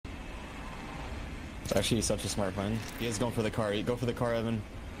It's actually such a smart plan. He is going for the car. Go for the car, Evan.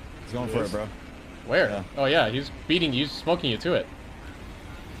 He's going for it, bro. Where? Yeah. Oh yeah, he's beating you, smoking you to it.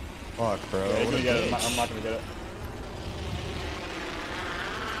 Fuck, bro. Yeah, he's gonna get it. I'm not gonna get it.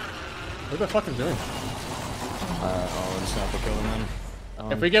 What the fuck is doing? Oh, we're just gonna have to kill him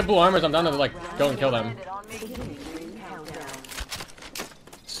then. If we get blue armors, I'm down to like go and kill them.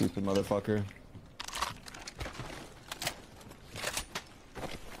 Stupid motherfucker.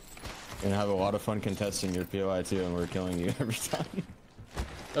 You're gonna have a lot of fun contesting your POI too, and we're killing you every time.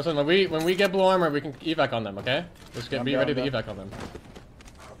 Listen, when we get blue armor, we can evac on them, okay? Just be ready to evac on them.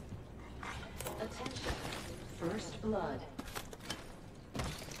 Attention. First blood.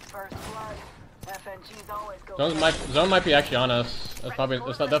 First blood. FNG's always Zone might be actually on us. It's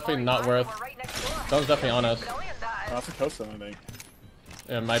definitely not worth. Zone's definitely on us. Oh, that's a coast zone, I think.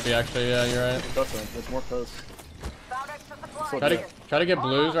 Yeah, it might be actually. Yeah, you're right. Coast zone. There's more coast. Try to get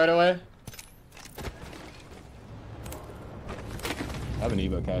blues right away. I have an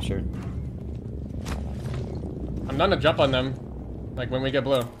Evo cacher. I'm not gonna jump on them, like when we get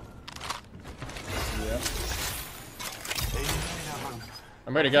blue. Yeah.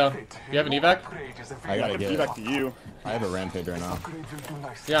 I'm ready to go. You have an evac? I gotta get it. Back to you. I have a rampage right now.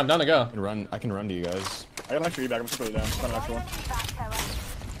 Yeah, I'm down to go. I can run to you guys. I got an extra evac. I'm just gonna put it down. Find an extra one.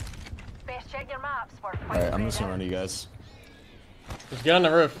 Alright, I'm just gonna run to you guys. Just get on the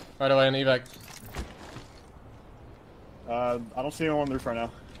roof right away and evac. I don't see anyone on the roof right now.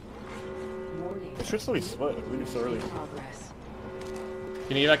 It should still be split. I believe it's so early.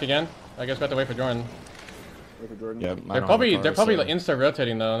 Can you evac again? I guess we have to wait for Jordan. Wait for Jordan. Yep. They're probably like insta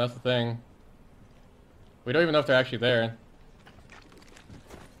rotating though. That's the thing. We don't even know if they're actually there.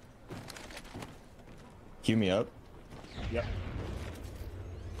 Queue me up. Yep.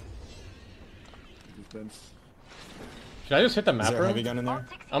 Should I just hit the map Is there a heavy room? gun in there?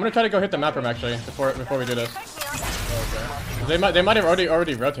 I'm gonna try to go hit the map room actually before we do this. Okay. They might have already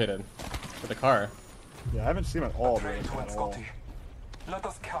rotated with the car. Yeah, I haven't seen them at all, man. At all. Let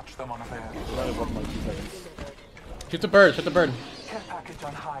us catch them unaware. That is like 2 seconds. Shoot the bird. Shoot the bird. Care package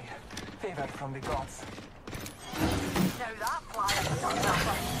on high. Favor from the gods.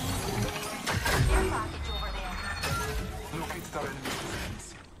 Locate the enemy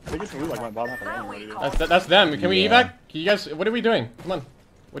positions. I think it's really like my bottom half of the line already. That's them. Can we Yeah. evac? Can you guys? What are we doing? Come on.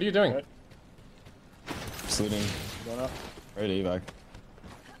 What are you doing? Okay. Saluting. Going up. Ready to evac.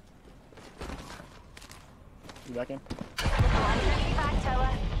 You back in?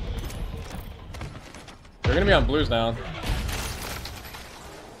 They're gonna be on blues now.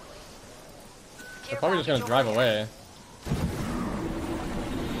 They're probably just gonna drive away.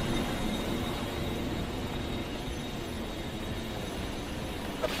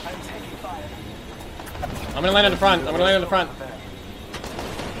 I'm gonna land in the front.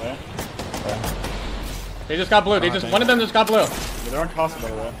 Yeah. They just got blue. One of them just got blue. Yeah, they're on cost, by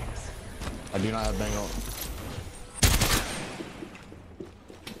the way. I do not have Bengal.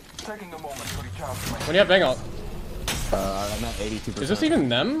 Taking a moment to recharge my When you have Bengal, I'm at 82%. is this even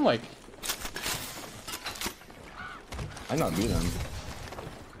them? Like, I not beat them.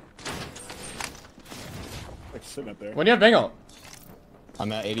 Like sitting up there. when you have Bengal?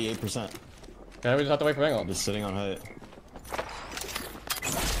 I'm at 88%. Okay, we just have to wait for Bengal. I'm just sitting on height.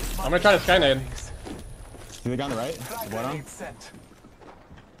 I'm gonna try to skynade. See the guy on the right? What on? sent.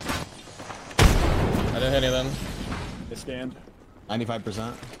 I didn't hit any of them. They stand.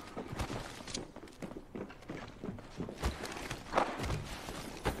 95%.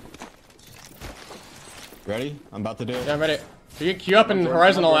 Ready? I'm about to do it. Yeah, I'm ready. You can queue up in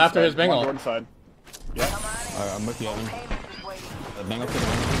horizontal after his Bengal. Jordan side. Yeah. Alright, I'm with you, Evan. Bengal for the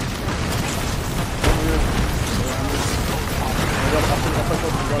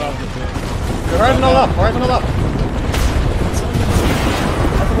Horizontal up. Horizontal up.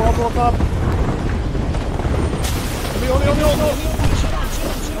 Up top.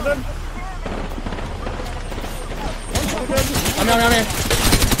 On the. I'm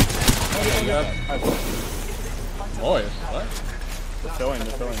here. Boys, what? They're filling.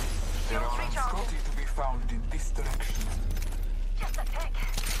 There are Scotty to be found in this direction.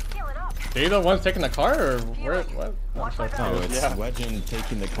 Are you the ones taking the car, or where? What? I'm so No, confused. it's Yeah. Legend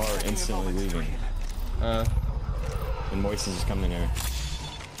taking the car, instantly leaving. And Moist is coming here.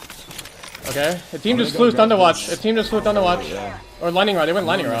 Okay. The team I'm just gonna flew go grab Thunderwatch. this. The team just flew Thunderwatch. Yeah. Or Lightning Rod. They went I'm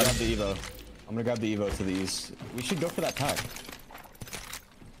Lightning gonna Rod. grab the Evo. I'm gonna grab the Evo to the east. We should go for that pack.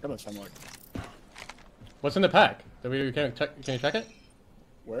 How much time like? What's in the pack? Can you check it?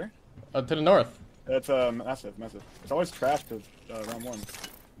 Where? To the north. It's massive. It's always trash because round 1.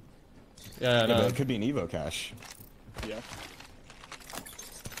 Yeah, Yeah, no. but it could be an Evo cache. Yeah.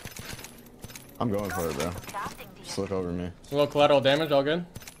 I'm going for it, bro. Just look over me. A little collateral damage, all good.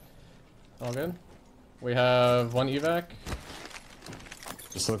 All good. We have one evac.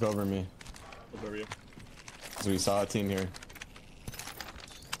 Just look over me. Look over you. Cause we saw a team here.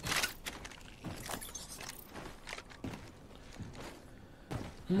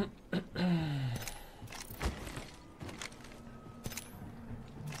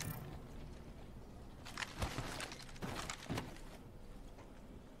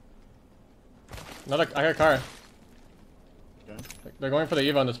 Another, I got a car. Okay. They're going for the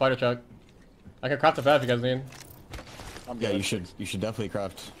Eva on the spider truck. I can craft a pad if you guys need. Yeah, you should definitely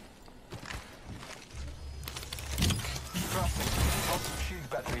craft.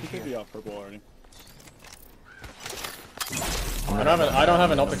 He could be off purple already. I don't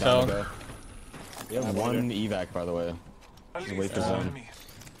have an optic cell. We have one evac, by the way. Just wait for zone.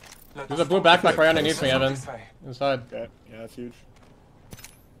 There's a blue backpack right underneath me, Evan. Inside. Okay, yeah, that's huge.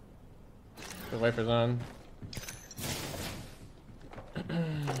 Just wait for zone.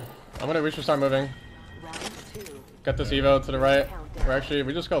 We should start moving. Get this Evo to the right. Or actually,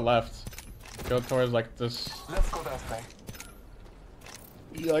 we just go left. Go towards like this. Let's go that way.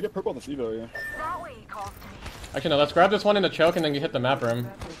 Yeah, I get purple on this Evo, yeah. Actually, no, let's grab this one in the choke and then you hit the map room.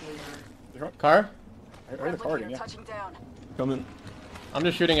 Car? I heard the car again, yeah. Coming. I'm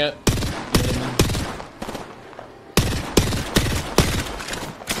just shooting it.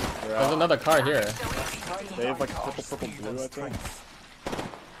 There's another car here. They have like purple, blue, I think.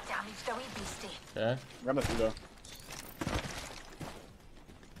 Okay. Grab this Evo.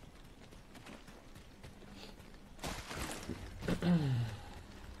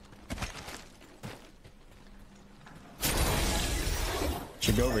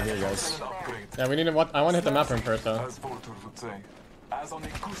 Should go over here, guys. Yeah, we need to. I want to hit the map room first, though. As Voltur would say, as on a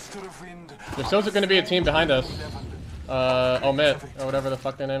gust of wind. There's still going to be a team behind us. Omit, or whatever the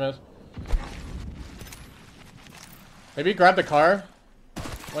fuck their name is. Maybe grab the car.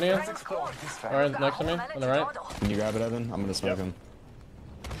 One of you? Or next to me, on the right. Can you grab it, Evan? I'm gonna smoke him.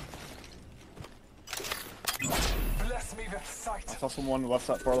 Bless me with sight. I saw someone left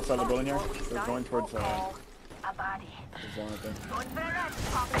side, far left side of the building here. They're going towards the zone, I think.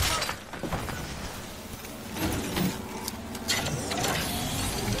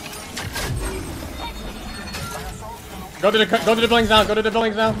 Go to the buildings now. Go to the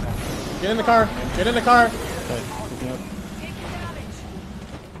buildings now. Get in the car. Get in the car. Okay, pick me up.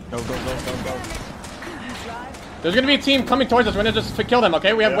 Go. There's gonna be a team coming towards us. We're gonna just kill them,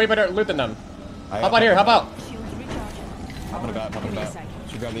 okay? We have way better loot than them. How about here? How about? I'm gonna bat.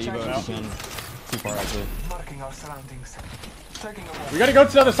 Should grab the Evo if you can. Too far, actually. Marking our surroundings. Taking a We gotta go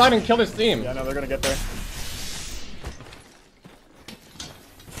to the other side and kill this team. Yeah, no, they're gonna get there.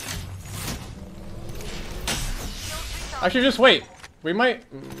 Actually, just wait. We might.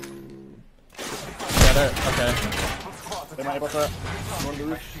 Yeah, there. Okay. They might able to go to the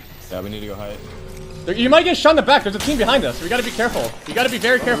roof. Yeah, we need to go high. You might get shot in the back. There's a team behind us. We gotta be careful. You gotta be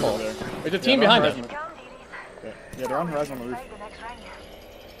very careful. There's a team behind us. Yeah, they're on horizon on the roof.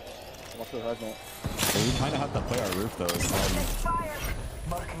 Watch the horizon. Yeah, we kind of have to play our roof, though.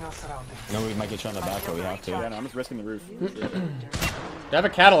 marking our surroundings. No, we might get shot in the back, but we have to. Yeah, no, I'm just risking the roof. They have a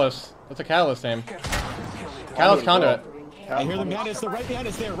catalyst. What's a catalyst name? Catalyst conduit. I hear them behind us. They're right behind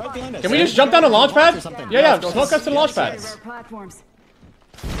us. They're right behind us. Can we just jump down a launch pad? Yeah, Let's go. smoke us to the launch pad. Platforms.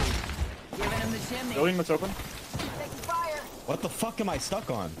 Giving him the chimney. Building looks open. What the fuck am I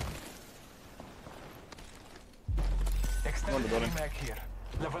stuck on? Extended mag here.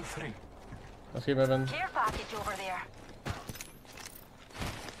 Level 3. Let's keep moving. Care package over there.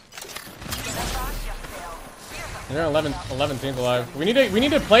 There are 11 teams alive. We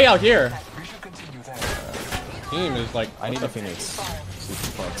need to play out here. We should continue there. Team is like. I need a Phoenix.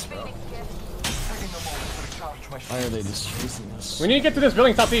 Super fucks, bro. Taking a moment to recharge my Why are they just chasing us? We need to get to this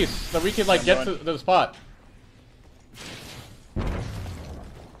building southeast so we can like get to the spot.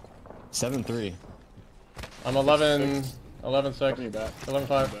 7-3. I'm 11, 11-6, Coming back.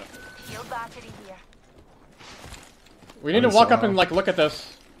 11-5. Shield battery here. We need to walk up and like look at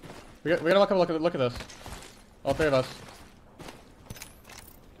this. We gotta walk up and look at this. All three of us.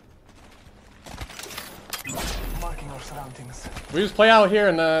 marking our surroundings. We just play out here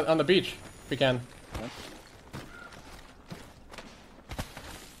in on the beach if we can.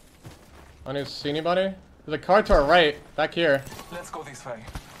 I don't see anybody. There's a car to our right, back here. Let's go this way.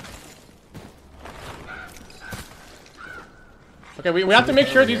 Okay, we have to make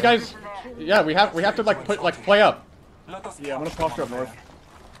sure these guys. Yeah, we have to like play up. Let us Yeah, I'm gonna posture up north.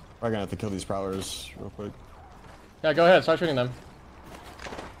 We're gonna have to kill these prowlers real quick. Yeah, go ahead, start shooting them.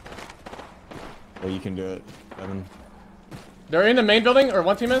 Or you can do it, Evan. They're in the main building, or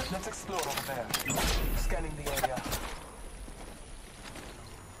one team is? Let's explore over there. Scanning the area.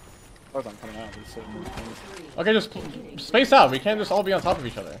 I was not coming out. Just sitting there. Okay, just space out. We can't just all be on top of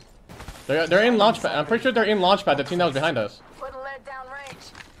each other. They're in launchpad. I'm pretty sure they're in launchpad. The team that was behind us. Put lead down range.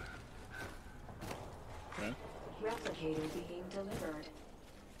 Okay. Replicator being delivered.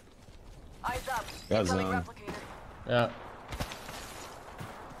 Eyes up. Guys, Incoming replicator. Yeah.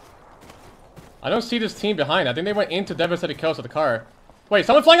 I don't see this team behind. I think they went into devastated kills with the car. Wait,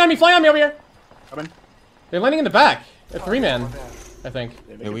 someone flying on me over here! Coming. They're landing in the back. A 3-man, I think.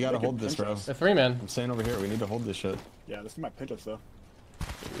 Yeah, we gotta hold this, bro. A 3-man. I'm staying over here. We need to hold this shit. Yeah, this might pinch us though.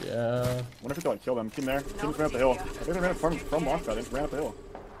 Yeah. I wonder if we can like kill them. Team there. Team ran up the hill. I think they ran from launchpad. They ran up the hill.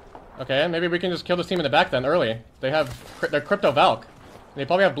 Okay, maybe we can just kill this team in the back then, early. They have... They're Crypto Valk. They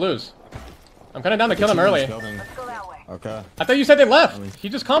probably have blues. I'm kinda down to kill them early. Let's go that way. Okay. I thought you said they left. He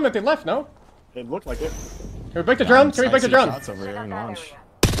just commented they left, no? It looked like it. Can we break the drone? Can we break the drone? Shots over here in launch.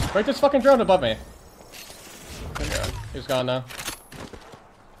 Break this fucking drone above me. He's gone now.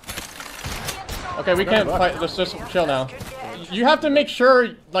 Okay, we can't fight. Let's just chill now. You have to make sure,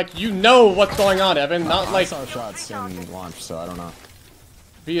 like, you know what's going on, Evan. Not I like saw shots in launch, so I don't know.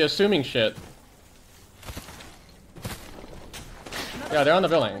 be assuming shit. Yeah, they're on the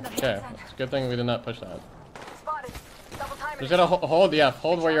building. Okay, it's a good thing we did not push that. Spotted. Double time. Just gotta hold. Yeah,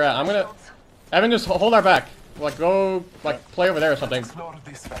 hold where you're at. I'm gonna. Evan, just hold our back. Like, go, like, play over there or something. Explore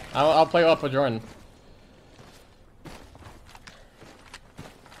this way. I'll play up with Jordan.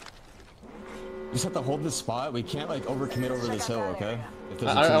 You just have to hold this spot. We can't like overcommit over this hill, okay? If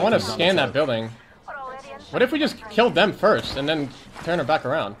there's a team I that want to comes down scan the that side. building. What all Eddie and What if we just killed them first and then turn her back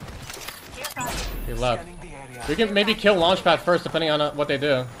around? He left. Scanning the area. We can maybe kill Launchpad first, depending on what they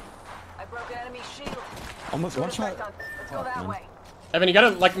do. I broke an enemy shield. Almost one shot. Let's go that way. Evan, you gotta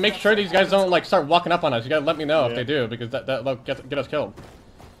like make sure these guys don't like start walking up on us. You gotta let me know if Yeah. they do, because that'll get us killed.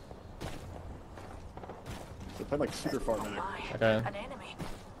 They played like super far back. Okay. An enemy.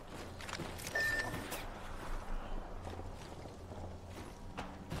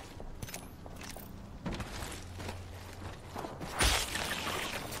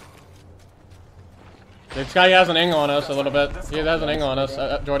 This guy has an angle on us a little bit. He has an angle on us,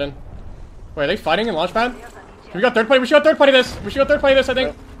 Jordan. Wait, are they fighting in Launchpad? Can we go third party? We should go third party this. We should go third party this, I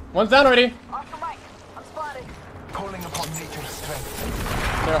think. One's down already. Off the mic. I'm spotted. Calling upon nature's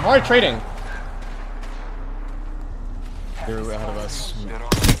strength. They're hard trading. They're ahead of us. There are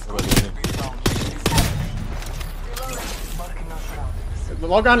escorts to be found in this area. Marking our surroundings. The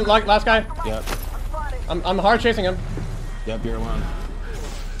low ground, last guy. Yep. I'm hard chasing him. Yep, you're alone.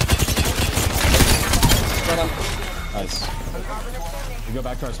 Got him. Nice. We go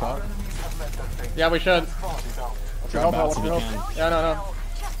back to our spot. Yeah, we should. Grab bats if you can. Yeah, no.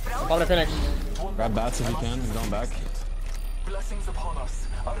 I'm popping a Phoenix. Grab bats if you can. We're going back. Blessings upon us.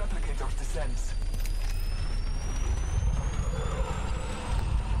 Our replicator descends.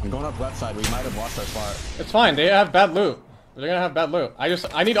 I'm going up left side. We might have lost our spot. It's fine. They have bad loot. They're gonna have bad loot.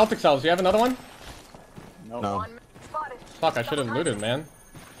 I need optic cells. Do you have another one? No. Spotted. Fuck, I should have looted, man.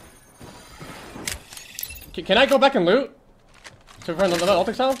 Can I go back and loot? To for another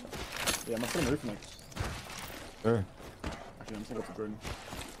optic cell? Yeah, I'm gonna move from like. Sure. Actually, I'm just gonna go to Jordan.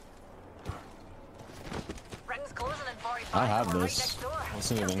 Rings closing in 45. I have We're right this. next door. I'll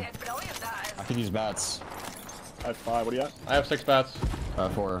see anything. Dead brilliant, that is. I could use bats. I have 5. What do you got? I have 6 bats.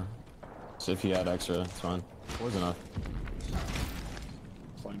 4. So if you add extra, it's fine. 4's enough.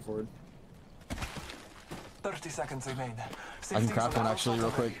 Flying forward. 30 seconds remain. I can craft one actually real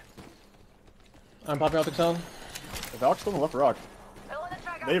quick. I'm popping optic cell. The Valk's still on the left rock. Fill in the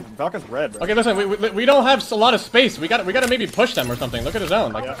trigger. They Valk is red, bro. Okay, listen, we don't have a lot of space. We gotta maybe push them or something. Look at the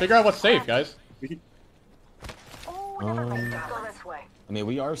zone. Like, Yeah. figure out what's safe, guys. We can, Oh, never mind. Let's go this way. I mean,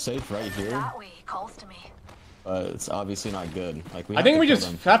 we are safe right here, That way calls to me. but it's obviously not good. Like we. I think have we to just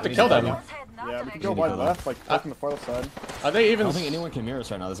kill them. have to We kill need to them. kill Let's head in that yeah, we can direction. go need to wide kill them. left, like from the far left side. Are they I even? don't think anyone can mirror us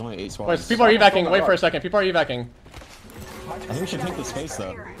right now. There's only 8 Wait, squads. people are evacing. Still Wait not for a up. second. People are evacing. I think we should take the space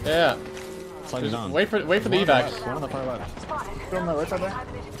though. Yeah. Slide it down. Wait for the One on the evacs. left, one on the far left. Still on the right side there.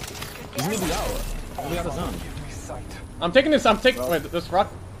 He's gonna be out. We got his zone. Give me sight. I'm taking this. Wait, this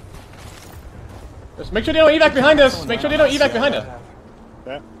rock. Just make sure they don't evac behind us. Make sure they don't evac behind us.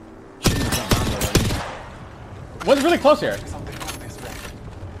 Yeah. Shouldn't have jumped down there already. One's really close here. Something from this way.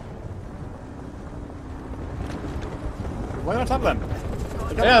 Right on top of them.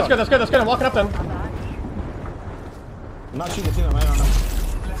 Yeah, that's good. I'm walking up them. I'm not shooting the team. I'm right on them.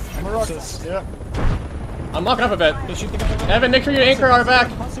 On the rock. Assist. Yeah, I'm walking up a bit. Hey, shoot the guy. Evan, make sure you anchor our back.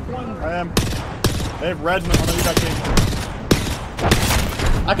 I am. They have reds on the evac team.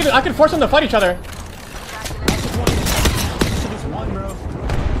 I can force them to fight each other.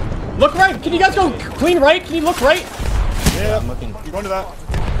 Look right. Can you guys go clean right? Can you look right? Yeah, I'm looking. I'm going to that.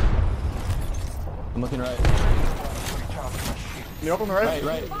 I'm looking right. Can you open the right?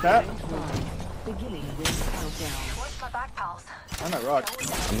 Right. Cat? Beginning ring countdown. Where's my back, pals? I'm at rock.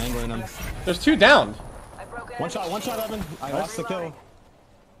 I'm angling them. There's 2 down. I broke One shot, Evan. I lost the kill.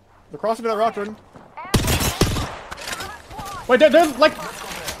 They're crossing to that rock, Jordan. Wait, they're like.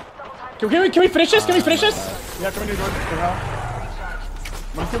 Can we finish this? Can we finish this? Yeah, come in here, Jordan. Come out.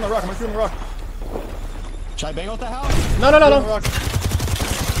 I'm gonna shoot the rock. Should I bang out the house? No. The rock.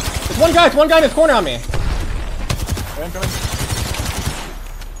 There's one guy in this corner on me. Okay, I'm coming.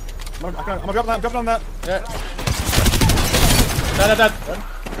 I'm gonna drop on that. Yeah. That.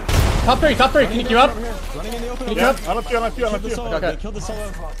 Top three. Can you queue up? Running in the open. Yeah, I'm up you. Killed the solo. Okay. They killed the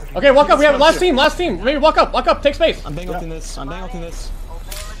solo. Okay, walk up. We have last team. Maybe walk up. Take space. I'm bang outing this.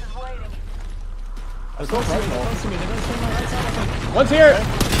 Let's go right now. Close to me. They're gonna swing my right side, I think. One's here.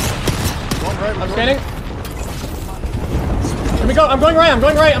 Going right. I'm scanning. Let me go. I'm going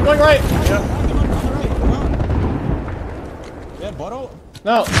right. Yeah. Come on. Yeah, Bottle.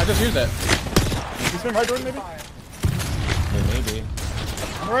 No, I just used it. You spin right, Jordan, maybe? Maybe.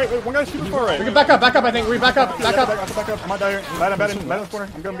 I'm right. Wait, one guy's super far right. We can back up. I think we back up. Back up. I might die here. I'm bad in the corner.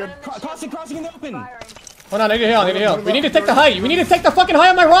 I'm good. Crossing in the open. Hold on, I need a heal. We need to take the height. We need to take the fucking height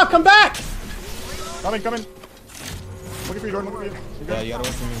on my rock. Come back. Coming. Looking for you, Jordan. You Yeah, good? you gotta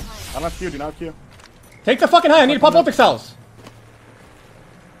wait for me. I'm not Q. Do not Q. Take the fucking height. I need to pop optic cells.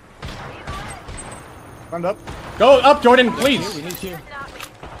 Climbed up. Go up, Jordan, please. We need you.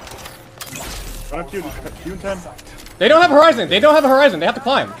 Run up Q. Q and 10. They don't have a horizon. They have to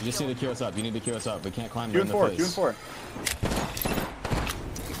climb. You just need to queue us up. We can't climb Q right and in 4. the Q and face. 4.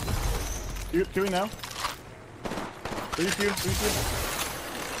 Qing now. 3 Q.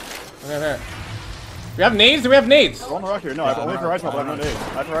 Okay. We have nades. Do we have nades? Go on the rock here. No, I have only horizon, but I have no nades.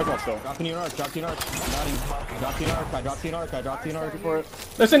 I have horizon still. Drop the arc. I dropped the arc. For it.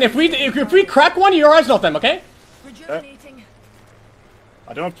 Listen, if we crack one, you horizon off them, okay? Rejuvenating.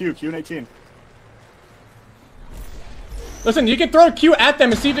 I don't have Q. Q and 18. Listen, you can throw a Q at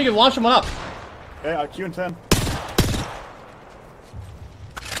them and see if you can launch them up. Okay, Q and 10.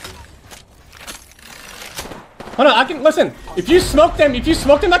 Hold on, I can listen. If you smoke them, I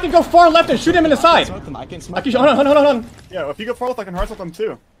can go far left and shoot them in the side. I can smoke I can. Hold on. Yeah, if you go far left, I can horizon them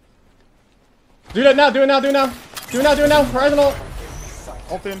too. Do that now. Do it now. Horizon ult.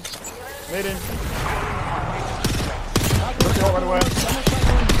 Ult in. Made in. Look the ult right away.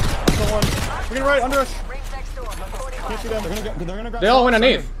 That's one. We're gonna right under us. Rings next door. 45. Can't see them. They're gonna grab. They all went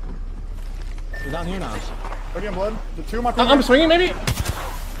underneath. They're down here now. 30 on blood. The 2 of my I'm swinging maybe.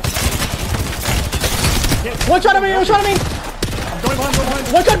 One shot at me. I'm going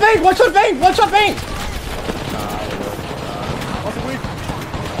behind. One shot bang. Also weak.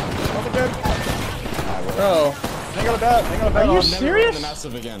 Also dead. Bro, Ain't got a bat. are you I'm never serious? running the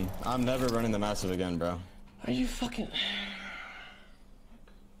massive again. I'm never running the massive again, bro. Are you fucking?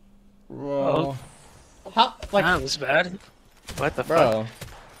 Bro. How? Like, That was bad. What the fuck?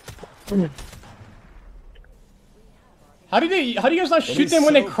 bro. How do you guys not shoot is them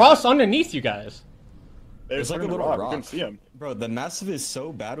when they so cross underneath you guys? It's like a little We rock. couldn't see him. Bro, the massive is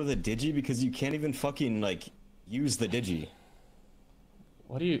so bad with a digi because you can't even fucking like use the digi.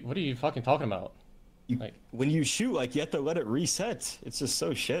 What are you fucking talking about? When you shoot, like you have to let it reset. It's just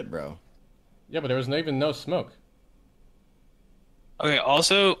so shit, bro. Yeah, but there was even no smoke. Okay.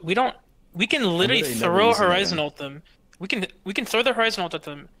 Also, we can literally literally never throw using that horizon gun. ult them. We can throw the horizon ult at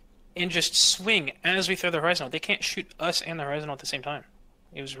them, and just swing as we throw the horizon ult. They can't shoot us and the horizon ult at the same time.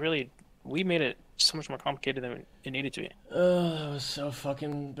 It was really we made it so much more complicated than it needed to be. That was so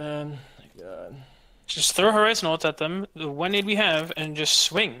fucking bad. My God. Just throw horizon ult at them, the one nade we have, and just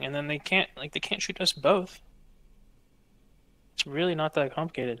swing, and then they can't shoot us both. It's really not that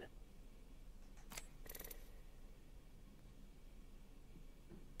complicated.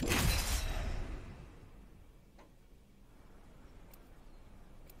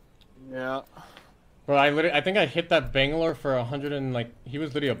 Yeah. Bro, I think I hit that Bangalore for 100 and like he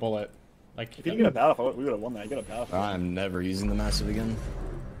was literally a bullet. Like If you get a battle, we would have won that. You got a battle. I'm never using the massive again.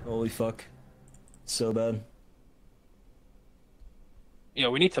 Holy fuck. So bad. Yeah,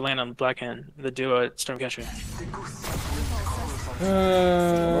 we need to land on the black hand, the duo at Stormcatcher.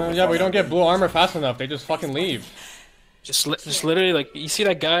 yeah, but we don't get blue armor fast enough. They just fucking leave. Just literally, like, you see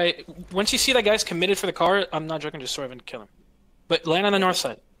that guy. Once you see that guy's committed for the car, I'm not joking. Just swerve and kill him. But land on the north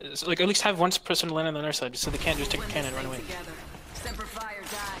side. Like, at least have one person land on the north side, so they can't just take a cannon and run away.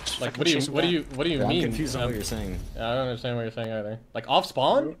 Like, what do you I'm mean? confused on what you're saying. I don't understand what you're saying either. Like off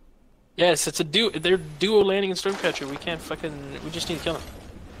spawn? Yes, it's a duo. They're duo landing in Stormcatcher. We can't fucking. We just need to kill them.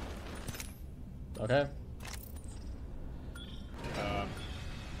 Okay.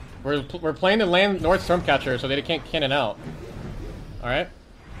 We're playing the land north Stormcatcher so they can't cannon out. All right.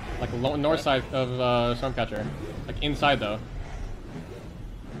 Like north side of Stormcatcher, like inside though.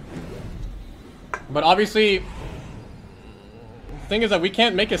 But obviously, the thing is that we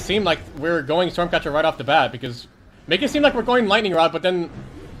can't make it seem like we're going Stormcatcher right off the bat, because make it seem like we're going Lightning Rod, but then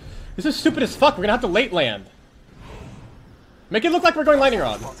this is stupid as fuck. We're gonna have to late land. Make it look like we're going Lightning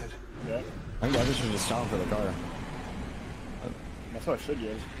Rod. Yeah. I think I should just stop for the car. That's what I should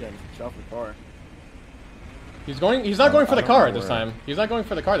use. Yeah, just shout for the car. He's going. He's not going for the I don't car know this where. time. He's not going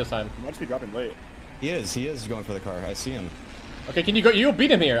for the car this time. He might just be dropping late. He is going for the car. I see him. Okay, can you go? You'll beat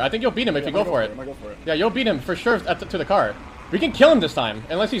him here. I think you'll beat him if you go for it. I might go for it. Yeah, you'll beat him for sure to the car. We can kill him this time,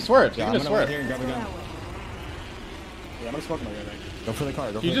 unless he swerves. Yeah, You I'm can gonna just wait here swerve. and grab a gun. Yeah, I'm gonna smoke my guy, I think. Go for the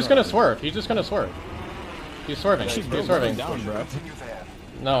car. Go for He's the just car. gonna swerve. He's just gonna swerve. He's swerving. She's He's swerving. down, bro.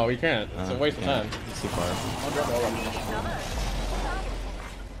 No, we can't. It's a waste of time. It's too far. I'll grab all of them.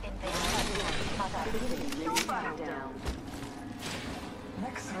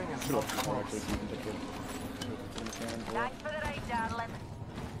 Next ring is Should not have actually close. so you can take it. Thanks for the ride, darling.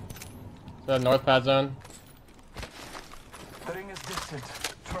 The north pad zone. The ring is distant.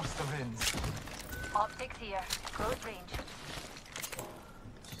 Trust the winds. Optics here. Close range.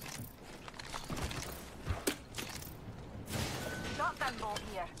 Shotgun bolt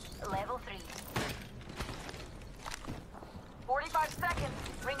here. Level 3. 45 seconds.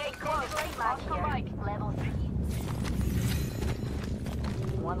 Ring 8 close. Light mag here. Level 3.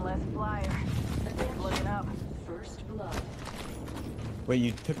 One less flyer. It's looking up. First blood. Wait,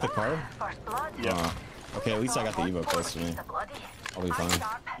 you took the car? First blood. Yeah. Okay, at least I got the Evo close to me. I'll be fine.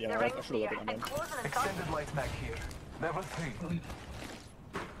 Yeah, I should've looked at my gun. Extended light mag here. Level 3.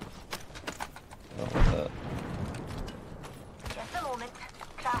 Oh, what's that? Just a moment.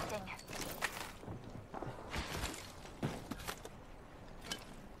 Crafting.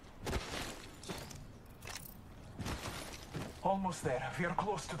 Almost there. We are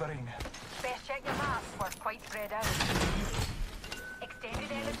close to the ring. Best check your maps. We're quite spread out.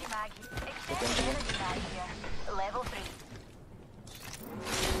 Extended energy mag. Extended energy mag here. Level 3.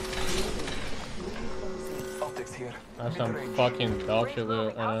 Optics here. That's some Mid-range. fucking dog shit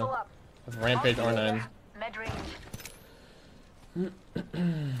loot right Hustle now. up. Rampage R9. Mid-range.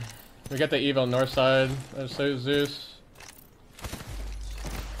 We got the Evo north side. There's Zeus.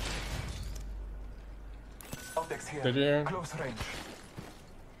 Optics here. Did you hear him? Close range.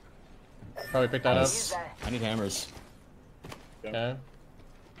 Probably picked that up. Nice. I need hammers. Okay.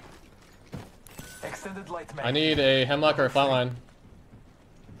 Extended light mag. I need a hemlock or a flatline.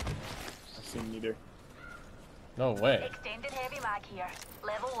 I've seen neither. No way. Extended heavy mag here.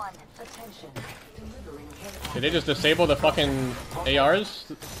 Level 1. Attention. Delivering care. Did they just disable the fucking ARs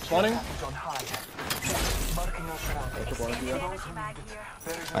spawning? Package on high. Marking our surroundings. Extended energy mag here.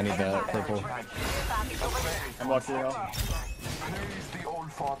 There is I need that purple. Package over there. I'm locked here now. Praise the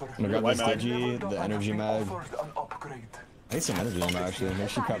old father. I'm gonna grab White this mag. Digi, the energy mag. Offered an upgrade. I need some energy ammo actually. Maybe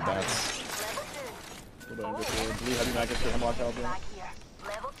she cut bats. Hold on, go for blue heavy mag, get the hemlock out there. Mag here.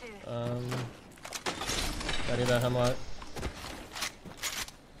 Level 2. I need that hemlock.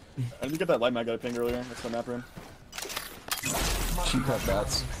 I didn't get that light mag I pinged earlier. That's the map room. She cut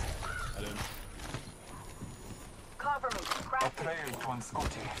bats. I did. Cover me. A Craft. trail to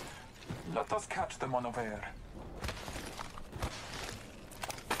Scotty. Let us catch them unaware.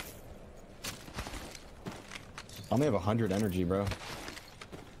 I only have 100 energy, bro. I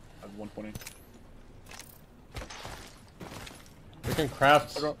have 120. We can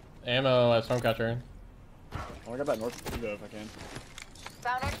craft Okay. ammo at Stormcatcher. Oh, I got that north Evo if I can.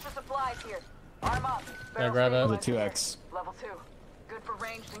 Found extra supplies here. Arm up. Yeah, grab it. The 2X. Level 2. Good for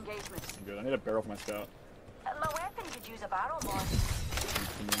ranged engagement. I'm good. I need a barrel for my scout. My weapon could use a barrel more.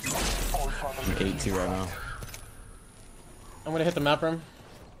 Old father. 8-2 right now. I'm gonna hit the map room.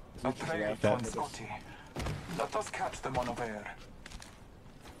 A trail to That- Scotty. Let us catch them unaware.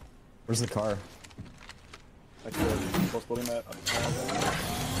 Where's the car? Like the close building that.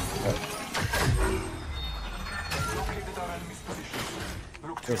 Located our enemy's position.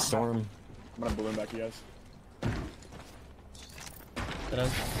 Look to The your storm. I'm gonna balloon back you guys. Get in.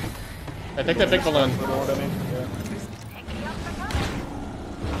 Hey, take that big balloon. Don't worry about me. Yeah. Pick me up for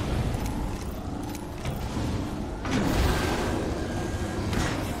cover.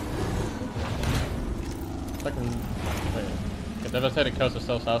 Fucking. Wait. The devastated coast is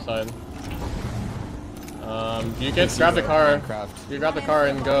still south side. You can grab the car. Craft. You grab the car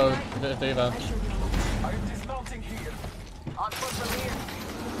and go to Eva. I am dismounting here. On foot from here.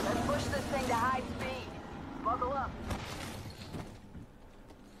 Let's push this thing to high speed. Buckle up.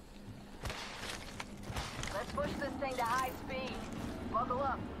 Reversing to high speed. Buckle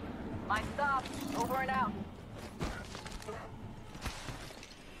up. My stop. Over and out.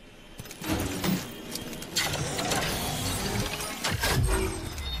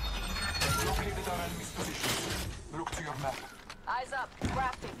 Located our enemy's positions. Look to your map. Eyes up.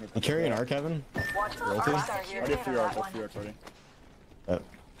 Crafting. You carry an arc, Kevin? Watch the Rotate? arcs are here. I did 3 arcs, that's 3 arcs already. That's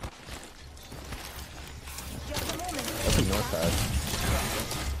a north pad.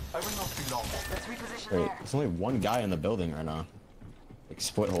 I will not be long. Let's reposition Wait, there. there's only one guy in the building right now. Like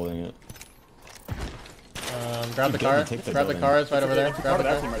split holding it. Grab the Keep car. going, take the Grab the building. car. It's right over there. Part Grab of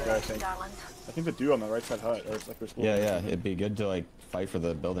the that team car. right there, I think. Darlings. I think the dude on the right side hut, or it's like we're split. Yeah, it'd be good to like fight for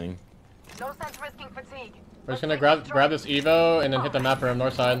the building. No sense risking fatigue. We're just gonna grab this Evo and then hit the map room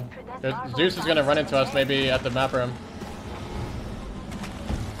north side. Zeus is gonna run into us maybe at the map room.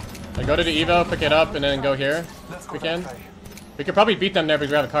 So go to the Evo, pick it up, and then go here. Let's go We can. that way. We could probably beat them there if we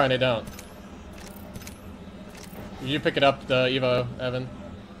grab a car and they don't. You pick it up, the Evo, Evan.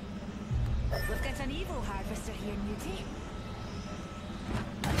 We've got an Evo harvester here, Newty.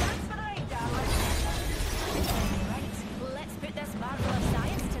 Thanks for the ride, darling. Right, let's put this marvel of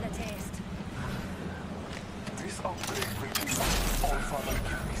science to the test. This outbreak will be all father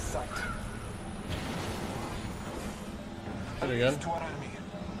give me sight. Pretty good. To our enemy.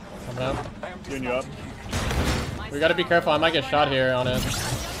 Coming up. I am Doing you up. We gotta be careful, I might get shot here on it.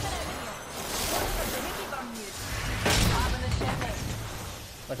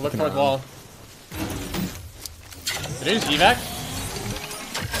 Like, look towards wall. Did he just evac?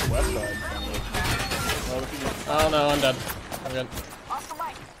 West side. Oh, look at you. Oh no, I'm dead. I'm good. Off the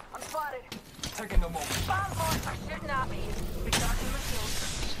mic. I'm spotted. taking a moment. Bomb boys are shooting at me. Recharging my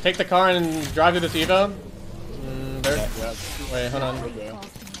shields. Take the car and drive to this Evo. There. Yeah, Wait, hold on. okay.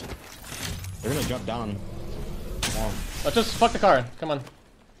 They're gonna jump down. Come on. Let's just fuck the car. Come on.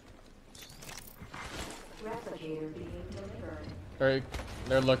 Replicator being delivered.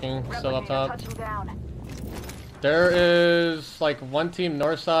 They're looking still up Replicator top. touching down. There is like one team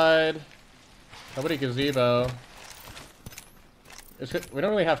north side. Nobody gazebo. We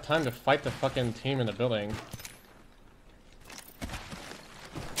don't really have time to fight the fucking team in the building.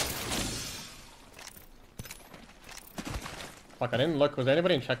 Fuck, I didn't look. Was there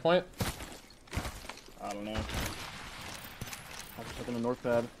anybody in checkpoint? I don't know. I'll just check in the north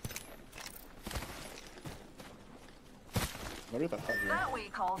pad. Maybe at the hut here. That way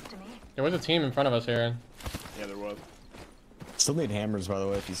calls to me. There was a team in front of us here. Yeah, there was. Still need hammers, by the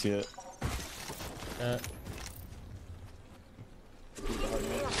way, if you see it. Yeah.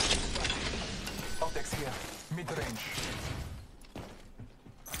 Optics here. Mid-range.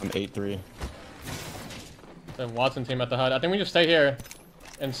 I'm 8-3. The Watson team at the hut. I think we just stay here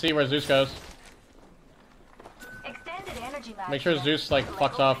and see where Zeus goes. Extended energy mag. Make sure Zeus like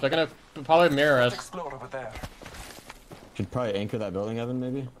fucks off. They're gonna probably mirror us. Explore over there. Should probably anchor that building, Evan,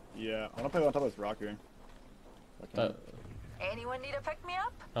 maybe? Yeah, I wanna play on top of this rock here. That, Anyone need a pick me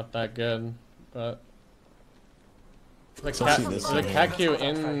up? not that good, but like So cat, see this there's a thing. cat queue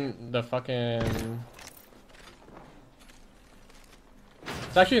in the fucking.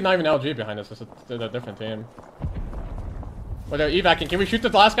 It's actually not even LG behind us. It's a different team. Well, they're evacing. Can we shoot the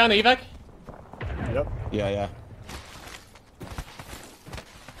last guy on the evac? Yep. Yeah, yeah.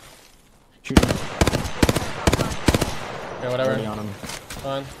 Shoot him. Okay, whatever. Already on him.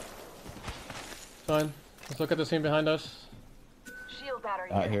 Fine. Fine. Let's look at the team behind us. Shield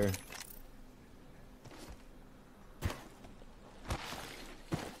battery. Out here.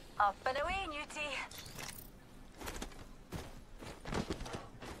 Up and away, Newty.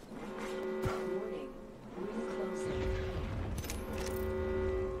 Warning. Ring closing.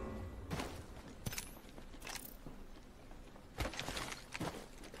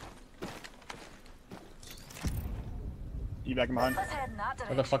 You back in behind? Let's head in that Where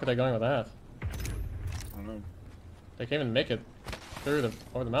the direction. fuck are they going with that? I don't know. They can't even make it through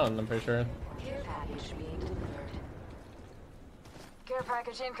over the mountain, I'm pretty sure. Care package being delivered. Care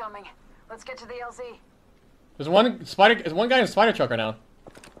package incoming. Let's get to the LZ. There's one guy in spider truck right now.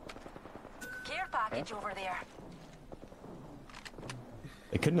 Care package over there.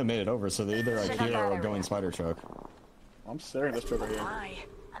 They couldn't have made it over, so they're either like here or going spider truck. I'm staring at this trip right here. Aye.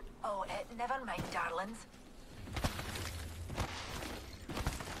 And, oh, never mind, darlings.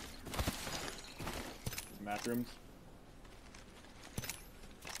 Map rooms.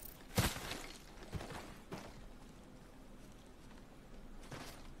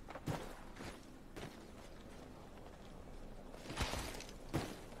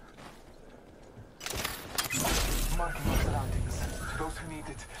 Marking the surroundings. To those who need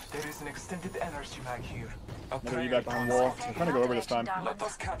it, there is an extended energy mag here. A Another player evac behind the wall. I'm trying to go over this time. Let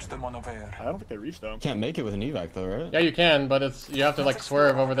us catch them unaware. I don't think they reached though. Can't make it with an evac though, right? Yeah, you can, but it's you have to like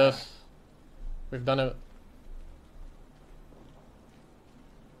swerve over this. We've done it.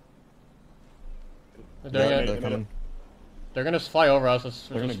 They're doing Yeah, it. they're coming. They're gonna fly over us.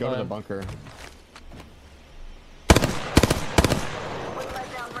 They're gonna go to the bunker.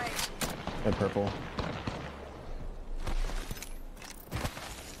 They're purple.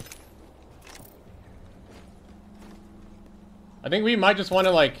 I think we might just want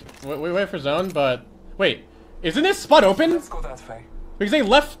to like we wait for zone, but wait, isn't this spot open? Let's go that way. Because they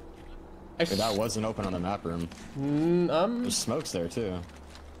left. Wait, that wasn't open on the map room. There's smokes there too.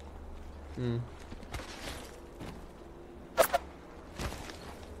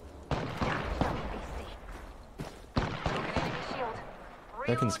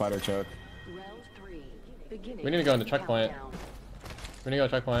 They can spider choke. Round 3. Beginning. We need to go into checkpoint. countdown. We need to go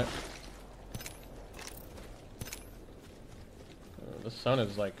checkpoint. This zone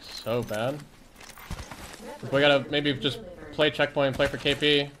is like so bad. We gotta maybe just play checkpoint, play for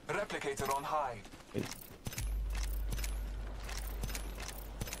KP. Replicator on high.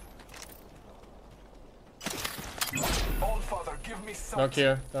 All father, give me sight. Don't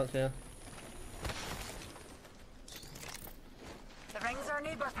queue, don't queue. The rings are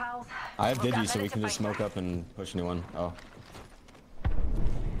neighbor, pals. I have We've got digi, so we minutes can to just fight smoke up and push anyone. Oh.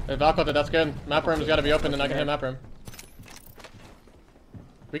 Hey, Valcota, that's good. Map room's gotta be open and I can hit map room.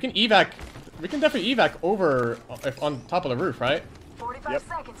 We can evac. We can definitely evac over if on top of the roof, right? 45 Yep.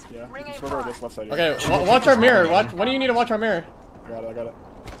 seconds. Yeah. Ring Just ain't over far. this left side. Here. Okay, watch our mirror. Watch. When do you need to watch our mirror? I got it. I got it.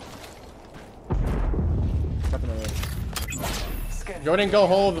 Nothing over there. Jordan, go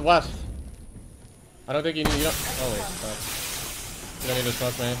hold west. I don't think you need. You don't, oh wait, fuck. You don't need to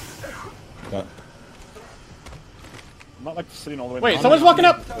smoke me. Got I'm not like sitting all the way. Wait, down. someone's walking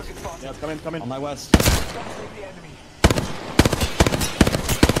up. Yeah, it's coming. Coming. on my west.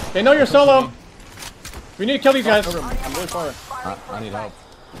 They know you're solo. We need to kill these guys. Over him. I'm really far. I need help.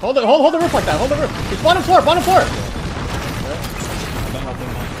 Hold it. Hold the roof like that. Hold the roof. He's bottom floor. Bottom floor. I've been helping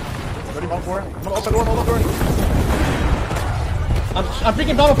them. Ready, bottom floor. I'm gonna open the door. Hold the door. I'm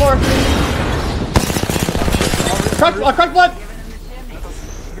peeking bottom floor. Crack blood.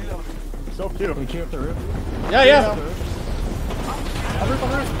 So cute. Can we queue up the roof? Yeah, yeah. On roof, on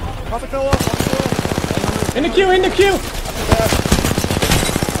roof. Pop the kill up. Pop the kill. In the queue. In the queue.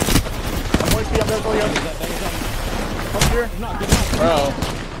 I'm going to be up there for you. Come here. Bro.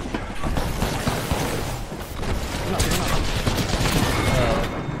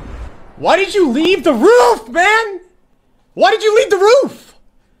 Why did you leave the roof, man? Why did you leave the roof?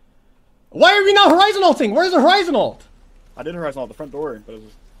 Why are we not horizon ulting? Where's the horizon ult? I did horizon at the front door, but it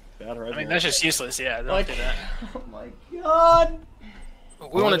was bad horizon. I mean, that's just useless. Yeah, don't Like- do that. Oh my god.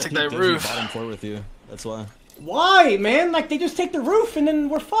 We want to take that roof. Bottom floor with you. That's why. Why, man? Like, they just take the roof and then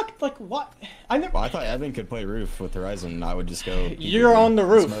we're fucked. Like, what? I never... Well, I thought Evan could play roof with Horizon. I would just go. You're on the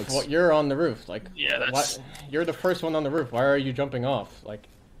roof. Smokes. Well, you're on the roof. Like, Yeah, that's- You're the first one on the roof. Why are you jumping off? Like...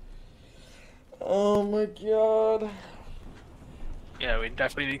 Oh my god. Yeah, we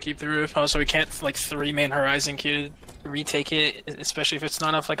definitely need to keep the roof. Also, we can't like 3-man horizon queue to retake it, especially if it's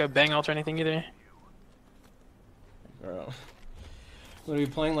not off like a bang ult or anything either. Bro. What are we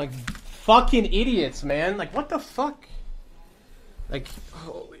playing like fucking idiots, man? Like, what the fuck? Like,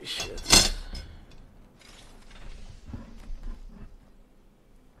 holy shit.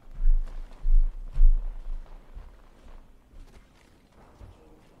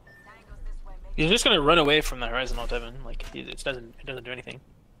 He's just gonna run away from the horizon ult, Evan. Like, it doesn't do anything.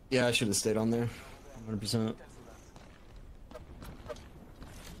 Yeah, I should have stayed on there. 100%.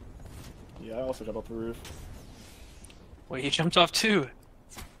 Yeah, I also got off the roof. Wait, he jumped off too.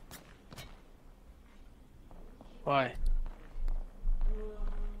 Why?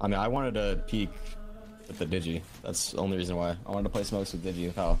 I mean, I wanted to peek with the Digi. That's the only reason why. I wanted to play smokes with Digi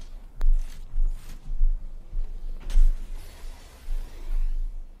with Hal.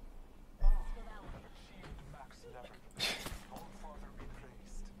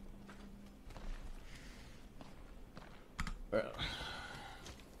 Bro.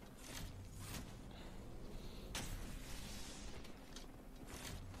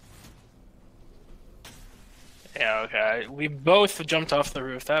 Yeah, okay. We both jumped off the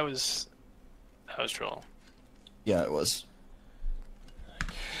roof. That was troll. Yeah, it was.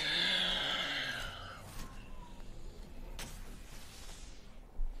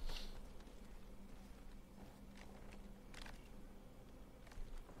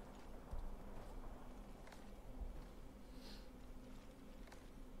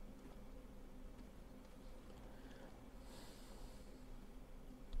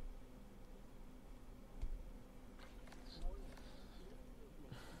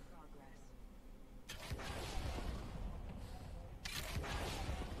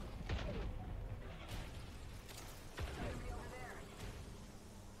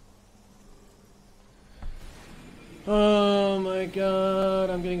 god,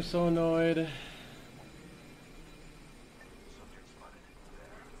 I'm getting so annoyed.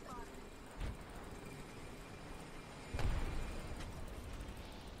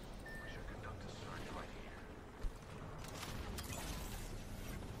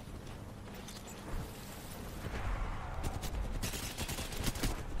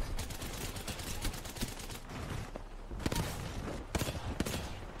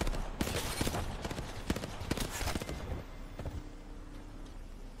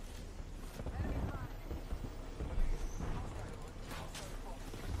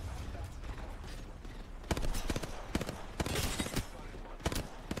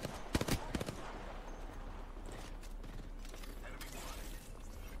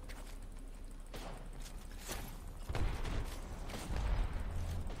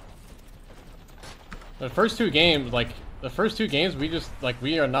 The first two games, we just, like,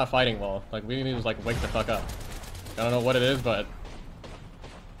 we are not fighting well. Like, we need to just, like, wake the fuck up. I don't know what it is, but...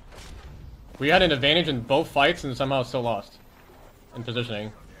 we had an advantage in both fights and somehow still lost. In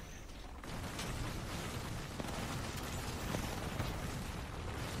positioning.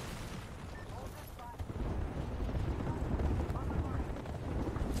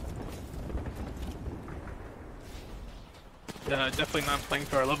 Yeah, definitely not playing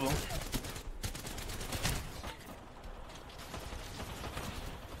to our level.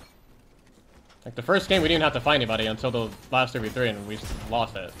 Like, the first game we didn't have to fight anybody until the last 3v3 and we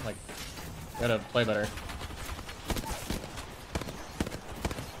lost it. Like, we gotta play better.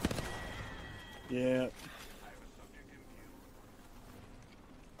 Yeah.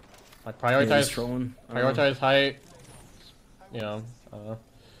 Like, Yeah, he's prioritize trolling. prioritize height. You know,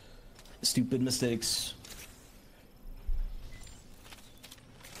 Stupid mistakes.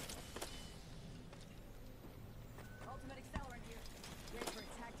 Ultimate accelerant here. Ready for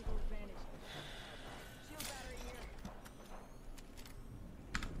a tactical advantage. Shield battery here.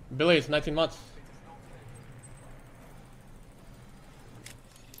 Billy, it's 19 months.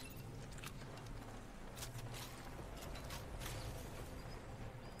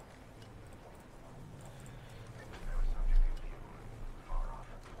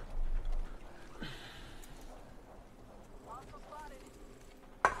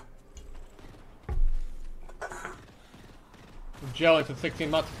 Joe, it's 16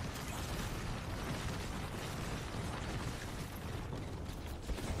 months.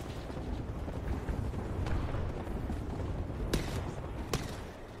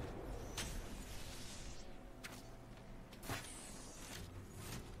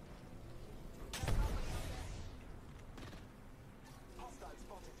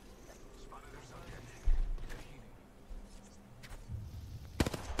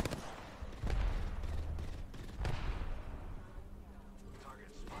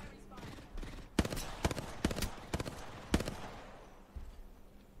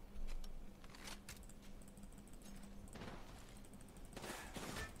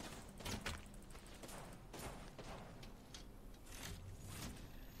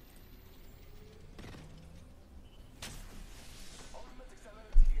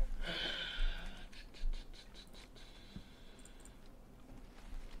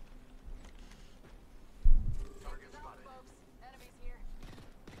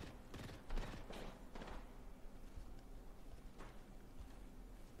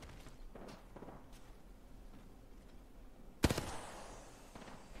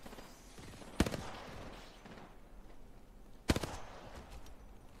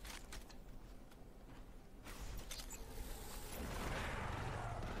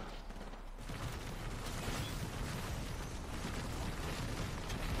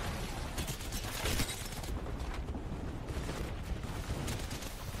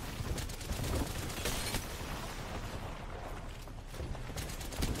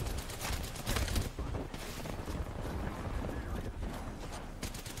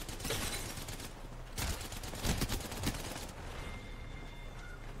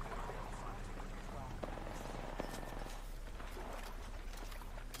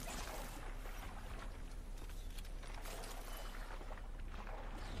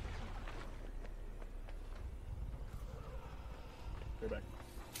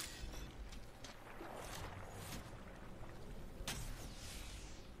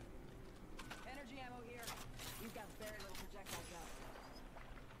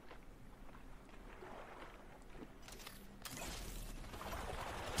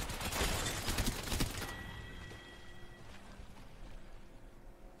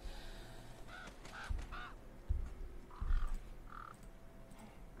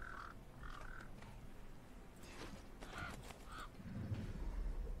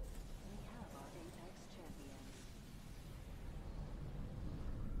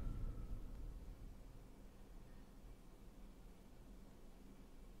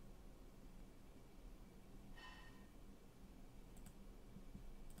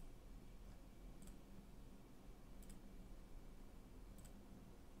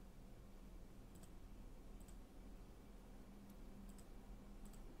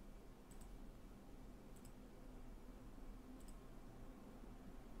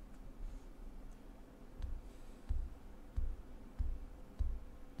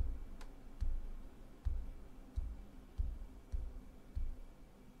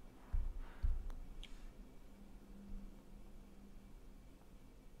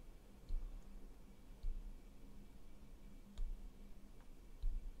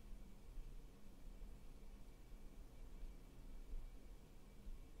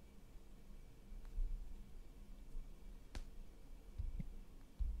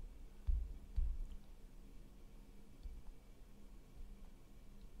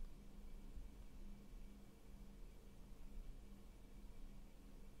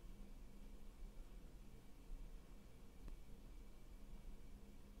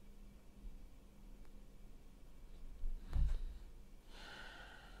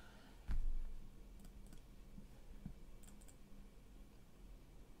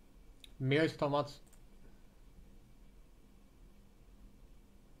 Miłość to moc.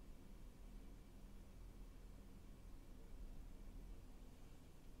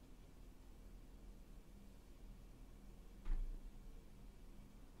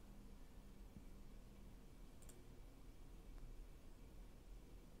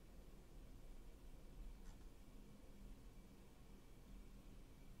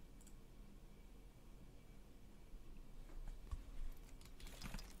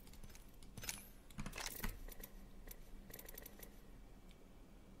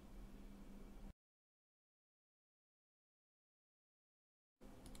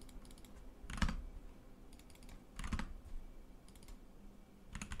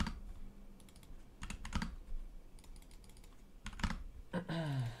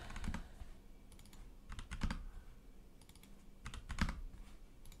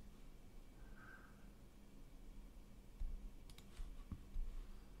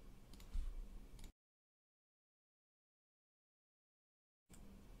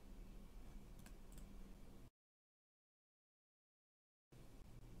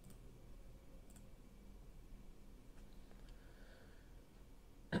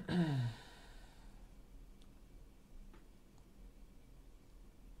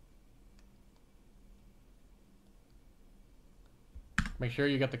 Make sure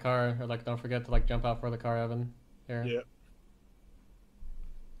you get the car, or like don't forget to like jump out for the car, Evan. Here. Yeah.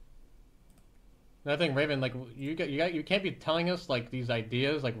 Another thing, Raven, like you can't be telling us like these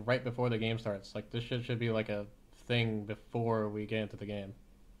ideas like right before the game starts. Like this should be like a thing before we get into the game.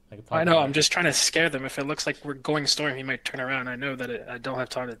 Like I know. I'm just trying to scare them. If it looks like we're going storm, he might turn around. I know that I don't have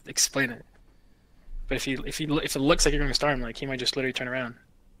time to explain it. But if it looks like you're going storm, like he might just literally turn around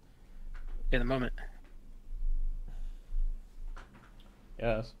in the moment.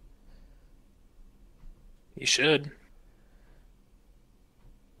 Yes. You should.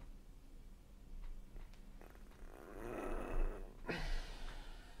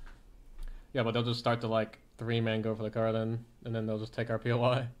 Yeah, but they'll just start to like 3-man go for the car then, and then they'll just take our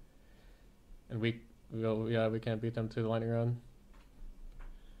POI. And we can't beat them to the lightning round.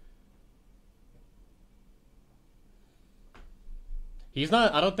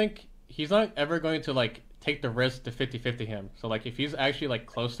 I don't think he's not ever going to like take the risk to 50-50 him. So like if he's actually like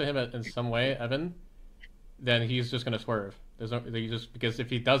close to him in some way, Evan, then he's just gonna swerve. Because if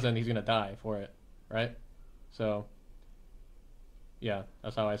he doesn't, he's gonna die for it, right? So yeah,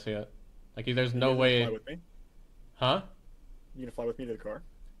 that's how I see it. Like there's no way. Fly with me? Huh? You gonna fly with me to the car?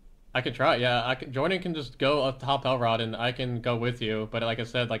 I can try. Yeah, Jordan can just go up the hop L rod, and I can go with you. But like I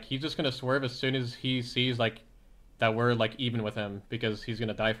said, like he's just gonna swerve as soon as he sees like that we're like even with him, because he's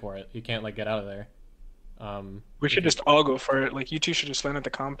gonna die for it. He can't like get out of there. We should just all go for it. Like you two should just land at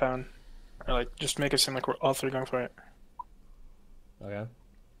the compound, or like just make it seem like we're all three going for it. Okay.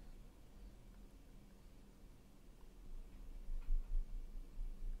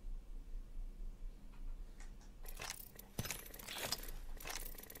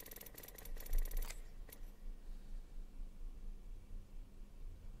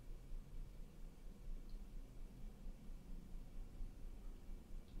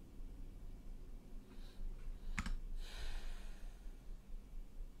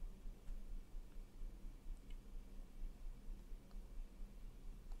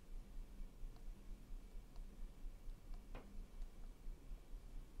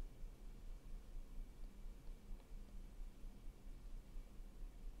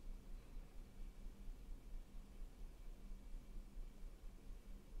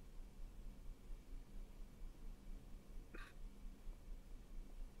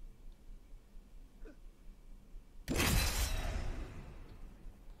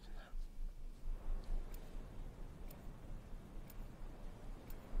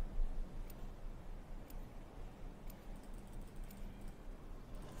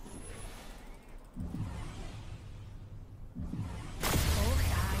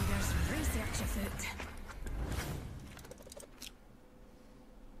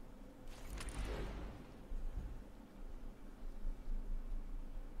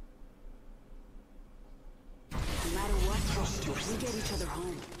 We get each other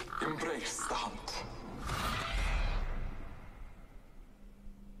home. Embrace the hunt.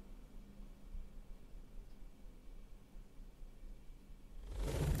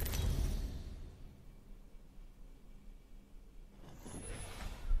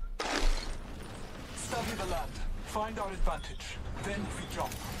 Study the land. Find our advantage. Then we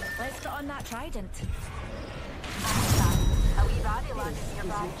jump. Let's get on that trident. A wee body landed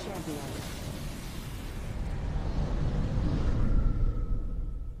nearby.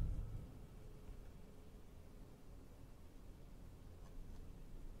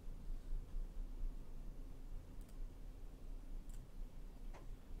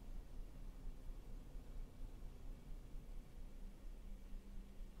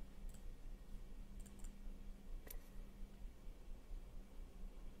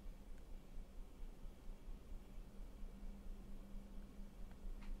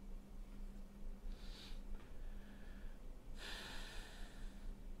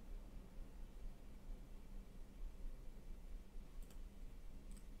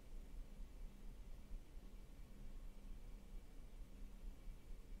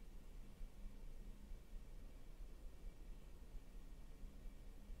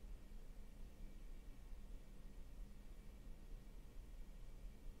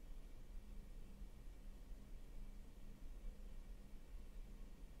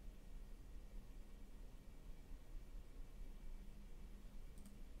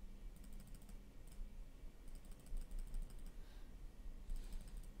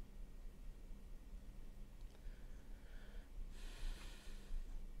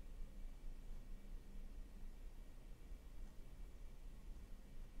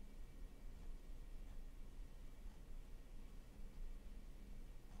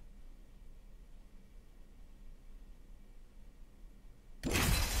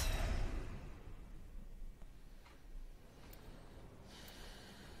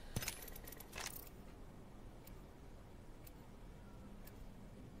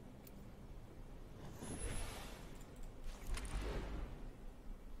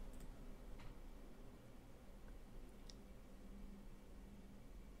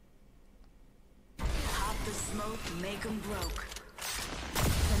 smoke make 'em broke.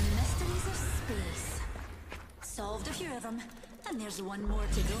 The mysteries of space. Solved a few of them, and there's one more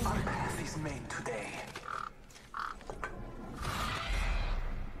to go. Algs is made today.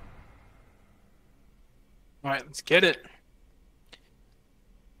 Alright, let's get it.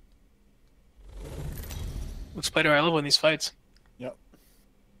 Let's play to our level in these fights. Yep.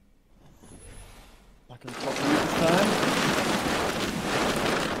 Not gonna talk to you this time.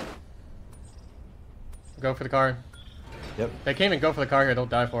 Go for the car. Yep. They can't even go for the car here, they'll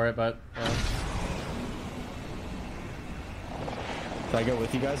die for it, but... Should I go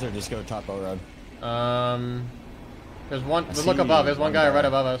with you guys or just go top O road? There's one... I Look see above, there's one guy guy. right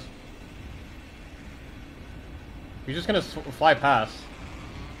above us. He's just gonna fly past.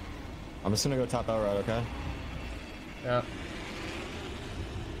 I'm just gonna go top O road, okay? Yeah.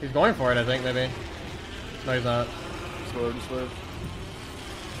 He's going for it, I think, maybe. No, he's not. Swerve.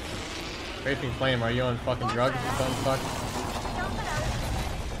 Facing Flame, are you on fucking drugs? Some fuck? Jumping out.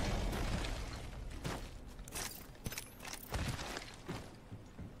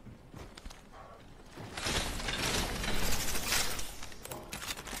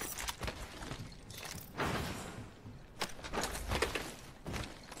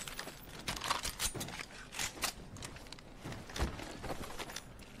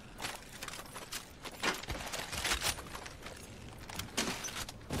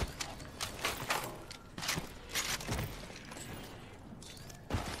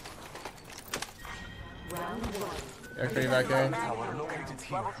 Actually, back there. Tower located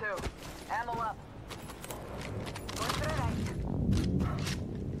here. Level 2. Ammo up. Going for a right.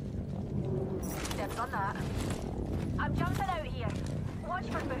 Steps on that. I'm jumping out here. Watch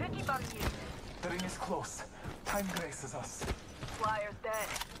for Verhulst burn you. The ring is close. Time graces us. Flyer's dead.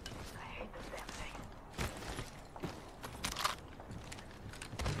 I hate this damn thing.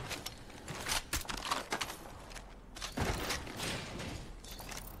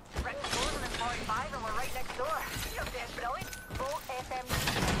 Rick Bosen and 45 and we're right next door. You're dead brilliant. Bolt FM.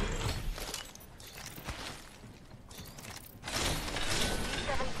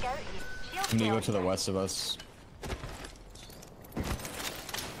 Seven scout here. Shield Can you go cell to the here. west of us?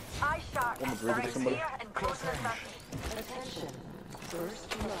 Eye shark. On the bridge with Right somebody. here and close to the 30. Attention. First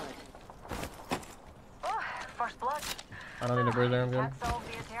blood. Oh, first blood. I don't need a bruiser, I'm good. Can't solve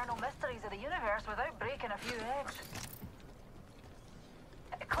the eternal mysteries of the universe without breaking a few eggs.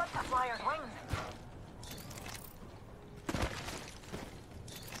 Clip the flyer's wings.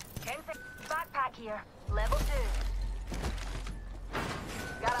 10 seconds. Backpack here. Level 2.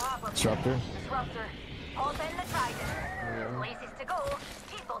 Gotta hop up. Disruptor? Disruptor. Hold in the trident. Places to go.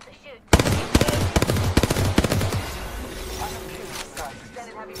 People to shoot.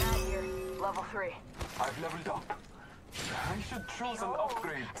 Extended heavy mag here. Level 3. I've leveled up. I should choose an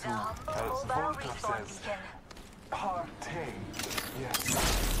upgrade The to, humble as old Volker respawn says, beacon. partay. Yes.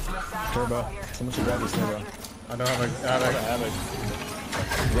 Turbo. Someone should grab this turbo. I don't have a... I have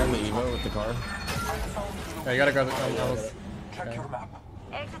a Grab the Evo with the car. yeah, you gotta grab the... Check your map.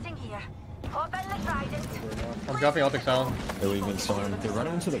 Exiting here. Hop in the trident. I'm dropping Ultic Cell. They're leaving Storm. They're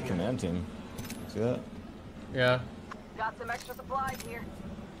running into the command team. See that? Yeah. Got some extra supplies here.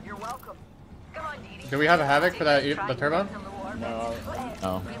 You're welcome. Come on, Dee Dee. Do we have a Havoc for that the turbo? No.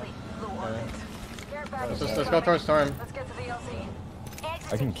 Oh. Really low orbit. Care package Let's go towards Storm. Let's get to VLC.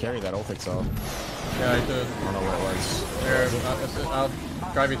 I can carry that Ultic cell. Yeah, I should. I don't know where it was. Here, I'll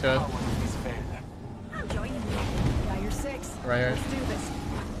drive you to it. Is fair. I'm joining you. Got your 6. Right here. Let's do this.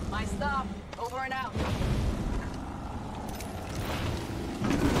 My stop. Over and out. Care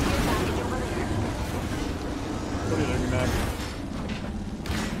package over there. What is it, mag?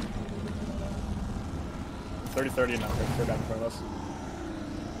 30-30 now. They're back in front of us.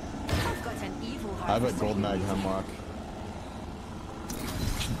 I've got an evil heart. I have a for gold saving mag you. hemlock.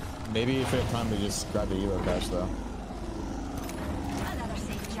 Maybe if we have time to just grab the Evo cache though. Another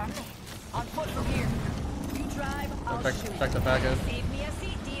safe journey. On foot from here. You drive, I'll shoot. Check the package. Save me a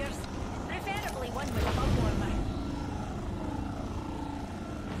seat, dears. Preferably one with a bum warmer.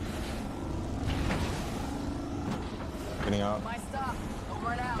 Getting out. My stop.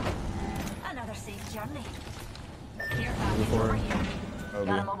 Over and out. Another safe journey. Care package Before- over here. Oh,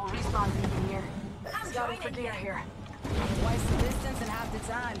 Got a yeah. mobile respawn beacon here. I'm Scouting joining for gear you. here. Twice the distance and half the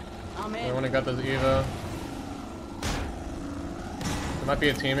time. I'm We in. wanna got this Evo. There might be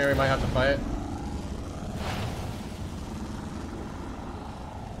a team here we might have to fight.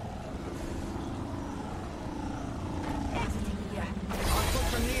 Exiting here. On foot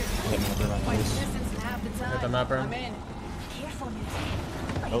from here. Hit me with the Twice knife. the distance and half the time. Hit the map room. I'm in. Careful,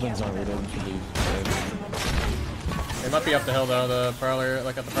 Newt. Buildings aren't rated. Should be good. They might be up the hill though, the prowler,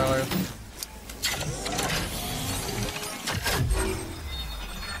 like at the prowler.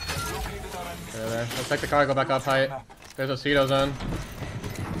 There. Let's take the car, go back up height. There's a Cedo zone.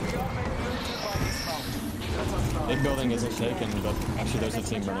 Big building isn't taken, but actually there's a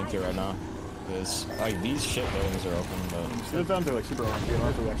team running through right now. Because like these shit buildings are open, but Those zones are like super long. I don't know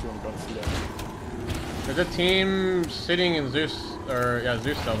if we actually want to go and see that. There's a team sitting in Zeus, or yeah,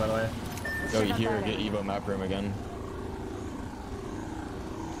 Zeus still by the way. go here, get Evo map room again.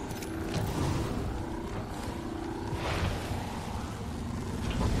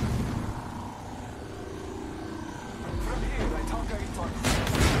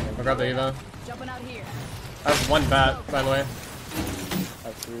 I'll grab the Evo. Jumping out here. I have one bat, by the way. I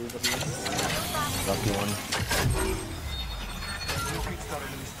have three W. Lucky one.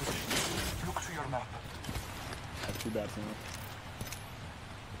 Look to your map. I have two bats in it.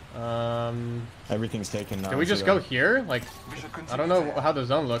 Everything's taken now. Can we just go here? Like, I don't know how the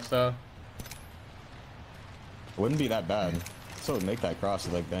zone looks though. It wouldn't be that bad. So make that cross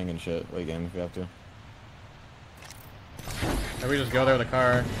with like banging shit late game if you have to. Maybe we just go there with a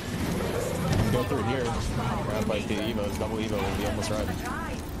car. Go through here. Grab like the Evos, double Evo will be almost right.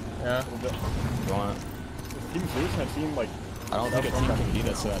 Yeah. You want? Team Zeus and a team like. I don't think a team can beat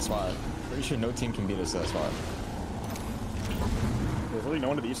us to that spot. Pretty sure no team can beat us to that spot. There's really no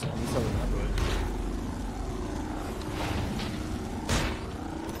one to the east on this side of the map,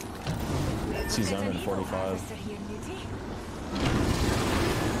 really. See zone in 45.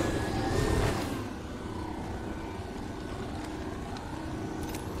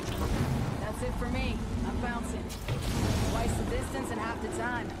 That's it for me. I'm bouncing. Twice the distance and half the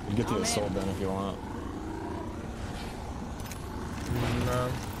time. You get to I'm the in. soul bin if you want. No.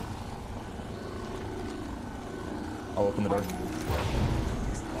 I'll open the door.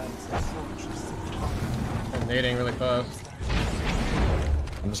 I'm nading really fast.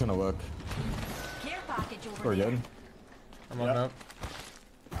 I'm just gonna look. Care package over We're good. I'm looking up.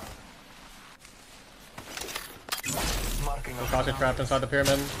 Marking There's rocket trapped inside the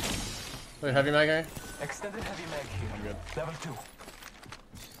pyramid. Wait, heavy mag here? extended heavy mag here. I'm good. Level 2.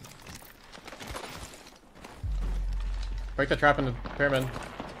 Break the trap in the pyramid.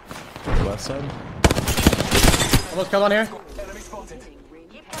 Left side. Almost killed on here. Enemy spotted. I'm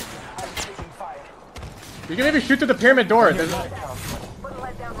taking fire. You can maybe shoot through the pyramid door. There's... Wouldn't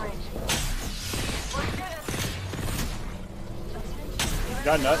let down range.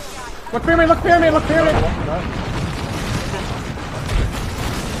 Got a nut. Look pyramid, look pyramid, look pyramid! Nut.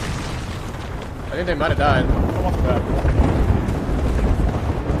 I think they might have died. Come off the back.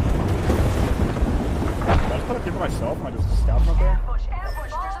 Did I just put a people myself? Am I just scouting up there? Ambush,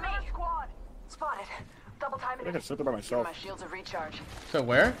 ambush, there's a main squad. Spotted. Double time I think I can sit there by myself. My shields of recharge. So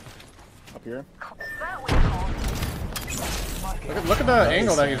where? Up here. That way, call. Look at the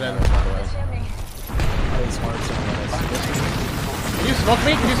angle that he's in. Chimney. It's hard to Can you smoke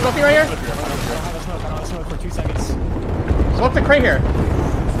me? Can you smoke me right here? I don't have a smoke for 2 seconds. Smoke the crate here.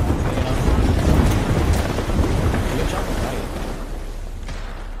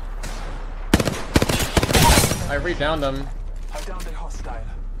 I re-downed him. I downed a hostile.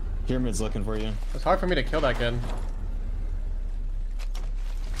 Pyramid's looking for you. It's hard for me to kill that kid.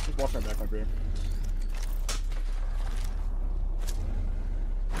 Just watch my back up here.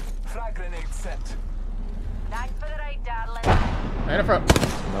 Frag grenade set. Thanks for the ride, darling. I hit it for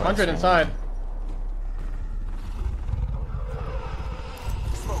 100 inside.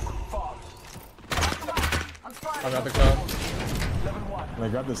 Smoke. Fall. I'm spotted. I got the kill. Level 1. I'm gonna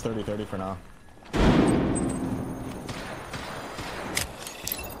grab this 30-30 for now.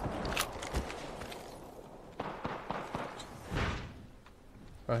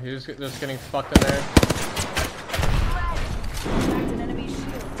 Oh, he's just getting fucked in there. Cracked an enemy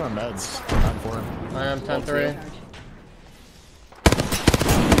shield. It's on meds. 9-4. I am 10-3.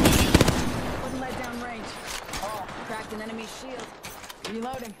 Wouldn't let down range. Cracked an enemy shield.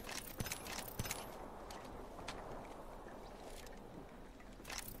 Reloading.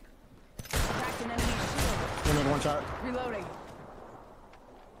 Cracked an enemy shield. Pyramid, one shot. Reloading.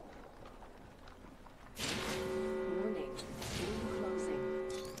 Warning. Ring closing.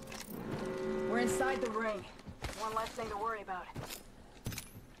 We're inside the ring. One less thing to worry about.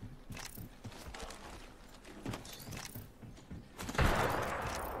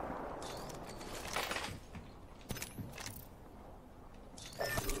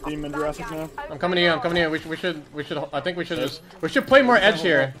 Team in Jurassic now. I'm coming to you. I'm coming to you. We should. I think we should play more edge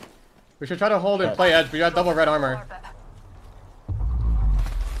here. We should try to hold and play edge. But you got double red armor.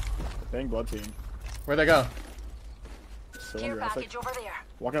 Dang blood team. Where'd they go? So in Care Jurassic. package over there.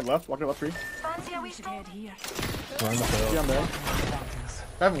 Walking up left 3. Fancy a wee We should stroll? head here. We're on the See, field. I'm there.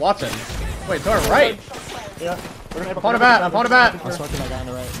 I have Watson. Wait, to our right. Yeah. Upon a bat, upon a bat. I'm smoking that guy on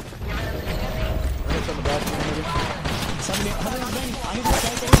the right. On the back, maybe. Somebody, I need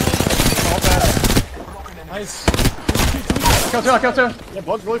to nice. Kill two, kill two. Yeah,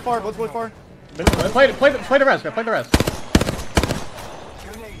 blood's really far, blood's really far. Play the rest, man. Play the rest.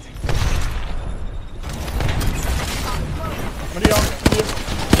 What are you on?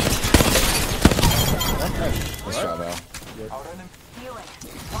 Nice job, Al. Healing.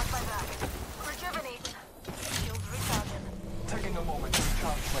 Watch my back. Rejuvenate. Shields recharging. Taking a moment to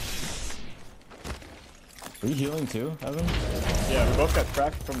recharge my shields. Are you healing too, Evan? Yeah, we both got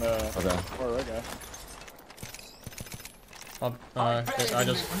cracked from the Okay. far right guy. I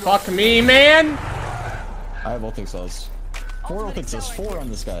just fuck me, man. I have ultic cells. 4 ultic cells, 4 on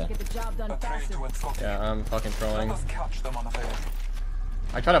this guy. Get the job done faster. Yeah, I'm fucking trolling. Let us catch them unaware.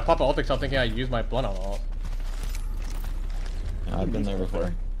 I tried to pop an ultic cell thinking I used my blunt on ult. Yeah, I've been there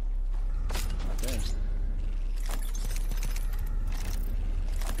before. Okay.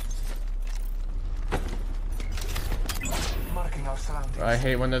 Marking our surroundings. I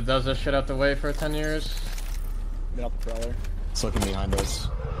hate when it does this shit out the way for 10 years. Been up the prowler. It's looking behind us.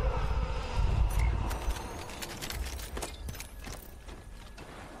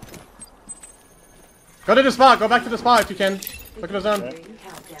 Go to the spot. Go back to the spot if you can. Look at the zone. Okay.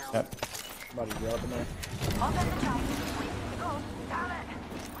 Yep. About to drop in there. Up in the time. Go. Damn it.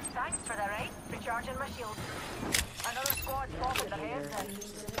 Thanks for the raid. Recharging my shield. Another squad spotted their heads in.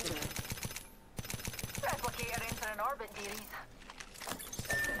 Replicator entering orbit, dearies.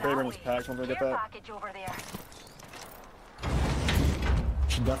 Braven's packed once I get Care that. package over there.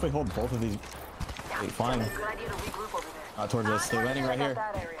 Should definitely hold both of these. Wait, flying. Good idea to regroup over there. Towards us. They're landing right here.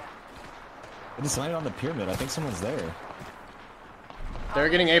 That area. They just landed on the pyramid. I think someone's there. They're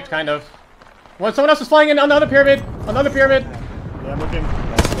getting aped, kind of. What? Someone else is flying in on the other pyramid. On the other pyramid. Yeah, I'm looking.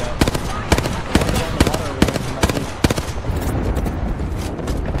 I see that.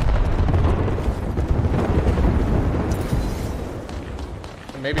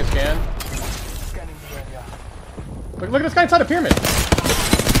 Maybe a scan. Scanning the area. Look at this guy inside the pyramid.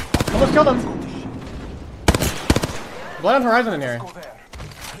 Almost killed him. Blood on horizon in here. Go there.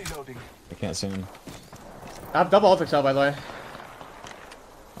 Reloading. I can't see him. I have double ultic cell, by the way.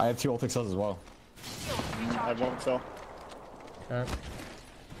 I have 2 ultic cells as well. I have one cell. Okay.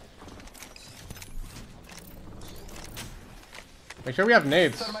 Make sure we have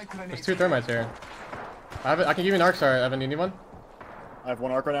nades. There's 2 thermites here. I can give you an arc star. Evan, do you need one? I have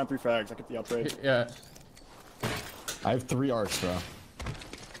 1 arc right now and 3 frags. I get the upgrade. Yeah. I have 3 arcs, bro. I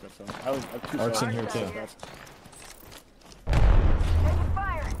have 2 Arcs cells. in here too. Taking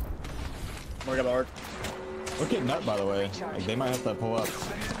fire. Oh, I got the arc. Look at Nut, by the way. Like, they might have to pull up.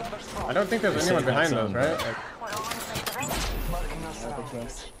 I don't think there's anyone behind those, right? Like, Well, honestly, the ring. Marking our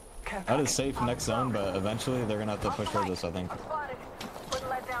surroundings. That is safe next zone, but eventually they're gonna have to push towards us, I think. Spotted. Wouldn't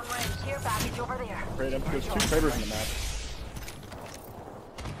let down range. Care package over there. Great. There's 2 traders in the map.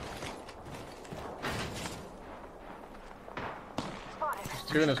 Spotted.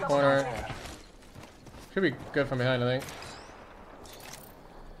 2 in this corner. Should be good from behind, I think.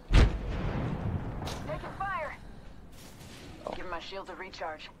 Taking fire. Give my shield a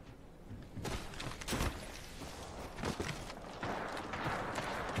recharge.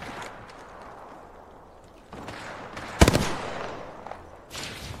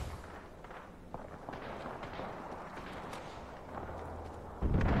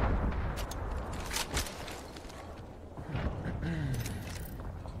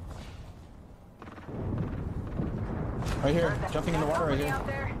 Right here, jumping in the water right here. Out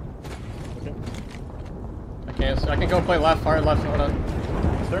there. Okay. I can go play left, far left, hold on.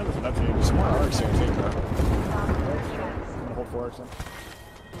 Is there this nut team? There's more arcs here too, bro. I'm gonna hold 4 arcs in.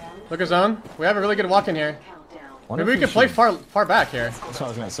 Look at zone. We have a really good walk in here. Wonder Maybe if we could play should- far back here. That's what I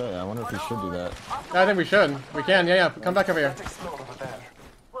was gonna say. I wonder if we should do that. Yeah, I think we should. We can, yeah. Come back over here. Let's explore over there.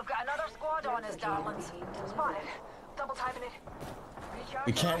 We've got another squad on us, darlings. Spotted. Double timing it. Recharge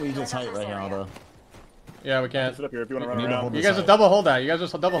We can't leave this height right now, though. Yeah, we can. Sit up here if you want to We run need to around. hold You this guys height. just double hold that. You guys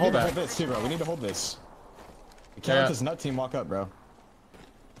just double We need hold to hold that. this too, bro. We need to hold this. We can't Yeah. let this nut team walk up, bro.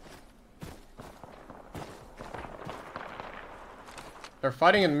 They're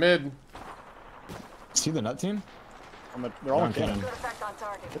fighting in mid. See the nut team? They're all in Okay. cannon. Good effect on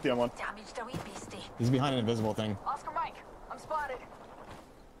target. Hit the M1. Damaged a wee beastie. He's behind an invisible thing. Oscar Mike, I'm spotted.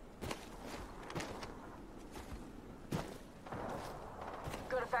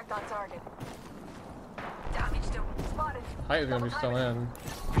 Good effect on target. Damaged him. Spotted. Height is gonna be still in.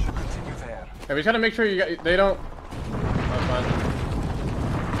 We should continue there. Yeah, we just gotta make sure they don't. That's fine.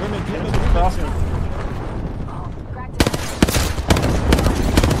 Crossing. Cracked it.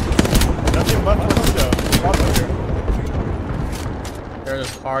 Nut team left. Let's go. Cross over here. They're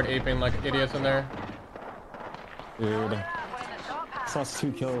just hard aping like idiots in there. Dude. This lost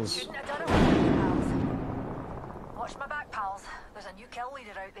 2 kills. Couldn't have done it without you, pals. Watch my back, pals. There's a new kill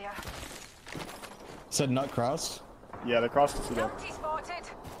leader out there. Said nut cross. Yeah, they crossed the field. Guilty spotted.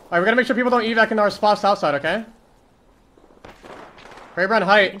 Alright, we're gonna make sure people don't evac into our spots outside, okay? Kraber on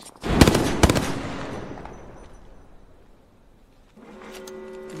height.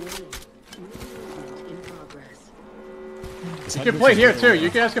 You can play here too. You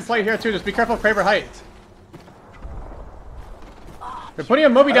guys can play here too. Just be careful of Kraber height. They're putting a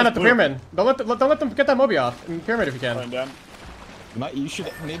Moby down at the pyramid. Don't let them get that Moby off in the pyramid if you can. You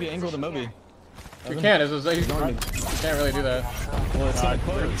should maybe angle the Moby. You can. You can't really do that. Well, it's gonna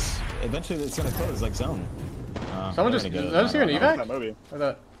close. Eventually, it's gonna close like zone. Someone just. Did I just hear an evac? Moby. Or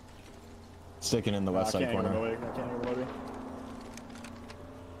that? Sticking in the west side corner. I can't hear the Moby.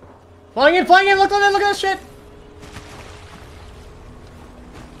 Flying in! Flying in! Look at that! Look at that shit!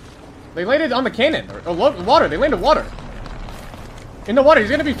 They landed on the cannon or water. They landed water. In the water. He's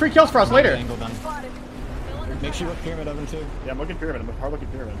gonna be free kills for us later. Angle done. Make sure you look pyramid oven too. Yeah, I'm looking pyramid. I'm a hard looking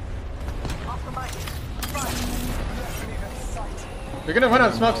pyramid. They're gonna run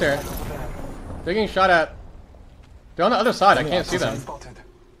out of smokes here. They're getting shot at. They're on the other side. I can't see them.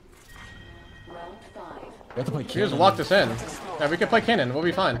 We have to play You just walked us in. Yeah, we can play cannon. We'll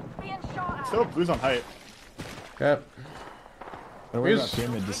be fine. Still blues on height. Okay. Don't worry about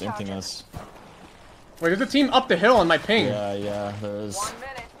pyramid just emptying us. Wait, there's a team up the hill on my ping. Yeah, there's.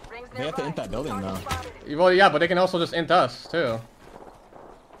 They have to int that building though. Well, yeah, but they can also just int us too.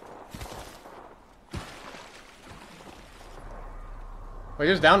 Wait,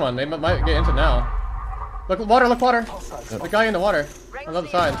 there's down one. They might get into now. Look, water, look, water. The guy in the water. On the other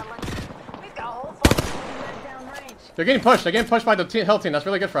side. They're getting pushed. They're getting pushed by the hill team. That's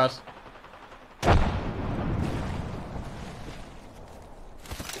really good for us.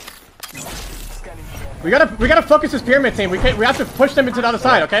 We gotta focus this pyramid team. We have to push them into the other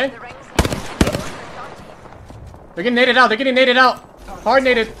side, okay? They're getting naded out. They're getting naded out. Hard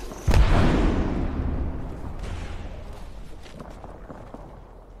naded.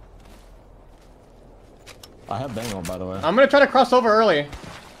 I have Bangle, by the way. I'm gonna try to cross over early.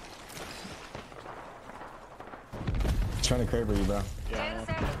 Trying to Kraber you, bro. Yeah.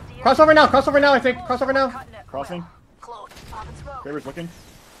 Cross over now. Cross over now. I think. Cross over now. Crossing. Kraber's looking.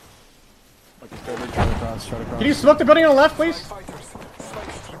 Try to cross. Can you smoke the building on the left, please?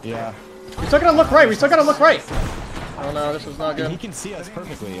 Yeah. We still gotta look right. We still gotta look right. Oh no, this is not He good. can see us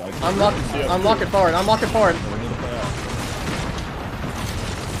perfectly. Like, I'm locking forward. I'm locking forward. we need to play out.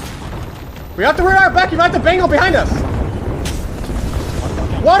 We have to rear our back. You have to bangle behind us.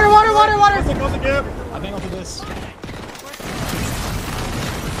 Water, water, water, water. I bangle to this.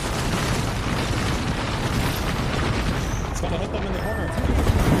 It's gonna hit them in the corner.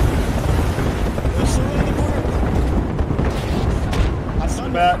 They're still in the corner. I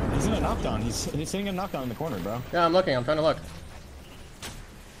stunned him. He's in a knockdown. He's sitting in a knockdown in the corner, bro. Yeah, I'm looking. I'm trying to look.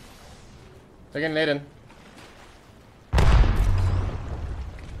 They're getting naded.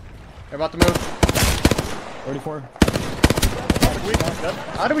 They're about to move. 34.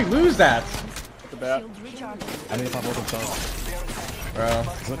 How do we lose that? The bat. I need to pop both themselves. Bro.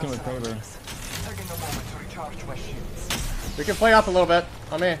 He's looking with Kraber. We can play off a little bit.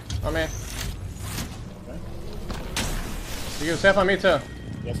 On me. On me. You can safe on me too.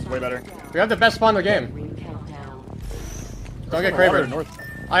 Yes, way better. We have the best spawn in the game. Don't get Kraber. North.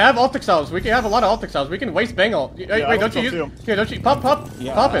 I have ult cells. We can have a lot of ult cells. We can waste Bangle. Wait, don't you use? Here, don't you pop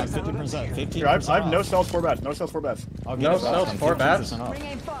Yeah, pop it. 50%. 50%. Here, I have no cells, 4 bats. No cells, 4 bats. I'll get No it back cells, on 4 bats? 50% off.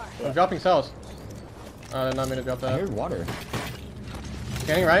 I'm dropping cells. I did not mean to drop I that. heard water.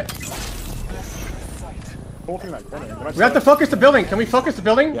 Scanning right. Full thing that corner. We have to focus the building. Can we focus the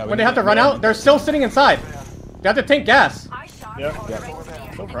building Yeah, we when they need have to to- run yeah. out? They're still sitting inside. They have to tank gas. Yeah.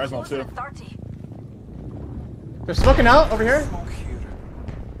 So Prismal too. They're smoking out over here.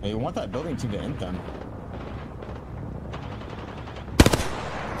 Yeah, you want that building team to end them.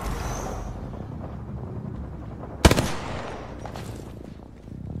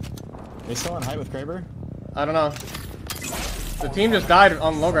 They still on height with Kraber? I don't know. The team just died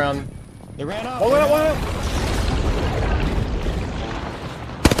on low ground. They ran up! Hold it up, hold it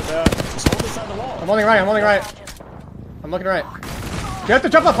up! Just hold this side of the wall. I'm holding right. I'm holding right. I'm looking right. You have to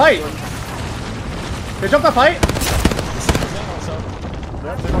jump up height. They jumped up height.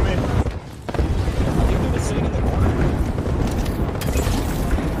 Yep, they're on me. I think they're just sitting in the corner.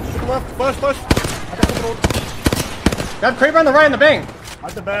 To the left, push! I got the little... You have Kraber on the right and the bang. I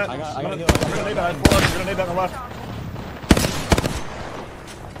have the bat. I got I'm heal. gonna need that. I'm gonna need that on the left.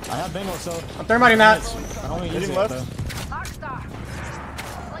 I have Bengal, so I'm thermiting that. I only use Hitting it left. though.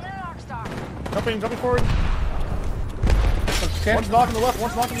 Jumping forward. Okay. One's knocking the left,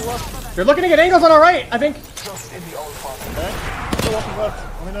 one's knocking the left. They're looking to get angles on our right, I think. Just in the old farm. Okay. Still walking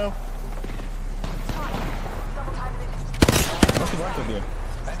left. Let me know. What's the left of you?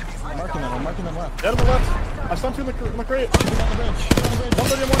 I'm marking them. I'm marking them left. Dead on the left. I stunned two in the crate. Get on the bridge. Get on the bridge.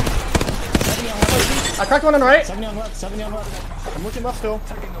 130 on one. 70 on left. I cracked one on the right. 70 on left. 70 on left. I'm looking left still.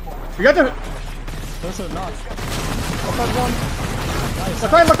 We got the. There's a knock. Outside one.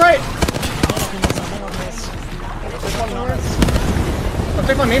 Look right, look right. I'm There's one north. Come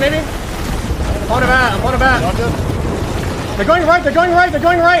take on me, maybe. I'm on a bat. I'm on a bat. Dodge it. They're going right. They're going right. They're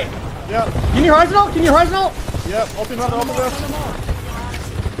going right. Yeah. Can you horizontal? Can you horizontal? Yeah. Ulti left, ulti left.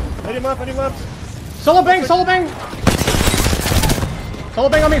 Any left. Solo bang, solo bang. Solo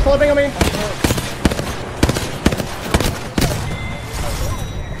bang on me, solo bang on me.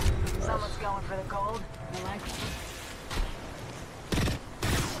 Someone's going for the gold. I like it.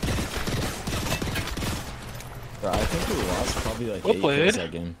 Bro, I think we lost probably like Well 8 played. kills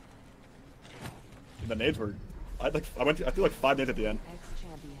that game. The nades were. I threw like 5 nades at the end.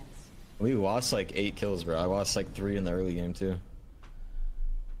 Ex-champions. We lost like 8 kills, bro. I lost like 3 in the early game too.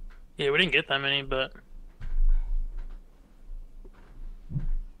 Yeah, we didn't get that many, but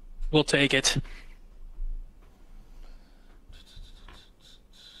we'll take it.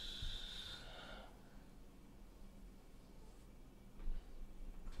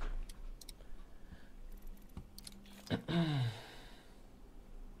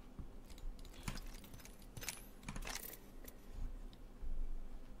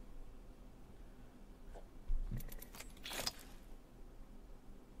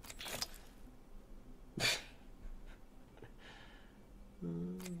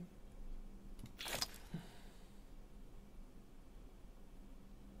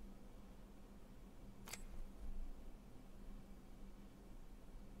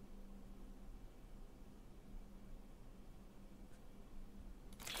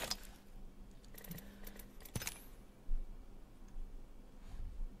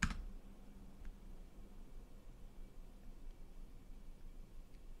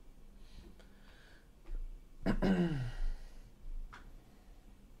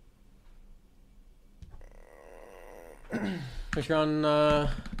 Make sure on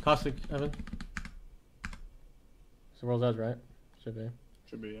Caustic, Evan. It's the world's edge, right? Should be.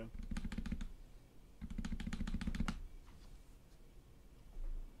 Should be, yeah.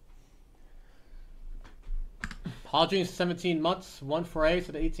 Hodging 17 months, 1 foray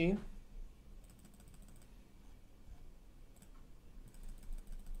to the 18.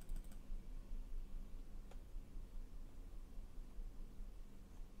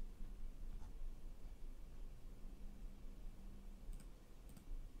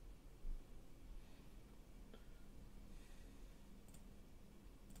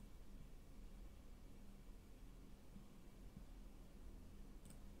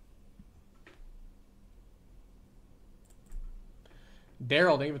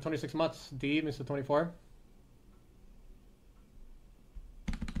 Daryl, thank you for 26 months. D, Mr. 24.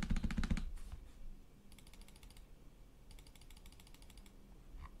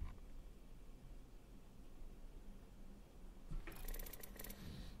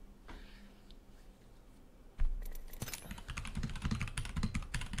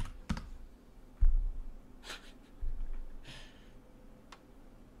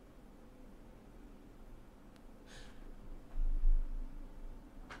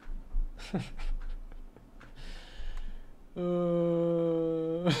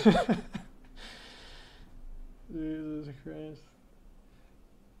 Jesus Christ.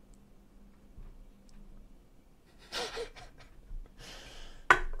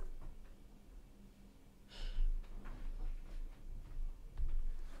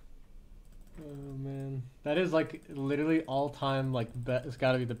 Oh man, that is like literally all time like it's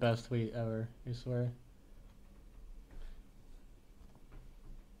got to be the best tweet ever. I swear.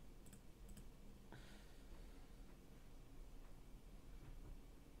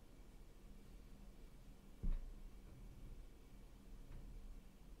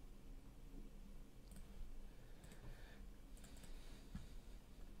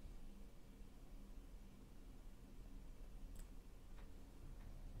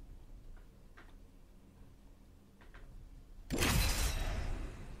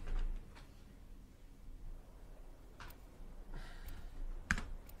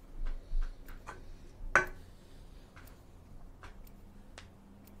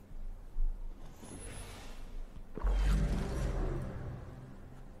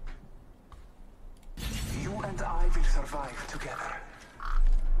 You and I will survive together.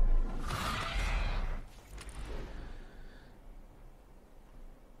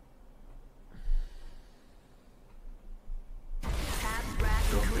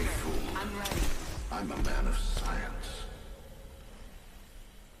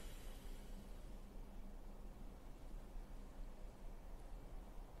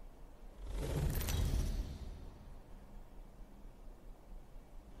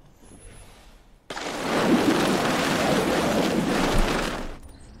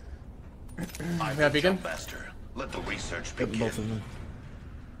 Yeah, beacon. Master. Let the research Get begin. both of them.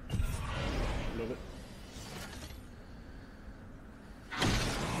 Love it.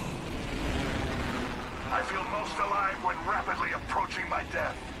 I feel most alive when rapidly approaching my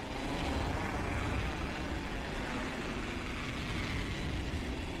death.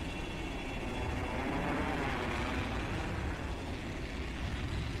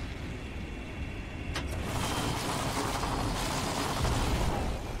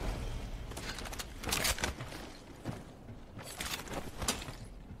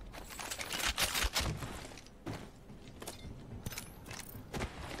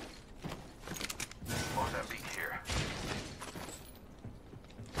 Mozambique here.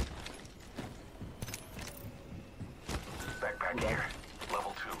 Backpack here.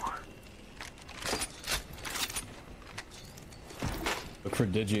 Level 2. Look for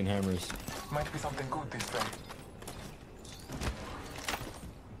Digi and hammers. Might be something good this way.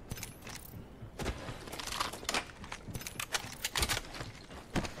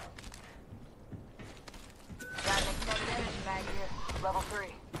 Got an extended energy mag here. Level 3.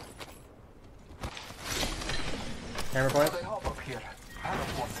 Hammer points. They hop up here. Hammer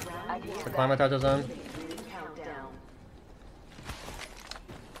points. I can use The that. climate touch is on.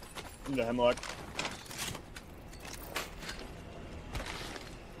 Into Hemlock.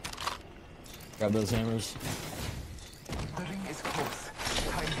 Grab those hammers. The ring is close.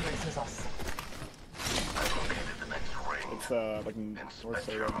 Time places us. I've located the next ring. It's like north Inspect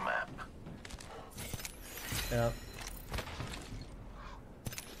side. your map. Yeah.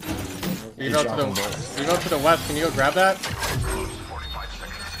 Evo to the west. Can you go grab that? 45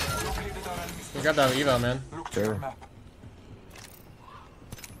 seconds. Located our enemy's. You grab that Evo, man. Look to Sure. your map.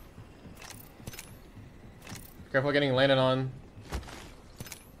 Careful getting landed on.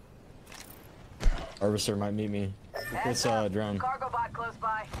 Harvester might meet me. With this drone. Cargo bot close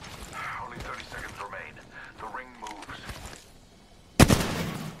by. Only 30 seconds remain. The ring moves.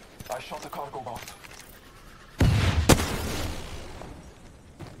 I shot a cargo bot.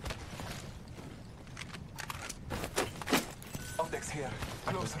 Optics here.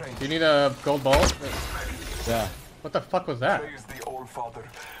 Close range. Do you need a gold ball? Yeah. What the fuck was that? Praise the All Father.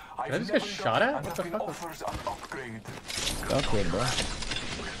 Did I just get shot at? What the fuck was... Offers an upgrade. Upgrade, bro.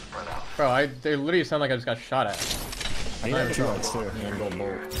 Bro, they literally sound like I just got shot at. I need a trucks too. And gold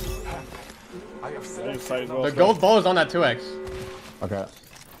bolt. I have Side said as well. The gold ball is on that 2x. Okay.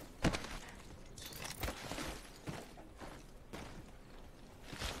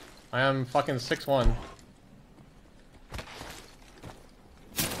 I am fucking 6'1".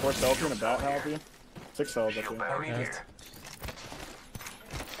 4 cells in a bat help you. 6 cells up here. I need it.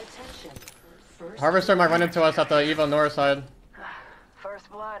 Harvester might run into us at the Evo north side. First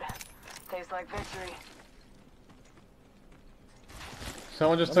blood. Tastes like victory.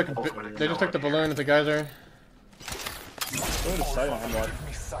 Someone just took they just took the balloon at the geyser. Go to side on Hemlock. Give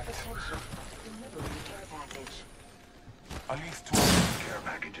me sight. At least 2. Care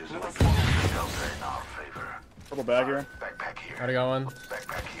packages like details are in our favor. Purple bag here. Backpack here. Already got one.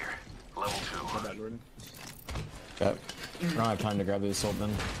 Backpack here. Level 2. Bad Jordan. Yep. I don't have time to grab the assault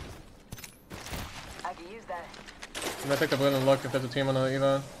then. I can use that. I'm gonna take the balloon and look if there's a team on the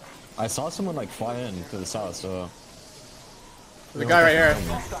Evo. I saw someone like fly in to the south, so. There's a guy right here.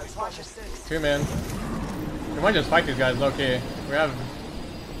 Watch your 6. 2 man. We might just fight these guys low key. We have.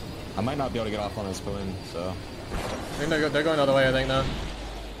 I might not be able to get off on this balloon, so. I think they're going the other way. I think now.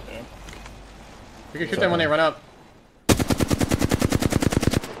 Yeah. We can shoot them when they run up.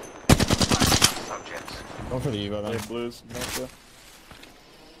 Subjects. Go for the Evo They then. have blues. Next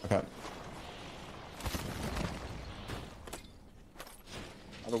Okay.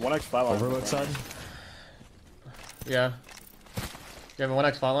 I have a 1x5 on Overlook side? Yeah. You have a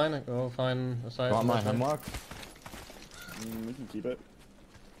 1x flat line? We'll find a site. Want my hemlock? We can keep it.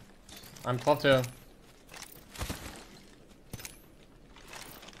 I'm 12-2.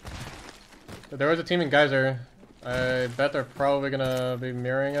 There was a team in Geyser. I bet they're probably gonna be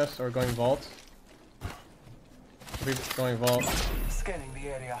mirroring us or going vault. Be going vault. Scanning the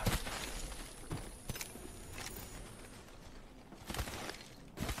area.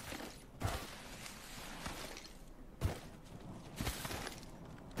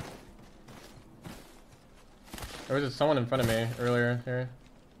 There was just someone in front of me earlier here.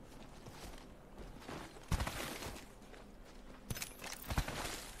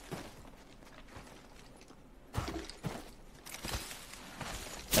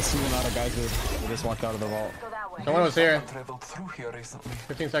 I see them out of Geyser. They just walked out of the vault. Go that way. Someone was here Traveled through here recently.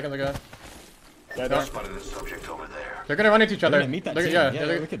 15 seconds ago. Yeah, No. Spotted a subject over there. They're gonna run into each They're other. gonna meet that They're- team. yeah, Yeah,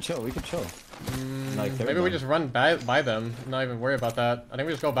 they're- we could chill. We could chill. Like, maybe we just run by them, not even worry about that. I think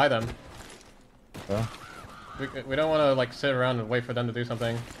we just go by them. Yeah. We don't want to like sit around and wait for them to do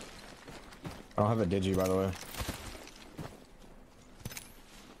something. I don't have a digi, by the way.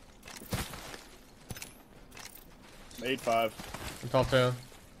 I'm 8-5. I'm 12-2.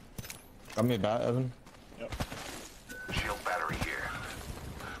 Got me a bat, Evan. Yep. Shield battery here.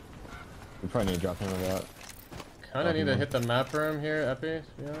 We probably need to drop him a bat. Kind of need to hit the map room here, Epi, to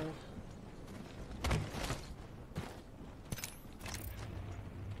be honest.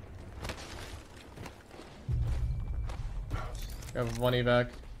 We have one evac.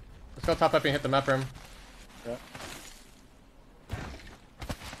 Let's go top Epi and hit the map room. Yeah.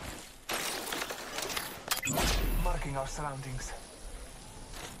 Marking our surroundings.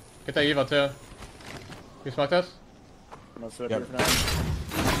 Get that evo too. You smoked us? I'm gonna sit Yep. here for now.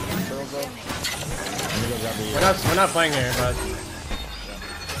 Turtles up. I'm gonna go grab the We're not playing here, but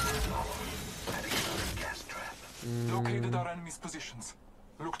Located our enemy's positions.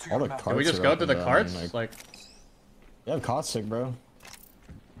 Look to all your the map. carts. can we just are go up to the and down, carts? Like, yeah, caustic, bro.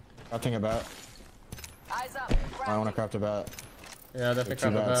 Crafting a bat. Eyes up. I want to craft a bat. yeah, definitely Two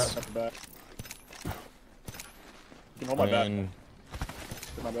crap with bats. that. Got the bat. You can hold my bat. And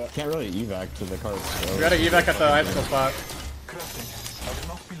Get my bat. can't really evac to the carts. So We got an evac at the icicle spot. Crafting. I do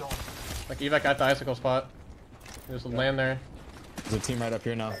not belong. Like evac at the icicle spot. Just land there. There's a team right up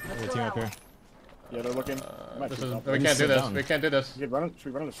here now. There's a team up here. Yeah, they're looking. Might This be is, something. we can't do sit this. down. We can't do this. Should we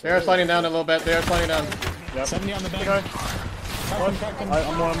run it? They are sliding down a little bit. They are sliding down. Yep. 70 on the bank. I'm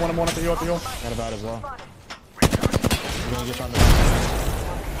one at the hill, Got a bat as well. We're gonna get on the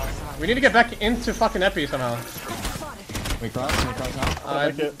back. We need to get back into fucking Epi somehow. We cross now. I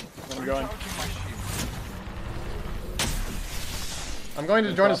like it. I'm going. I'm going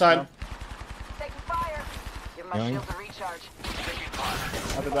to Jordan's side. Taking fire. Give my Going. shields a recharge.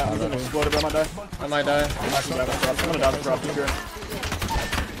 After that, I'm gonna explode it, but I might die. I might die. I'm gonna die the crop.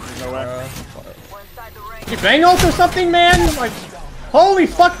 There's no way. We're inside the ring. You bang ult or something, man? Like, holy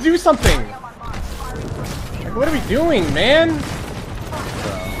fuck, do something! Like, what are we doing, man?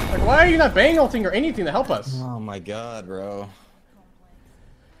 Like, why are you not bang ulting or anything to help us? Oh my god, bro.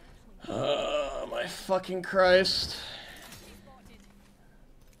 Oh my fucking Christ.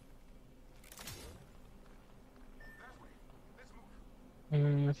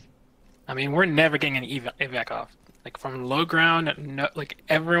 I mean, we're never getting an evac off. Like from low ground, no, like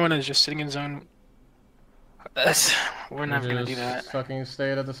everyone is just sitting in zone. We're never gonna do that. Fucking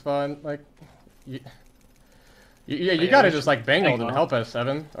stay at the spot, like. You gotta just like bang ult and help us,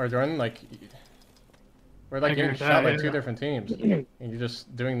 Evan or Jordan. Like, we're like getting shot by two different teams, and you're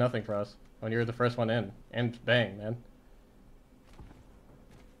just doing nothing for us when you're the first one in. And bang, man.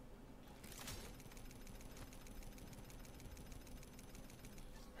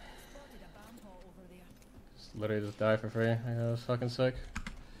 Literally just die for free. I was fucking sick.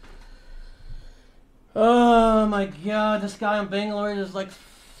 Oh my god, this guy on Bangalore is like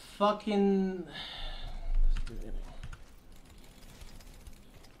fucking.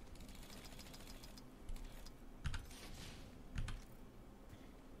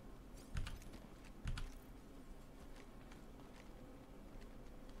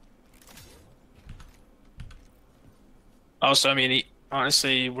 Also, I mean,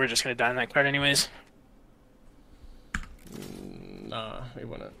 honestly, we're just gonna die in that card anyways. Nah, we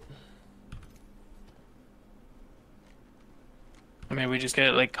wouldn't. I mean, we just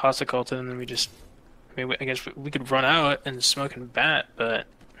get like caustic ult and then we just. I mean, I guess we could run out and smoke and bat, but.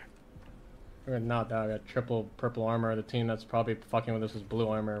 We're not that. We got triple purple armor. The team that's probably fucking with us is blue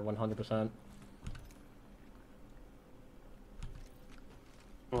armor, 100%.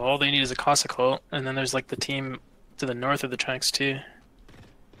 Well, all they need is a caustic ult, and then there's like the team to the north of the tracks too.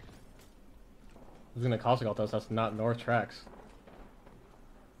 Who's gonna caustic ult us? That's not north tracks.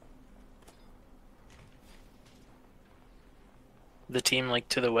 The team like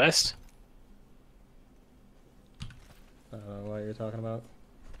to the west. I don't know what you're talking about.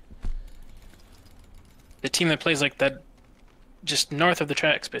 The team that plays like that, just north of the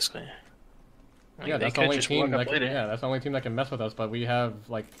tracks, basically. Like, Yeah, they that's the could only just team. walk up That later. yeah, that's the only team that can mess with us. But we have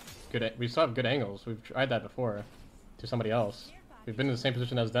like good. We still have good angles. We've tried that before to somebody else. We've been in the same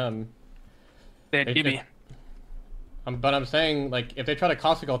position as them. They had They- DB. But I'm saying, like, if they try to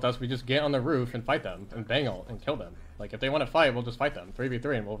caustic ult us, we just get on the roof and fight them and bang ult and kill them. Like, if they want to fight, we'll just fight them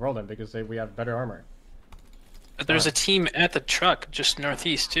 3v3 and we'll roll them because we have better armor. But there's a team at the truck just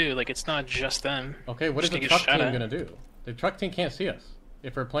northeast too. Like it's not just them. Okay, what is Just the gonna get truck shot team at. gonna do? The truck team can't see us.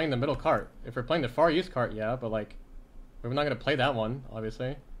 If we're playing the middle cart. If we're playing the far east cart, yeah, but like, we're not gonna play that one,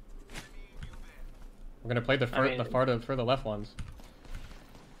 obviously. We're gonna play the further left ones.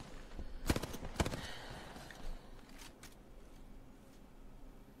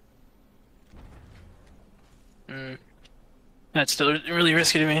 That's still really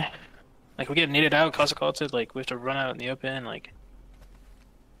risky to me. Like, we get naded out, cause occulted, like, we have to run out in the open, like...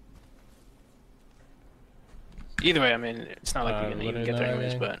 Either way, I mean, it's not like we can even get there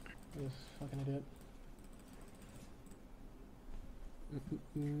anyways, but... This fucking idiot.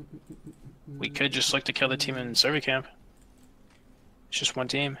 We could just look to kill the team in survey camp. It's just one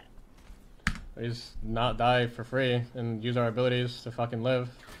team. We just not die for free and use our abilities to fucking live.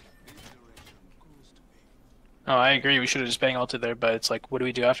 Oh, I agree. We should have just bang ulted there, but it's like, what do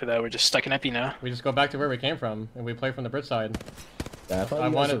we do after that? We're just stuck in Epi now. We just go back to where we came from and we play from the bridge side. Yeah, I thought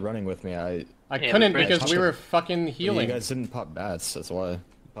you guys were running with me. I couldn't because we were fucking healing. You guys didn't pop bats, that's why.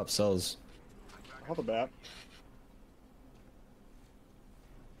 Pop cells. I have a bat.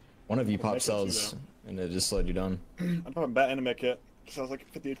 One of you popped cells, and it just slowed you down. I'm popping a bat and a mech kit. Because I was like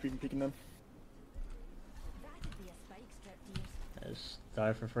 50 HP from peeking them. I just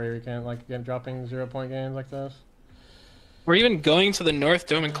die for free. We can't like get dropping 0-point games like this. We're even going to the North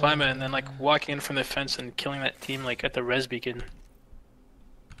Dome and climb it, and then like walking in from the fence and killing that team like at the res beacon.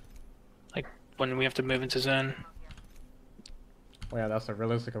 Like when we have to move into zone. Well, yeah, that's a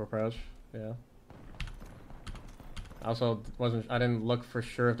realistic approach. Yeah. I also I didn't look for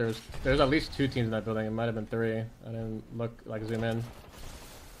sure if there's at least 2 teams in that building. It might have been 3. I didn't look, like, zoom in.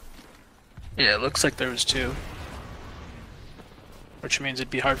 Yeah, it looks like there was 2. Which means it'd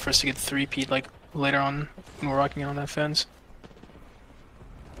be hard for us to get 3-peat like later on when we're walking on that fence.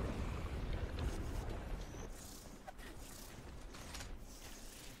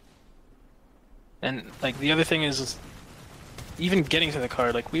 And like the other thing is even getting to the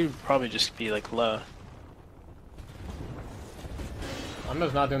car, like we would probably just be like low. I'm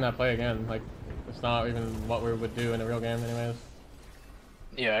just not doing that play again. Like, it's not even what we would do in a real game, anyways.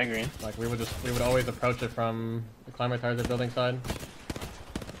 Yeah, I agree. Like, we would always approach it from the climatizer building side.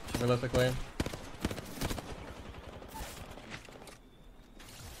 Realistically.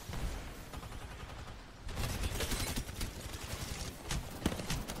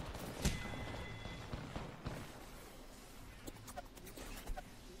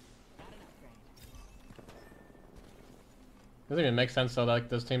 Doesn't even make sense though, like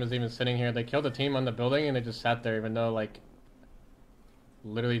this team is even sitting here. They killed the team on the building and they just sat there even though like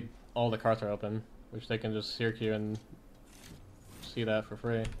literally all the carts are open, which they can just sear queue and see that for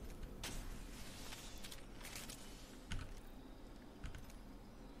free.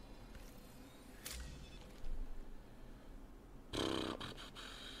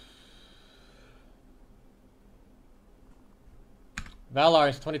 Valar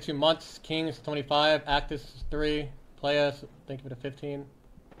is 22 months, King is 25, Actus is 3. Playa, thank you for the 15.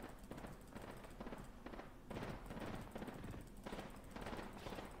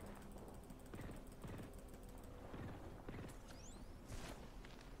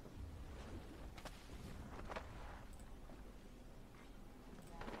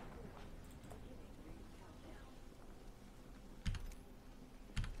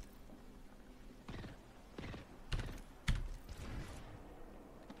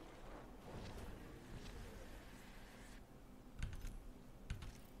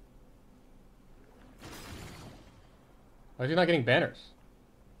 Why is he not getting banners?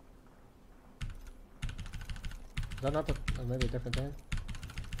 Is that not the... Oh, maybe a different thing?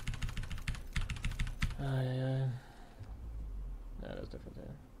 Yeah, that's different thing.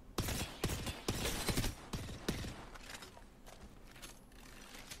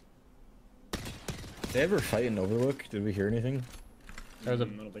 Did they ever fight in Overlook? Did we hear anything? There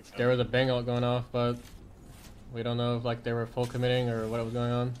was a bang out going off, but we don't know if like they were full committing or what was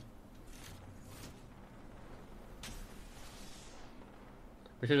going on.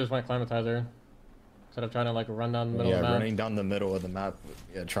 We should just went climatizer instead of trying to like run down the middle of the map. Yeah, running down the middle of the map,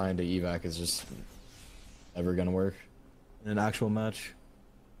 yeah, trying to evac is just never gonna work in an actual match.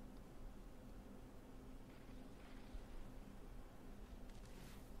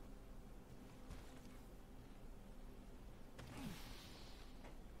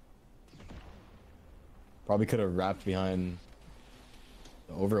 Probably could have wrapped behind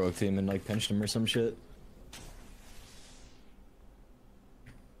the Overlook team and like pinched him or some shit.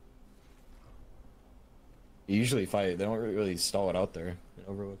 You usually fight, they don't really stall it out there in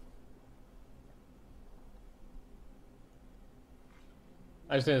Overlook.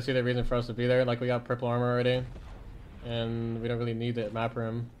 I just didn't see the reason for us to be there. Like, we got purple armor already, and we don't really need the map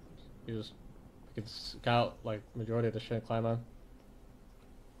room. We could scout like majority of the shit, climb on.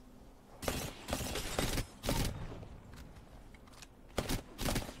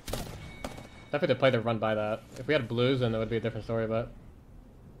 Definitely to play the run by that. If we had blues, then it would be a different story, but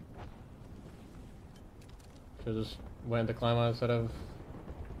should just went to climb on instead of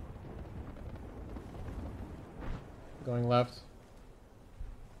Going left.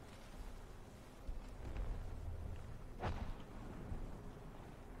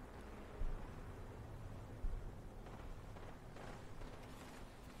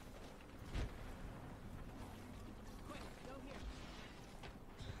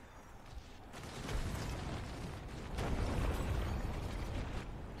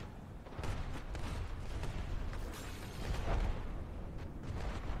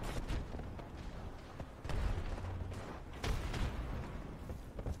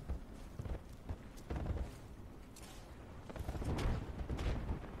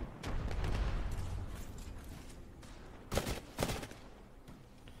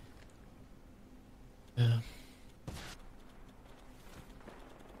 Yeah.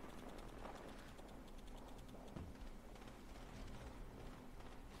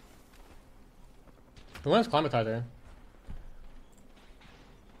 Who wants climatizer?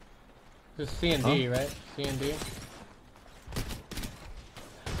 This is C and D, right? C and D.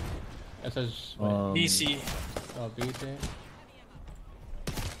 It says wait. BC. Oh, BC.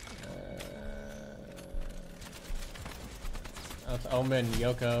 That's Omen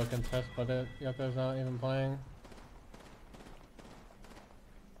Yoko contest, but Yoko's not even playing.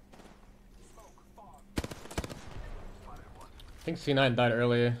 I think C9 died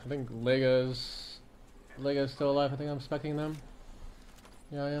early. I think Lego's still alive. I think I'm specking them.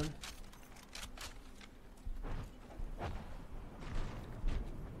 Yeah, I am.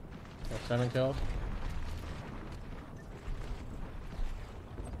 Got 7 kills.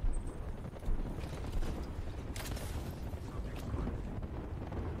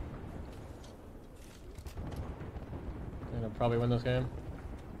 I'm gonna probably win this game.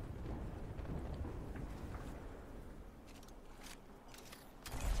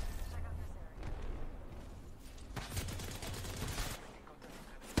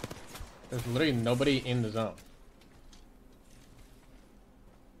 There's literally nobody in the zone.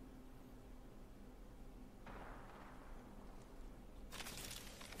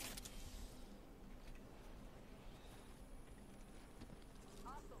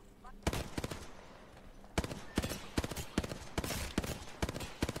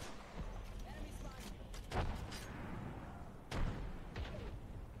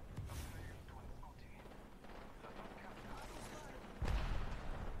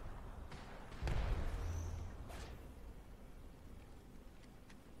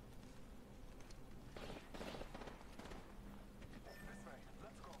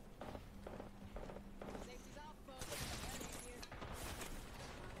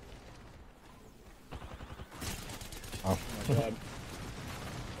 Oh. God.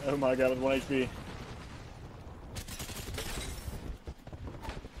 Oh my god, with 1 HP.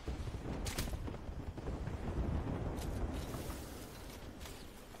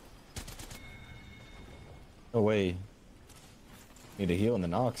 No way. Need a heal in the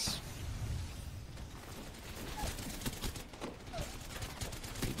Nox.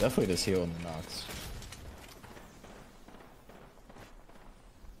 Definitely just heal in the Nox.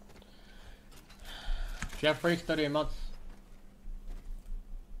 Jeff Free study months.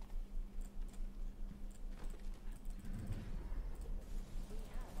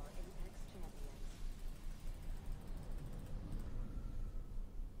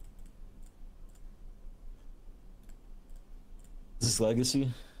 Is this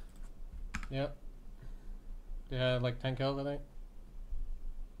Legacy? Yep. They had like 10 kills, I think.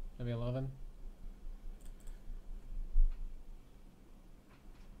 Maybe 11.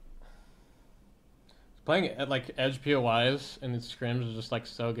 Playing at like edge POIs and its scrims is just like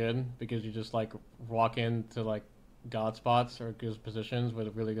so good because you just like walk into like god spots or good positions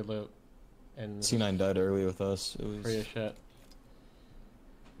with really good loot. And C9 died early with us. It was free as shit.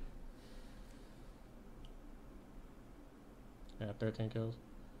 Yeah, 13 kills.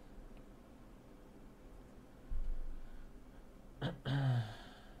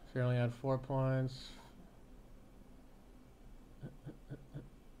 Fear only had 4 points.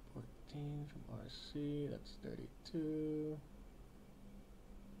 14 from RC, that's 32.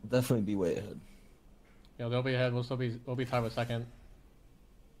 definitely be way ahead. Yeah, they'll be ahead. We'll be tied with second.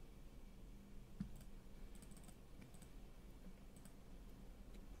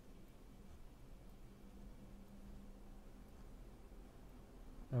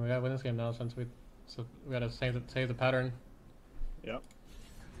 And we gotta win this game now since we gotta save the pattern. Yep.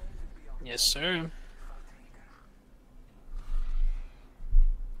 Yes, sir.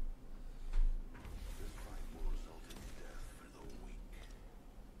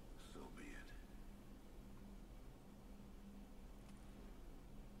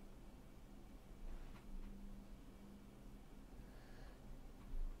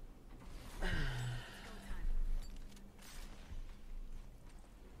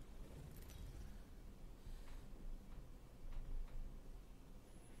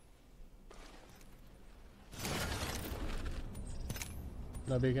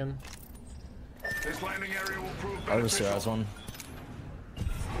 No beacon. This landing area will prove Harvester beneficial. has one.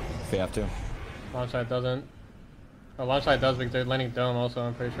 If we have to. Launch side doesn't. Oh, launch side does because they're landing dome also,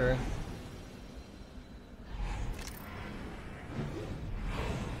 I'm pretty sure.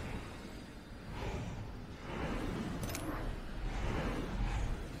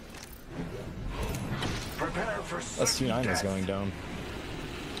 Prepare for That's sudden 2-9 is death. going down.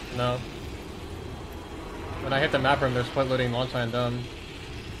 No. When I hit the map room, they're split looting launch side and dome.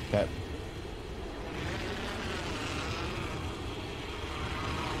 Okay.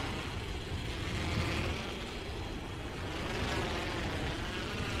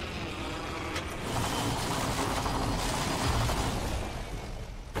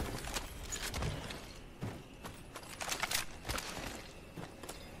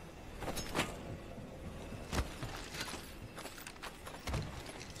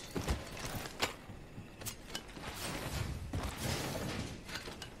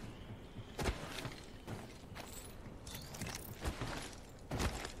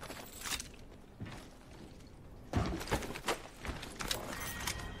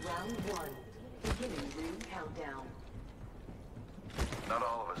 Round 1. Beginning ring countdown. Not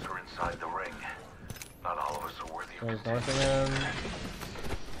all of us are inside the ring. Not all of us are worthy of Goes north again.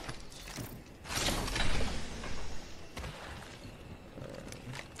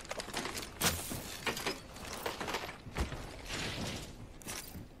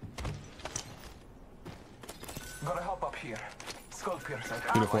 Gotta help up here. Skull piercer.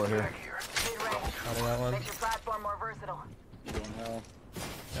 2 to 4 here. Out of that one. Makes your platform more versatile. You going hell?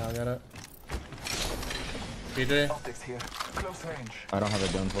 Yeah, I'll get it. BJ, Optics here. Close range. I don't have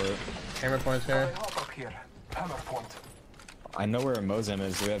a dome for it. hammer points Gotta here. help up here. Hammer point. I know where a Mozam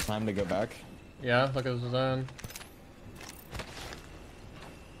is. Do we have time to go back? Yeah, look at the zone.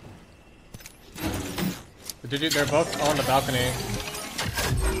 They're both on the balcony.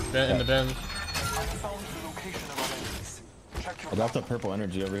 In the bins. I found the location of our enemies. Check your I dropped the purple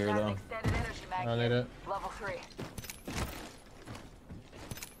energy over here Got an though. extended energy mag. I don't need it. Level 3.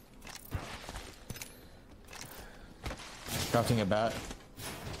 Crafting a bat.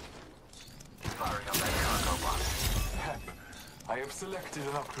 firing up that cargo box. Hep. I have selected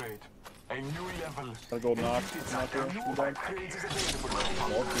an upgrade. A new level. Got a golden knock. It's Knock here. new Come back. upgrades is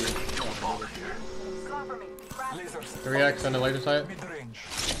available. Cover me. Craft. Lasers. 3x on the laser sight. Mid-range.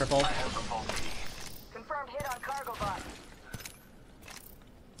 Purple. Confirmed hit on cargo bot.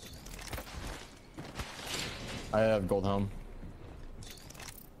 I have gold helm.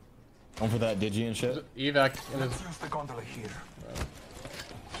 One for that digi and shit. Evac in his. Let's use the gondola here.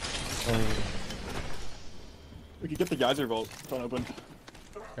 We could get the geyser vault. It's unopened.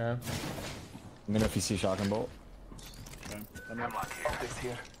 Okay. Let me know if you see shotgun bolt. Okay. I'm not. Hemlock here. Optics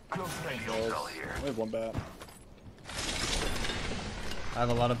here. Close range. Cell here. I have one bat. I have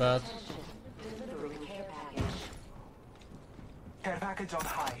a lot of bats. Delivering care package. Care package on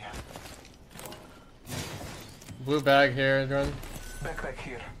high. Blue bag here, run. Backpack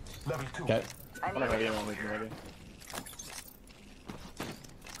here. Level 2. Okay. I I don't need have it. anyone with me ready.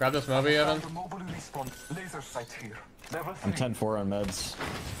 Grab this Moby, Evan. Found a mobile respawn. Laser sight here. Level 3. I'm 10-4 on meds.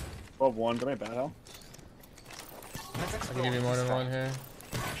 12-1. Can I bat hell? Let's I explore can give you more this than one time. here.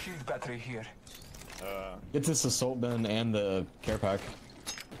 Shield battery here. Get this assault bin and the care pack.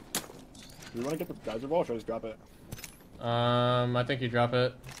 Do we want to get the geyser vault or should I just drop it? I think you drop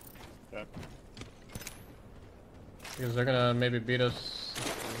it. Okay. Because they're gonna maybe beat us.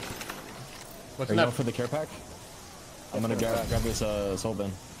 What's Are in you that? out for the care pack? I'm gonna grab this assault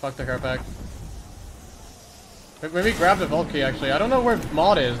bin. Fuck the car pack. Maybe grab the vault key actually. I don't know where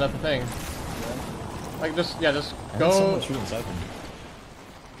mod is, that's the thing. Like just just I heard someone go shooting siphon.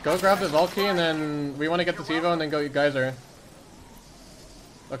 go grab the vault key and then we wanna get this Evo and then go geyser.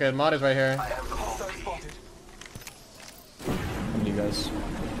 Okay, the mod is right here. Hostile spotted. Come to you guys.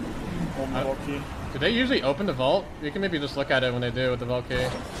 Home vault key. Do they usually open the vault? You can maybe just look at it when they do with the vault key. I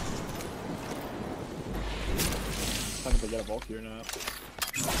don't know if they get a vault key or not.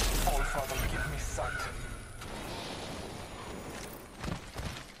 All father, give me sight.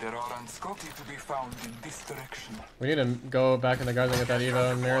 There are unscotty to be found in this direction. We need to go back in the geyser and get that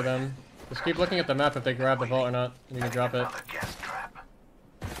Evo and mirror them. Just keep looking at the map if they grab the vault or not. And you can drop it. Another gas trap.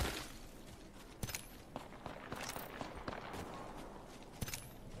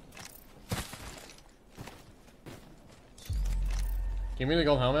 Give me the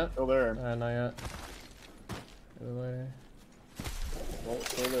gold helmet. Still there. Not yet. Maybe later. Vault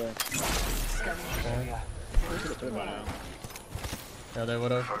still there. Scanning area. We should have put it by now. Yeah, they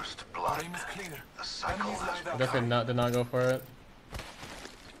would've. First blood. Aim is clear. The cycle Enemies has lined up. Definitely did not go for it.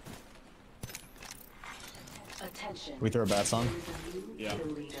 Attention. We throw bats on. Yeah. Kill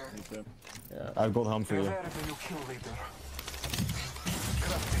leader. Me too. Yeah. I have gold helm for you. Where the new kill leader?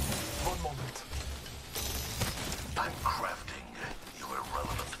 Crafting. 1 moment. I'm crafting, you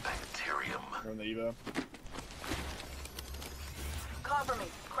irrelevant bacterium. We're in the Evo. Cover me. Make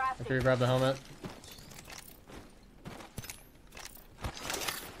sure Crafting. you grab the helmet.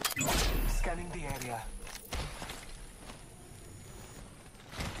 Scanning the area.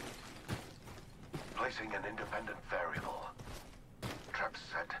 Placing an independent variable. Trap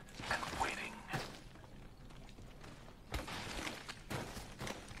set and waiting.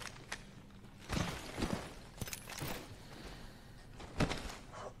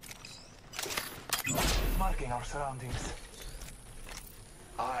 Marking our surroundings.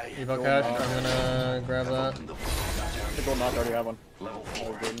 I Evo cash. I'm gonna grab that. The gold knock already have one. level Oh,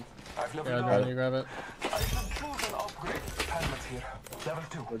 4. good. I've leveled Yeah, up. Jordan, you grab it. I should choose an upgrade. Helmet here. Level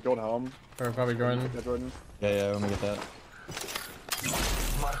 2. The gold helm. Or probably Jordan. Yeah, Jordan. Yeah, let me get that.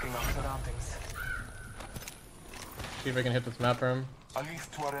 Marking our surroundings. See if I can hit this map for him. A leaf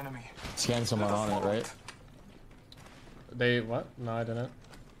to our enemy. Scan someone on it, right? They what? No, I didn't.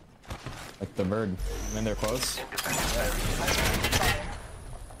 Like the bird. I mean, they're close.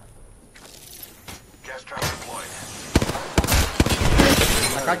 Gas trap deployed.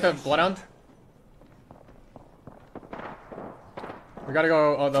 I cracked the bloodhound. We gotta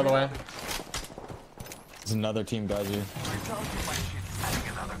go the other way. There's another team, guys. You. Adding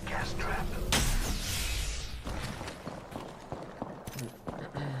another gas trap.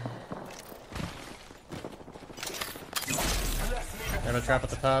 I have a trap at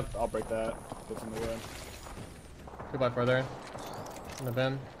the top. I'll break that. Gets in the way. 2 by 4 there. In the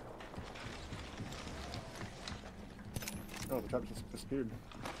bin. Oh, the trap just disappeared.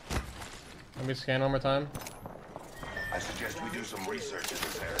 Let me scan one more time. I suggest we do some research in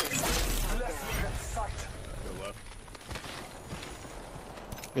this area. Go left.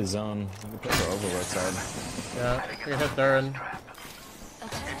 Good zone. Let me put the overworld side. Yeah, we can hit third.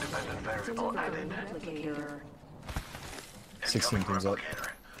 Independent variable added. Replicator. 16 teams up.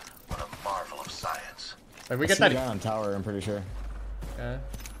 Replicator. What a marvel of science. Like we get See the that. guy on tower, I'm pretty sure. Okay.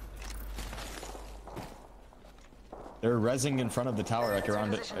 They're rezzing in front of the tower, like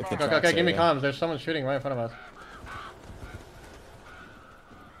around it. Like the Okay, tracks okay, give me area. comms. There's someone shooting right in front of us.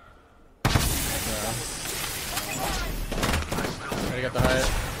 Try to get the height.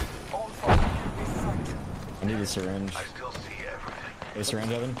 I need a syringe. I still see everything. A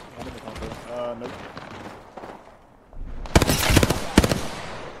syringe, Evan? I'm in the control. Nope.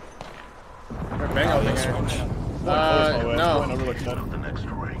 We're bang opening here. Going over No. like that. The next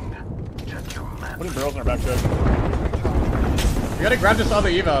ring. Check your map. Putting barrels in our back check. We gotta grab this other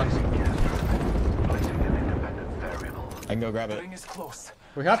Evo. Placing an independent variable. I can go grab it. Ring is close.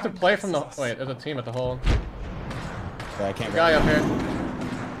 We have to play from the. Wait, there's a team at the hole. Yeah, I can't Guy grab up it. here.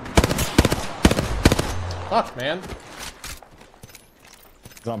 Fuck, man.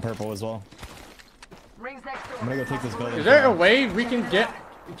 It's on purple as well. Rings next door. I'm gonna go take this building. Is there a way we can get?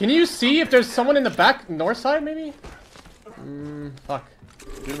 Can you see if there's someone in the back north side, maybe? Fuck.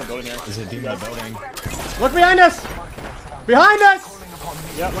 Dude in the building here. There's a dude in the building. Look behind us! Behind us!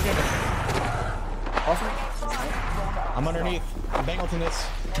 Yeah, look at it. Awesome. I'm underneath. I'm bangling this.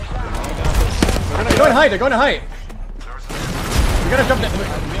 They're going height, they're going to height. We gotta jump down. Door,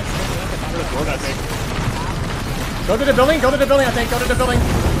 I think. Go to the building, I think. Go to the building.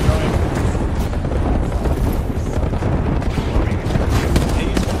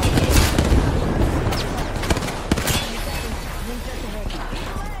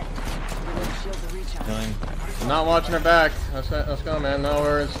 Killing. I'm not watching her back. Let's go, man. No,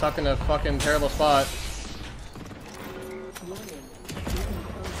 we're stuck in a fucking terrible spot.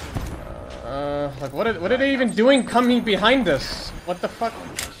 Like, what are they even doing coming behind us? What the fuck?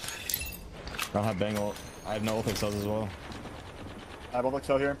 I don't have bang ult. I have no ult cells as well. I have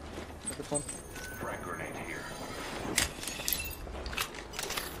Algs here. Take this one. Frag grenade here.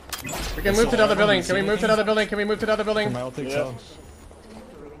 We can move to the other building. Can we move to the other building? Can we move to the other building? My ult Yeah. cells.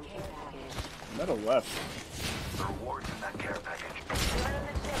 Metal left. The rewards in that care package.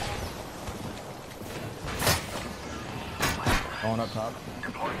 Going up top.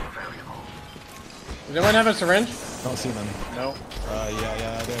 Deploying a variable. Does anyone have a syringe? Don't see them. No.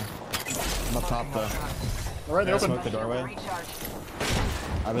 Yeah, I do. I'm up top though. Alright, they I open. smoked the doorway. Recharge.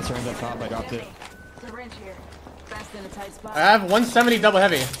 I have a syringe up top. I dropped it. Syringe here. Fast in a tight spot. I have 170 double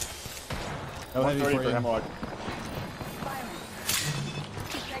heavy. No heavy 130 for for you. Hemlock.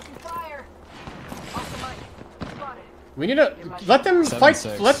 Taking fire. Off the mic. Spotted. We need to let them fight.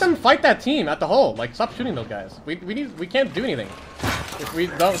 7-6. Let them fight that team at the hole. Like, stop shooting those guys. We can't do anything if we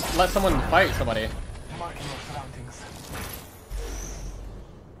don't let someone fight somebody. Marking our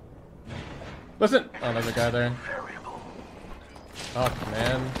Listen. Oh, there's a guy there. Oh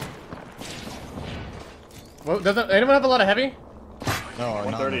man. Well, does anyone have a lot of heavy? No,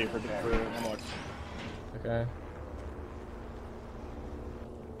 130 for Amok. Okay.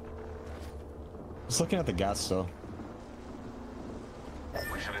 Just looking at the gas though.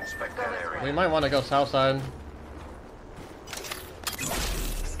 We should inspect that area. We might want to go south side.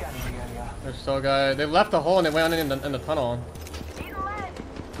 Scanning the area. There's still a guy. They left the hole and they went in the tunnel.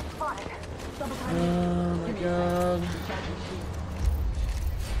 Oh my god.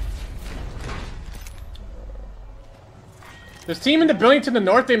 This team in the building to the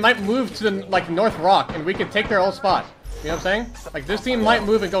north, they might move to the like North Rock, and we can take their old spot. You know what I'm saying? Like this team might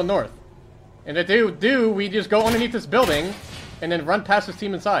move and go north, and if they do, we just go underneath this building, and then run past this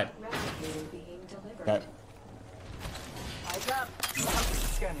team inside. Okay.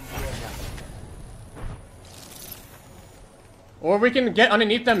 Scanning the area. Or we can get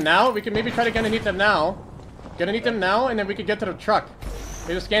underneath them now. We can maybe try to get underneath them now. Get underneath them now, and then we could get to the truck.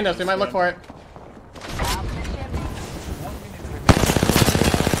 They just scanned us. They might look for it.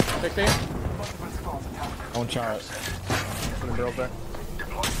 60. One shot. Putting barrels there.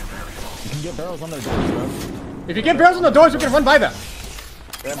 You can get barrels on their doors, bro. If you get barrels on the doors, we can run by them.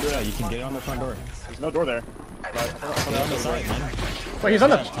 Yeah, I'm doing Yeah, it. you can get it on the front door. There's no door there. They're on the side, man. Wait, he's on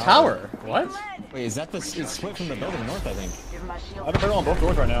the tower. What? Wait, is that the? It's split from the building north, I think. I have a barrel on both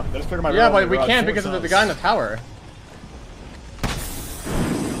doors right now. They just cleared my Yeah, barrel but in the we garage. can't because of the guy in the tower.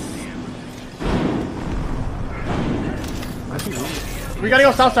 We gotta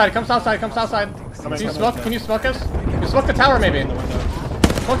go south side. Come south side. Come south side. Can you smoke? Can you smoke us? You smoke the tower, maybe.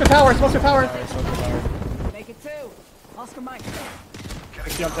 Smoke the tower. Smoke the tower. Make it 2. Oscar Mike.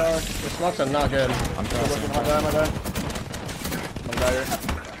 60 on tower. The smokes are not good. I'm crossing. My die, my die. My die here.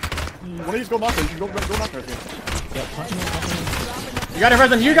 One of these go knock her. You can go knock her with me. Yeah, punch him in, punch him in. You gotta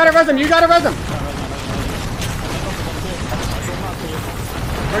res him. You gotta res him. You gotta res him.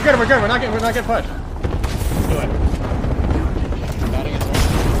 We're good. We're good. We're not getting pushed. Do it. Batting it.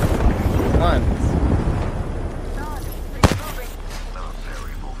 Fine.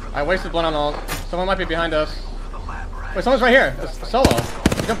 I wasted blood on all. Someone might be behind us. Wait, someone's right here. It's solo.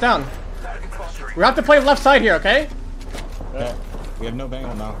 Jump down. We have to play left side here, okay? Yeah. We have no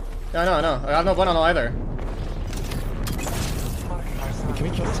bangle now. Yeah, I know. I have no blood on all either. Can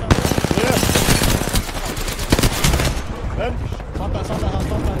we kill this guy? Yeah. Dead. Swap that, swap that,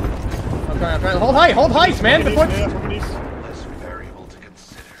 swap that. I'm trying. Hold heights, man. Before... Less variable to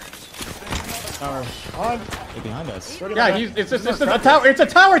consider. Tower. On. They're behind us. Yeah, it's a tower. It's a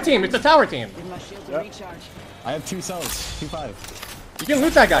tower team. It's a tower team. Give my shield to Yep. recharge. I have 2 cells. 2-5. You can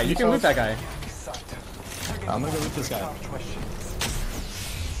loot that guy. You can loot that guy. I'm gonna go loot this guy.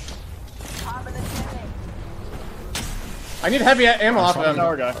 I need heavy ammo off of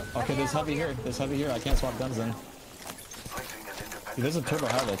Tower him. guy. Okay, there's heavy here. There's heavy here. I can't swap guns then. Dude, there's a turbo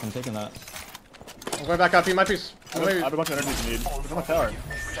havoc. I'm taking that. I'm going back up. He might be. I have a bunch of energy you need. There's no tower.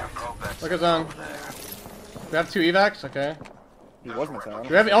 Look at zone. We have 2 evacs. Okay. He wasn't a tower. Do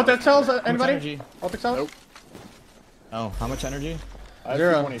we have ultic cells? Anybody? energy? Ultic cells? Nope. Oh, how much energy? I have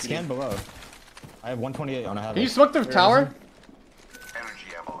 0. 220. Scan below. I have 128 on a havoc. Can you smoke the tower? Energy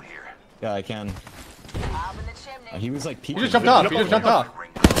ammo here. Yeah, I can. He was like You peeking. just jumped off. You just jumped off.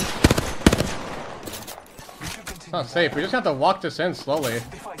 It's not safe. We just have to walk this in slowly.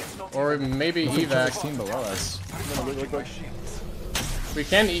 Or maybe evac. Team below us. We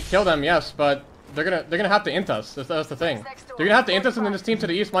can kill them, yes, but they're gonna have to int us. That's the thing. They're gonna have to int us, and then this team to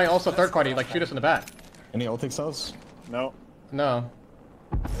the east might also third party, like shoot us in the back. Any ultic cells? No. No.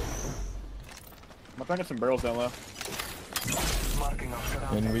 I'm trying to get some barrels down low.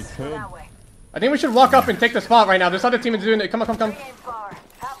 And we could. I think we should walk up and take the spot right now. This other team is doing it. Come on.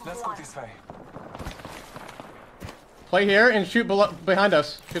 Let's go this way. Play here and shoot behind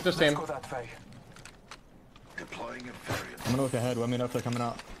us. Shoot this team. Go that way. Deploying a variable. I'm gonna look ahead. Let me know if they're coming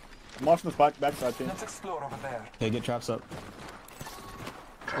out. I'm watching this backside team. Let's explore over there. Hey, get traps up.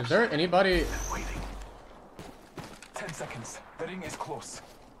 Is there anybody? 10 seconds. The ring is close.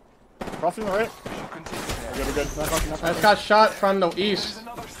 Crossing the right. Continue there. We're good. Not crossing, not I crossing. just got shot from the east.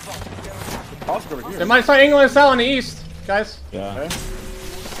 Another spot. Crossing over They here. might start angling us out on the east, guys. Yeah. Okay.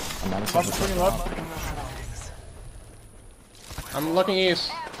 I'm honestly Crossing swinging left. I'm looking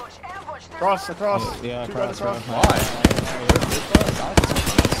east. Cross, across. Yeah, Two cross, guys across. Why? Why?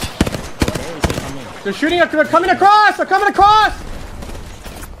 They're shooting. They're coming across. They're coming across.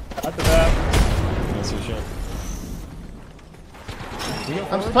 At the back. Nice shit.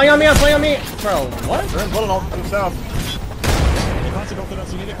 I'm playing on me. I'm playing on me. Bro, what? They're in blood on the south. I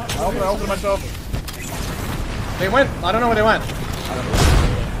opened it myself. They went. I don't know where they went.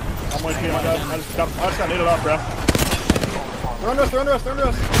 I'm I'm with you, my God. I just got needed off, bro. They're under us, they're under us, they're under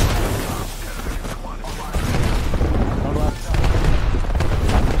us. One left.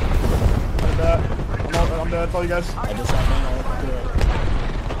 I'm dead, it's all you guys. I just got main ult. Do it.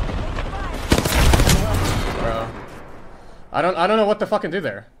 Bro. I don't know what to fucking do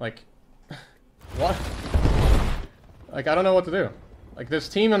there. Like, what? Like, I don't know what to do. Like, this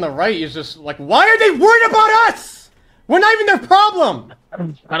team on the right is just like, why are they worried about us? We're not even their problem!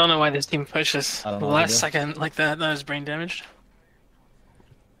 I don't know why this team pushes I don't the know what to last do. second like that. That was brain damaged.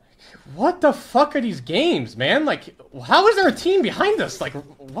 What the fuck are these games, man? Like, how is there a team behind us? Like,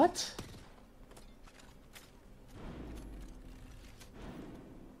 what?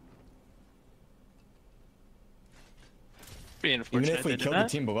 Pretty Even unfortunate if we they did killed the that.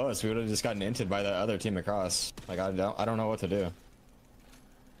 team below us, we would have just gotten inted by the other team across. Like I don't know what to do.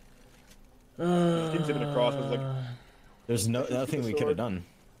 This team's even across was like... There's nothing we could have done.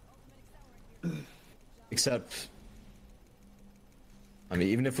 Except, I mean,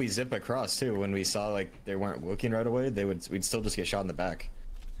 even if we zip across too, when we saw like they weren't looking right away, we'd still just get shot in the back.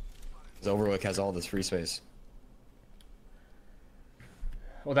 Because Overlook has all this free space.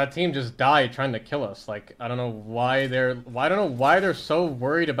 Well, that team just died trying to kill us. Like, I don't know why they're so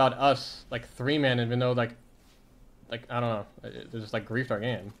worried about us, like 3-man, even though like I don't know, they just like griefed our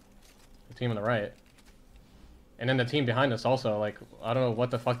game. The team on the right, and then the team behind us also. Like, I don't know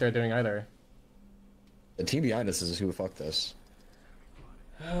what the fuck they're doing either. The team behind us is who fucked us.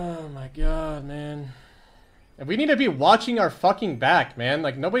 Oh my god, man. And we need to be watching our fucking back, man.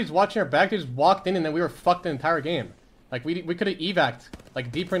 Like, nobody's watching our back. They just walked in and then we were fucked the entire game. Like, we could have evac'd,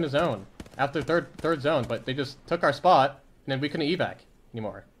 like, deeper in the zone. After third zone, but they just took our spot and then we couldn't evac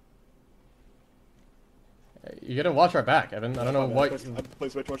anymore. You gotta watch our back, Evan. I don't know what... I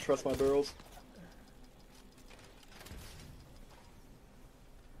place way too much trust in my barrels.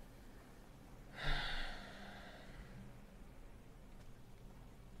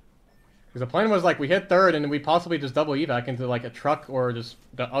 Because the plan was like we hit third and then we possibly just double evac into like a truck or just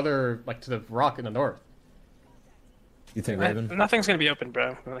the other, like to the rock in the north. You think, Raven? Nothing's gonna be open,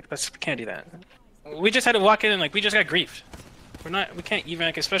 bro. Like, we can't do that. We just had to walk in and like we just got griefed. We can't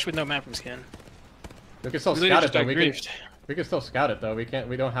evac, especially with no map from scan. We can still We scout literally it though. just got We can still scout it though. We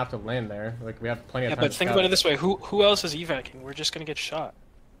don't have to land there. Like, we have plenty of Yeah, time but to think scout about it this way: who else is evacing? We're just gonna get shot.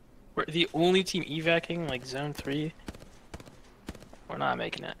 We're the only team evacing like zone 3. We're not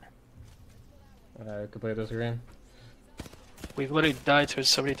making it. I completely disagree. We've literally died to it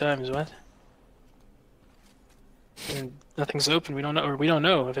so many times. What? And nothing's open. We don't know, or we don't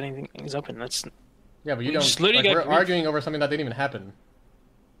know if anything is open. That's Yeah, but you We don't. just literally Like, got we're arguing over something that didn't even happen.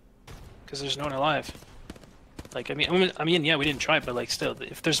 because there's no one alive. Like, I mean, yeah, we didn't try, but like, still,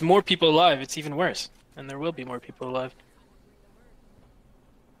 if there's more people alive, it's even worse, and there will be more people alive.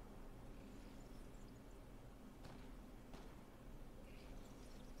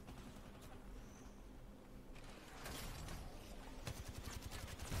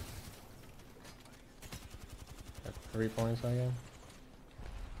 At 3 points, I guess.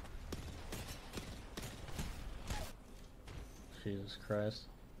 Jesus Christ.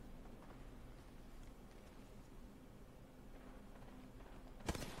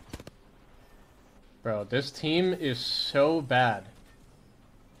 Bro, this team is so bad.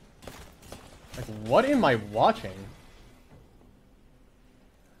 Like, what am I watching?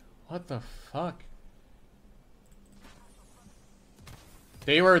 What the fuck?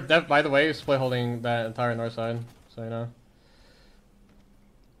 They were, by the way, split holding that entire north side, so you know.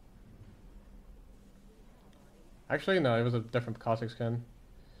 Actually, no, it was a different Cossack skin.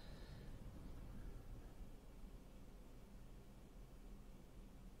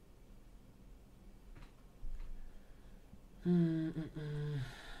 I mean,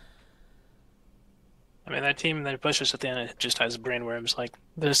 that team that pushes at the end just has brainworms. Like,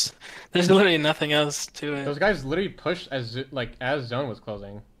 there's literally nothing else to it. Those guys literally pushed as zone was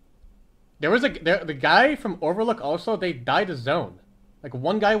closing. There was the guy from Overlook also. They died to zone. Like,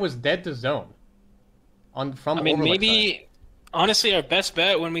 one guy was dead to zone. From I mean, Overlook maybe side. honestly, our best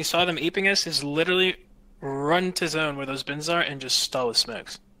bet when we saw them aping us is literally run to zone where those bins are and just stall with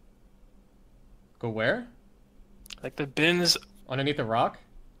smokes. Go where? Like the bins Underneath the rock?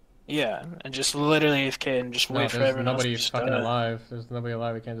 Yeah, and just literally AFK and just No, wait for there's everyone else nobody to just fucking die. alive. There's nobody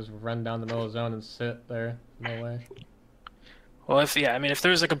alive. We can't just run down the middle of the zone and sit there. No way. Well, I mean, if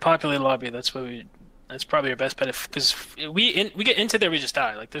there's like a populated lobby, that's probably our best bet. Because we get into there, we just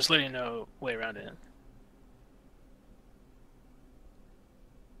die. Like, there's literally no way around it.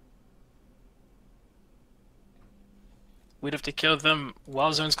 We'd have to kill them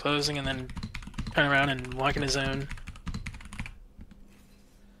while zone's closing and then turn around and walk in the zone.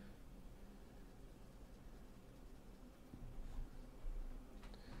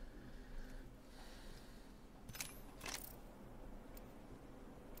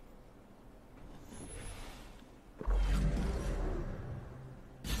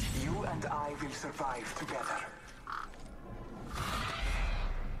 will survive together.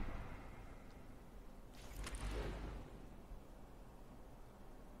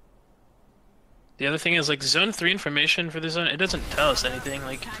 The other thing is, like, Zone 3 information for this zone, it doesn't tell us anything,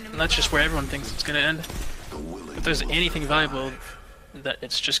 like, and that's just where everyone thinks it's gonna end. If there's anything valuable, that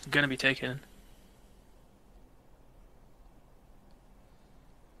it's just gonna be taken.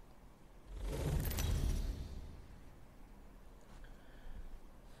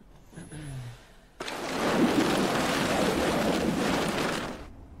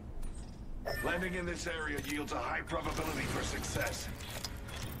 Landing in this area yields a high probability for success.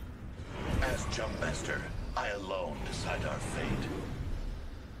 As Jump Master, I alone decide our fate.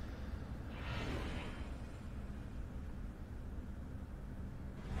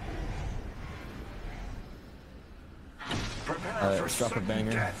 Alright, let's drop a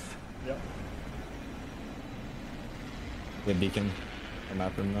banger. Yep. Good beacon. The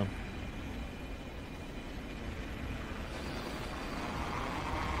map room though.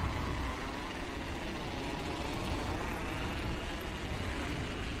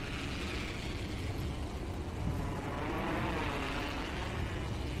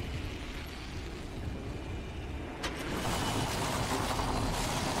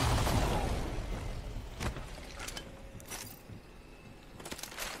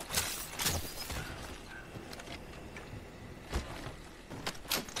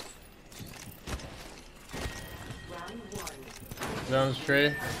 Zone's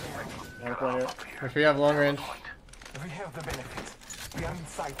tree. One point here. Make sure you have long range. We have the benefit. We are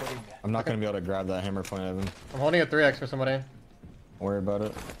inside the ring. I'm not gonna be able to grab that hammer point, Evan. I'm holding a 3x for somebody. Don't worry about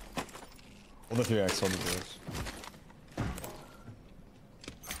it. Hold the 3x, hold the 3x.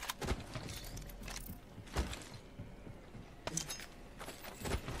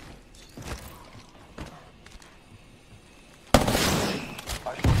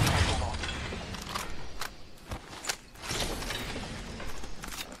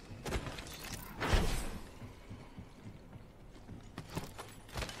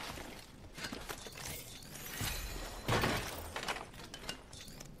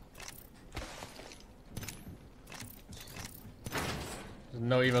 There's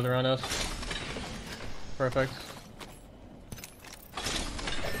no evils around us. Perfect.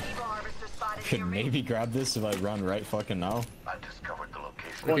 Could maybe grab this if I run right fucking now. I discovered the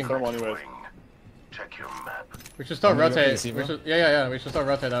location. Going can- thermal anyways. Check your map. We should still Want me to go for rotate. the We Siva? should, yeah. We should still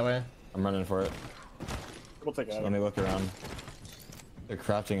rotate that way. I'm running for it. We'll take it So out. let me look around. They're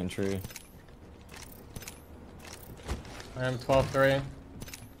crafting in tree. I am 12-3.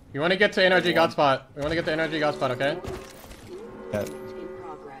 You want to get to NRG God spot. We want to get to NRG God spot, okay? Yeah. In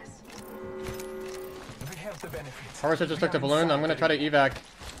progress. We have the benefit. Harvester just took the balloon. I'm gonna try to evac,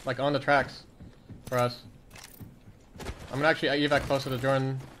 like on the tracks, for us. I'm gonna actually evac closer to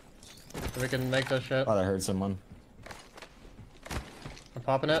Jordan, so we can make this shit. Oh, I heard someone. I'm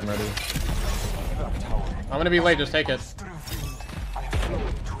popping it. I'm ready. I'm gonna be late. Just take it. I have flown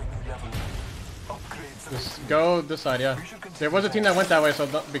to a new level. Upgrades. Just go this side, yeah. There was a team that went that way, so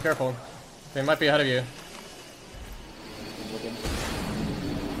be careful. They might be ahead of you. I'm looking.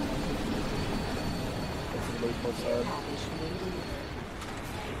 Somebody close side.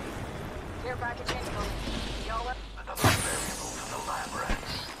 Care package info. Y'all up? Another variable for the lab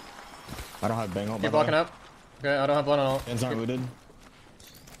rats. I don't have bangle. Keep walking up. Okay, I don't have blood on all. Ends aren't looted.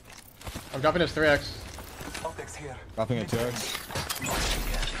 I'm dropping this 3x. Optics here. Dropping a 2x.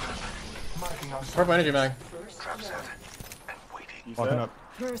 Marking our Purple energy mag. Trap set. And waiting. You Walking set? up.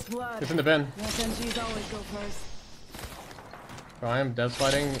 First blood. It's in the bin. SMGs always go first. Bro, I am dead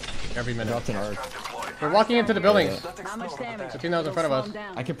sliding every minute. Dropped an arc. Trap deployed. We're walking into the buildings. Let's How much explore over damage? The there. team that was in front of us. Slow 'em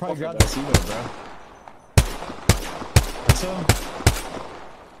down. I could probably grab this Evo, bro. Think so?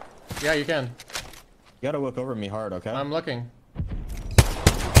 Yeah, you can. You gotta look over me hard, okay? I'm looking.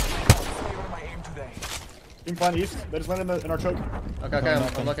 Favor my aim today. Team flying east. They just landed in our choke. Okay,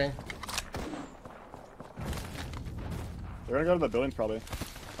 I'm looking. They're gonna go to the buildings probably.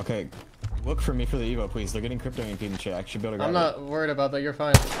 Okay. Look for me for the Evo, please. They're getting crypto impedance check. I should be able to grab I'm not worried about that. You're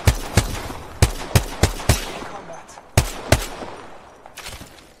fine. Combat.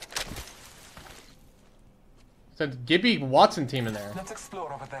 Said Gibby Watson team in there. Let's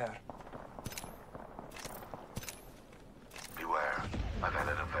explore over there. Beware. I've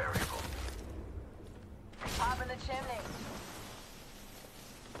added a variable. Pop in the chimney.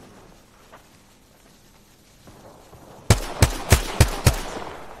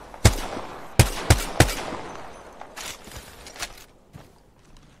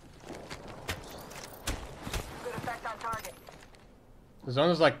 Good effect on target. The zone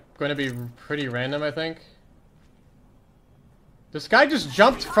is like going to be pretty random, I think. This guy just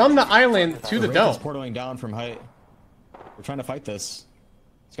jumped from the island to the Wraith dome. is portaling down from height. We're trying to fight this.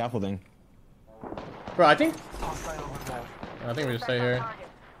 Scaffolding. Bro, I think Hostile over there. we just stay here.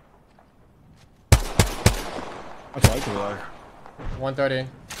 Much light do we have? 130.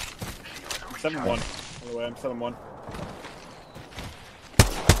 7-1. By the way, I'm 7-1.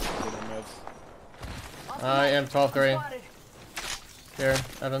 I am 12-3. Here,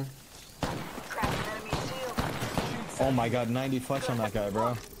 Evan. Oh my god, 90 flesh on that guy,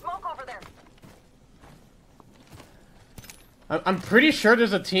 bro. Smoke over there. I'm pretty sure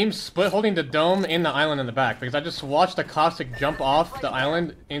there's a team split holding the dome in the island in the back because I just watched the caustic jump off the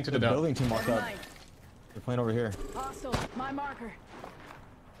island into the The dome. building team walked up. They're playing over here. Hostile, my marker.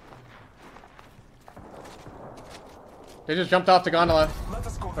 They just jumped off the gondola Let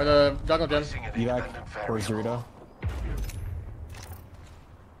us go or the jungle gym. Evac towards Dorito.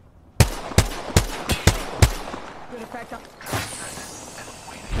 Good effect on.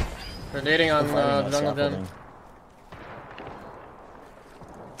 They're nading on the jungle gym.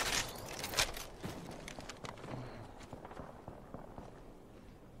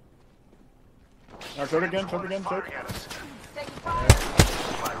 Now, shoot again, shoot. Taking fire.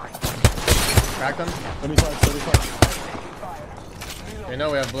 Crack them. 35. They know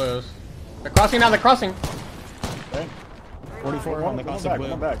we have blues. They're crossing now. They're crossing. Okay. 44 on the Come on caustic back, blue.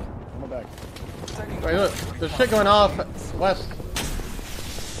 come on back. Come on back. Wait, look. There's shit going off west.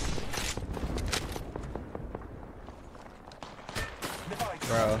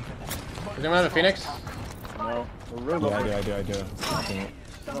 Bro. Does anyone have a Phoenix? No. We're really low. Yeah, I do. Nothing.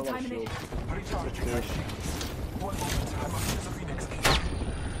 Don't time it.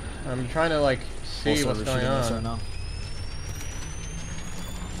 I'm trying to like see Also, what's we're going shooting this right on. now.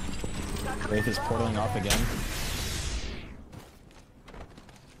 Wraith is portaling off again.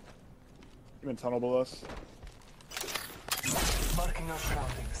 You've been tunnel below us. Marking our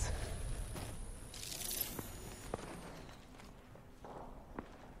surroundings.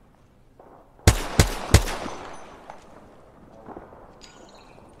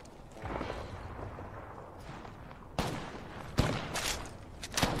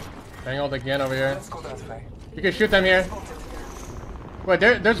 Bangled again over here. Let's go that way. You can shoot them here. Wait,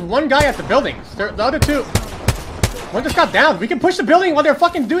 there's one guy at the buildings. The other two. One just got down. We can push the building while they're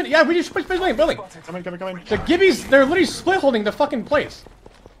fucking doing it. Yeah, we just push the building. Come in. The Gibbies, they're literally split holding the fucking place.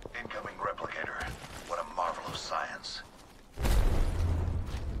 Incoming replicator. What a marvel of science.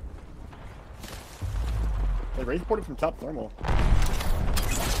 They Wraith ported from top thermal.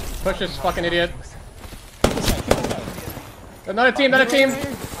 Push this fucking idiot. Another team.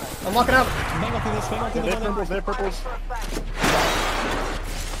 I'm walking out. They have purples.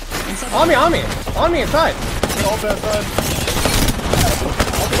 On me, inside. All that side.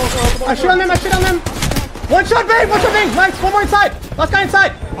 I shoot on them. One shot bang. Nice, one more inside. Last guy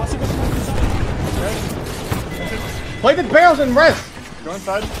inside. Play the barrels and res. Go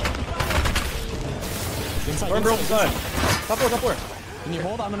inside. Burn barrels inside. Top floor. Can you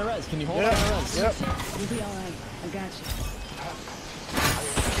hold? I'm gonna res. Can you hold? Yeah. I'm gonna res. Yep. You'll be alright. I got you.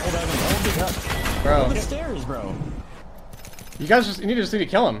 Hold Evan. Bro, Hold the stairs, bro. you guys just need to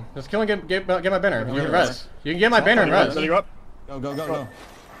kill him. Just kill him. Get my banner. You can res. You can get my banner and res. Setting you up. Go.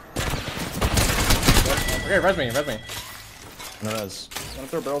 Okay, res me. I'm gonna res. Wanna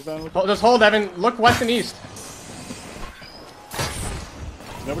throw barrels down? Just hold, Evan. Look west and east.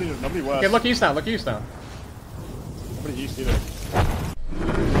 Nobody west. Okay, look east now. Nobody east either.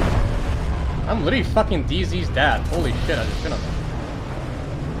 I'm literally fucking DZ's dad. Holy shit, I just hit him.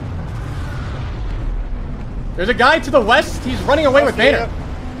 There's a guy to the west. He's running away with Banner.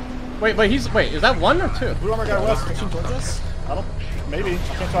 Wait, is that one or two? Blue armor guy west. Pushing towards us? I don't. Maybe. I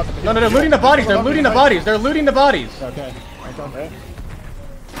can't talk to No, they're looting the bodies. They're looting the bodies. Okay. Okay.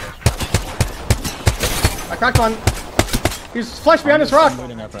 I cracked one. He's flushed behind this rock. I'm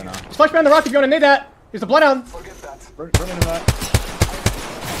looting up right now. He's flushed behind the rock if you want to nade that. He's the bloodhound. Forget that. Burn into that.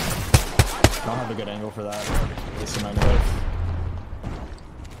 I don't have a good angle for that. It's in my knife.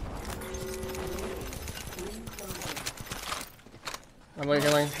 I'm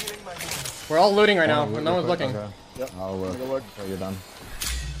healing. We're all looting right now, but no one's looking. Okay. Yep. I'll look. Go look. Oh, you're done.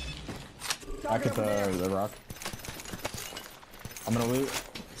 Back at the rock. I'm gonna loot.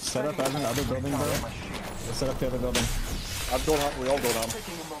 Set up Evan, other building, bro. Let's set up the other building. I've gold hunt. We all gold hunt.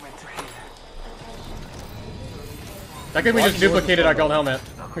 Taking a moment to heal. That could be just duplicated our gold helmet.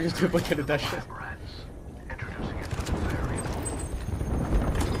 We just duplicated that shit.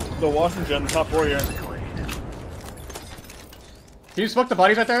 The Washington top floor here. Can you smoke the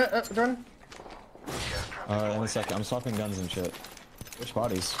bodies right there, Jordan? In a second. I'm swapping guns and shit. Which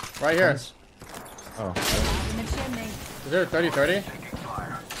bodies? Right here. Guns? Oh. In the chimney. Is there a 30-30?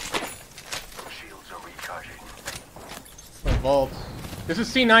 Shields are recharging. Oh, vault. This is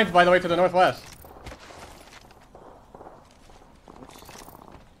C9, by the way, to the northwest.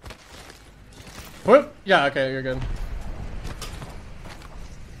 Whoop! Yeah, okay, you're good.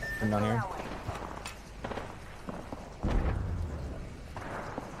 I'm down here.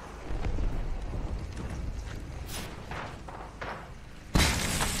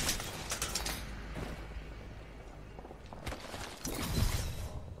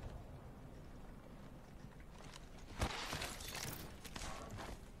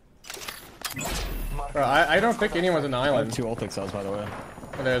 Bro, I don't think anyone's in the I have island. 2 ult cells, by the way.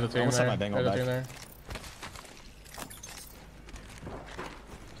 Oh, there's a team Almost had there. my bangle There's a back. team there.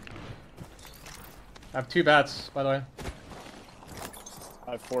 I have 2 bats, by the way.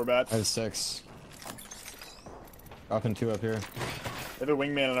 I have 4 bats. I have 6. Dropping 2 up here. They have a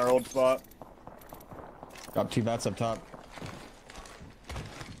wingman in our old spot. Drop 2 bats up top.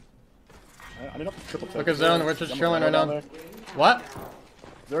 I need up the triple Look at zone, we're just chilling right now. What?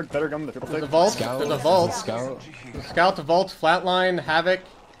 Is there a better gun than the triple There's a take? vault. Scout. There's a vault. Scout. Scout, the vault, flatline, havoc,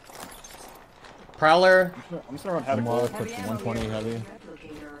 prowler. I'm just gonna run Havoc. Walk with 120 heavy.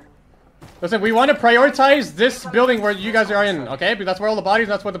 Listen, we want to prioritize this building where you guys are in, okay? Because that's where all the bodies.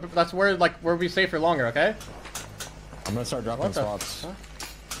 That's where that's where like where we stay for longer, okay? I'm gonna start dropping What the swaps. fuck?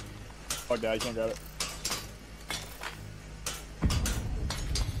 Fuck that, you can't grab it.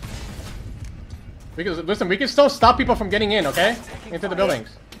 Listen, we can still stop people from getting in, okay? Into the buildings.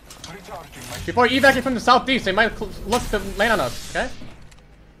 People are evacuating from the southeast. They might look to land on us, okay?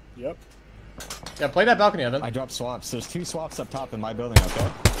 Yep. Yeah, play that balcony, Evan. I dropped swaps. There's 2 swaps up top in my building,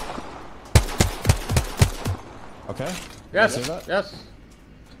 okay? Okay? Yes, You see that? yes.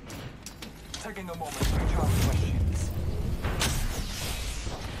 Taking a moment to recharge my shields.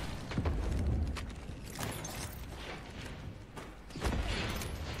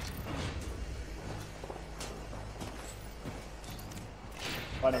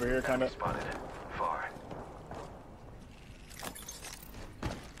 Fine over here, kinda. Spotted. Far.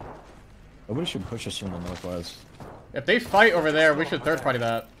 Nobody should push us from the northwest. If they fight over there, we should third party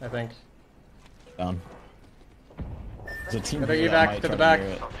that, I think. Down. There's a team Get the here that evac might to the try back. near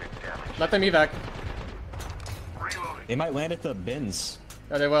it. Let them evac. They might land at the bins.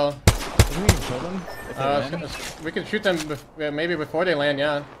 Yeah, they will. Can we even kill them? If they land? We can shoot them maybe before they land,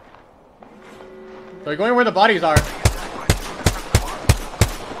 yeah. They're going where the bodies are.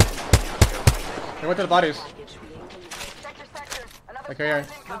 They went to the bodies. Sector. Another Like here. squad's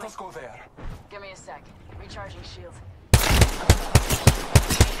Let incoming. us go there. Give me a sec. Recharging shields.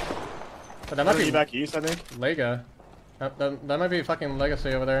 But that might be Back east, I think. Lega. That might be fucking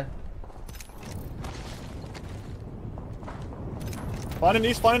Legacy over there. Find an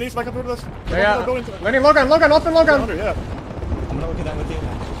east, back up towards us. Yeah, Go into it. Landing Logan, open Under, Logan! yeah. I'm gonna look at that with you.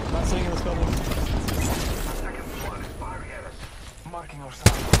 I'm not staying in this building. Marking our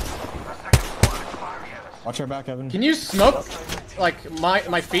side. Watch our back, Evan. Can you smoke, like,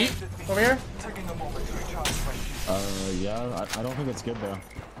 my feet over here? Taking a moment to recharge my shields. Yeah, I don't think it's good though.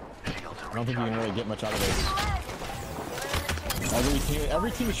 I don't think you can really get much out of this.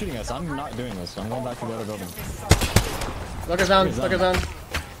 Every team is shooting us. I'm not doing this. I'm going back to the other building. Look at zone.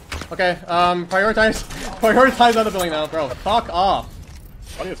 Okay, prioritize other building now, bro. Fuck off.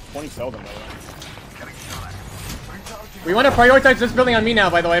 Why do you have 20 cells in there? We want to prioritize this building on me now,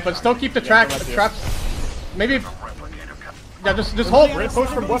 by the way, but still keep the traps. Maybe. Yeah, just hold. Great push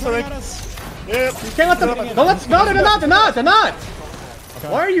from west, I think. Yep. You can't let them. Don't let. No, they're not. Okay.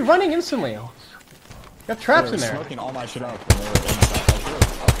 Why are you running instantly? You got traps in there. Smoking all my shit up. And they were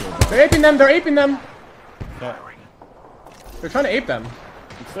inside. They're aping them. Yeah. They're trying to ape them.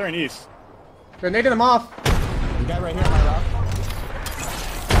 It's there in east. They're nading them off. The guy right here on my rock.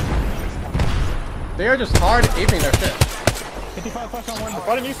 They are just hard aping their shit. 55 flash on one.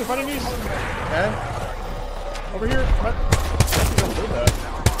 Fighting east. Okay? Over here.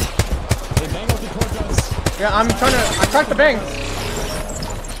 They bangled it towards us. Yeah, I cracked the bang.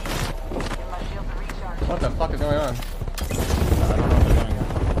 What the fuck is going on? I don't know what they're doing.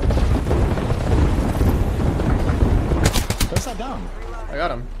 Press that down. I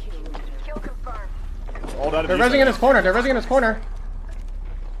got him. Kill confirmed. All out of They're east, rezzing in his corner. I didn't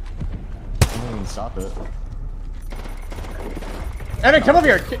even stop it. Evan, come over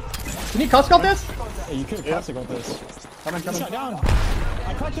here. Can you cuss scope this? Hey, you could have classic with this. Coming. Shot down.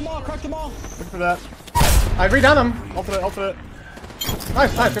 I cracked them all. Looking for that. I redown them. Ultimate.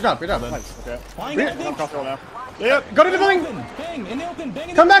 Nice. Good job. Nice, okay. Flying Re- I think. I'm cross roll now. Yep. Go to the building. Bang, in the open, bang in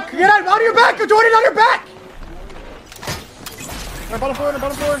the Come back. Get out. On your back. Jordan, on your back. Bottom floor.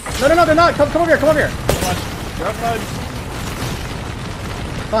 No, they're not. Come over here. You're outside.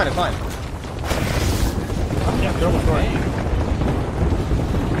 fine, it's fine. Yeah, they're almost going.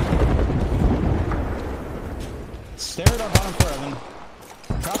 Stare at our bottom floor, Evan.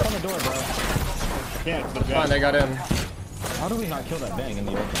 Tap on the door, bro. Can't. Fine, they got in. How do we not kill that bang in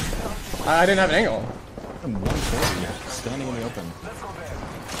the open? I didn't have an angle. I'm 140, standing in the open.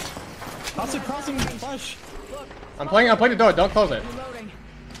 How's it crossing the flush? I'm playing the door, don't close it. Reloading.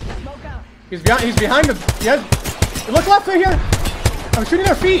 Smoke out. He's behind the, look left right here! I'm shooting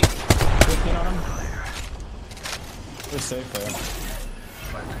their feet! Looking on him. We're safe there.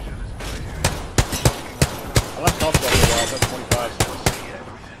 I left Costco for a while, that's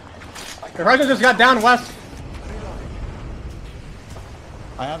 25. The Horizon just got down west.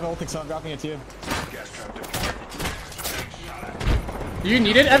 I have ultic, so I'm dropping it to you. Do you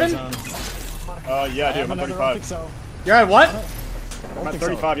need it, Evan? Yeah, I do. I'm at 35. So. You're at what? I'm at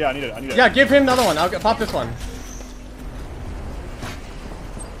 35, yeah, I need it. Yeah, give him the other one. I'll pop this one.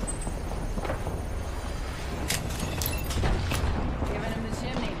 Giving him the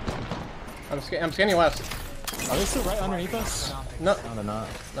chimney. I'm scanning west. Are they still right underneath us? No. No, they're not.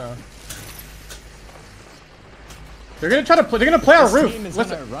 No. They're gonna try to play. They're gonna play our This roof. team is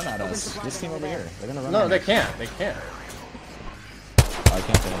Listen. gonna run at us. This team over here. They're gonna run. No, at they us. can't. They can't. Why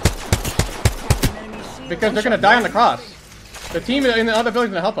can't they? Because they're gonna die on the cross. The team in the other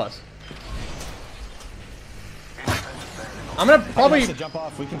building's gonna help us. I'm gonna probably. To jump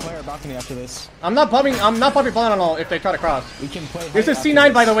off. We can play our balcony after this. I'm not probably planning on all if they try to cross. We can play. This is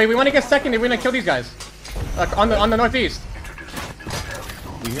C9, by the way. We want to get second if we're gonna kill these guys. On the northeast.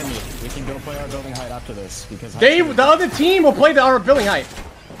 You hear me? We can go play our building height after this because The other team will play our building height.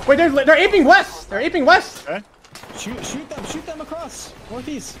 Wait, they're aping west. They're aping west. Okay. Shoot them across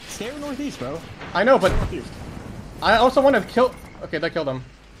northeast. Stay northeast, bro. I know, but I also want to kill. Okay, they killed them.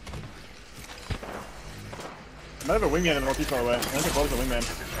 I might have a wingman in the northeast, by the way. I think it's close to a wingman.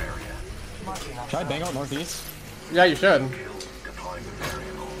 Should I bang out northeast? Yeah, you should. You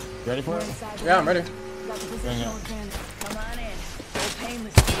ready for it? Yeah, I'm ready. Got the positional advantage. Come on in. Go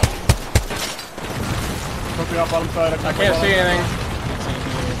painless. Pushing out bottom side. I can't see anything.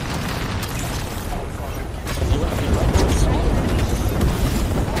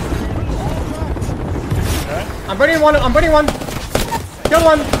 Okay. I'm burning one. Kill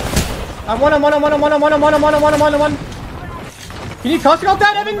one. I'm one. Can you caustic out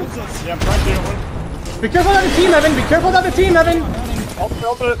that, Evan? Yeah, I'm trying to. Be careful of the team, Evan. Be careful of the team, Evan.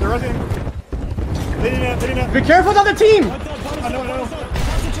 Ultimate, they're rushing. Leading it. Be careful of the team. I know.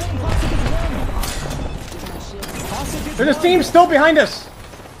 There's a team still behind us.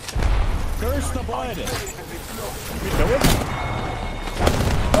 Curse the blood. We kill him?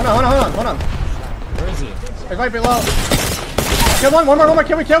 Hold on. Where is he? He's right below. Kill one more.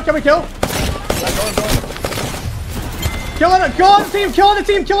 Can we kill? Going. Kill on the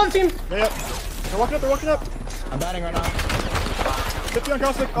team. Yeah. They're walking up. I'm batting right now. 50 on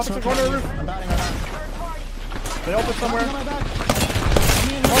Caustic corner of the roof. I'm batting right now. They ulted somewhere.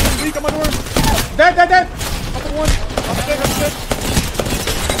 Weak on my door. Dead. Ulted one. I'm dead.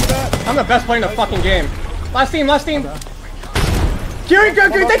 I'm the best player in the fucking game. Last team. Kiri, go,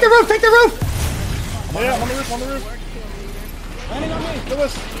 take the roof. Yeah, I'm on the roof. Landing on me. Kill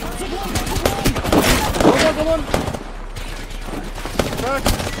this. Go one. Back.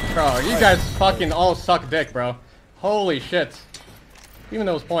 Bro, you guys fucking all suck dick, bro. Holy shit. Even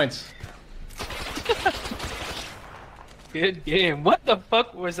those points. Good game. What the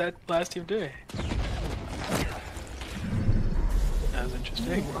fuck was that last team doing? That was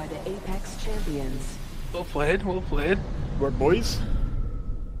interesting. You are the Apex champions. Well played. Work, boys.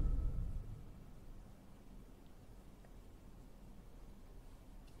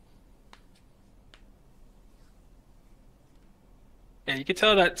 Yeah, you could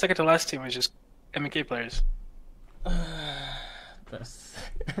tell that second to last team was just MK players.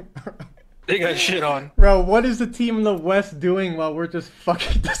 They got shit on. Bro, what is the team in the West doing while we're just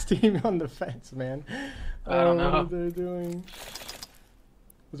fucking this team on the fence, man? I don't know. What are they doing?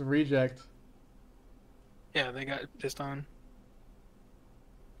 It's a reject. Yeah, they got pissed on.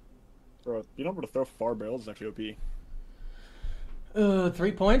 Bro, you know where to throw far barrels is actually OP.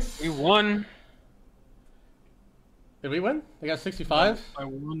 3 points? We won. Did we win? They got 65? By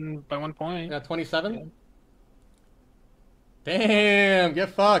 1 point. They got 27? Yeah. Damn, get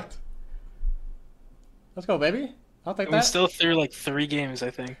fucked. Let's go, baby. I'll take that. We still threw like 3 games, I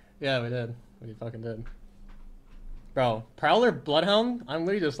think. Yeah, we did. We fucking did. Bro, Prowler Bloodhound? I'm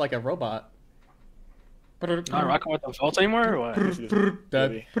literally just like a robot. Not rocking with the vault anymore, or what?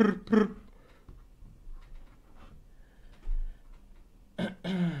 Dead.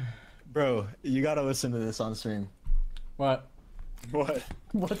 Bro, you gotta listen to this on stream. What? What?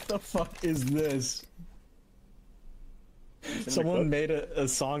 What the fuck is this? Someone made a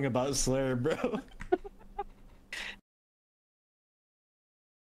song about Slayer, bro.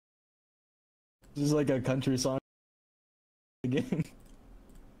 This is like a country song again.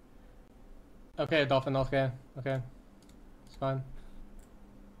 Okay, Dolphin, okay. Okay. It's fine.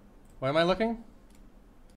 Where am I looking?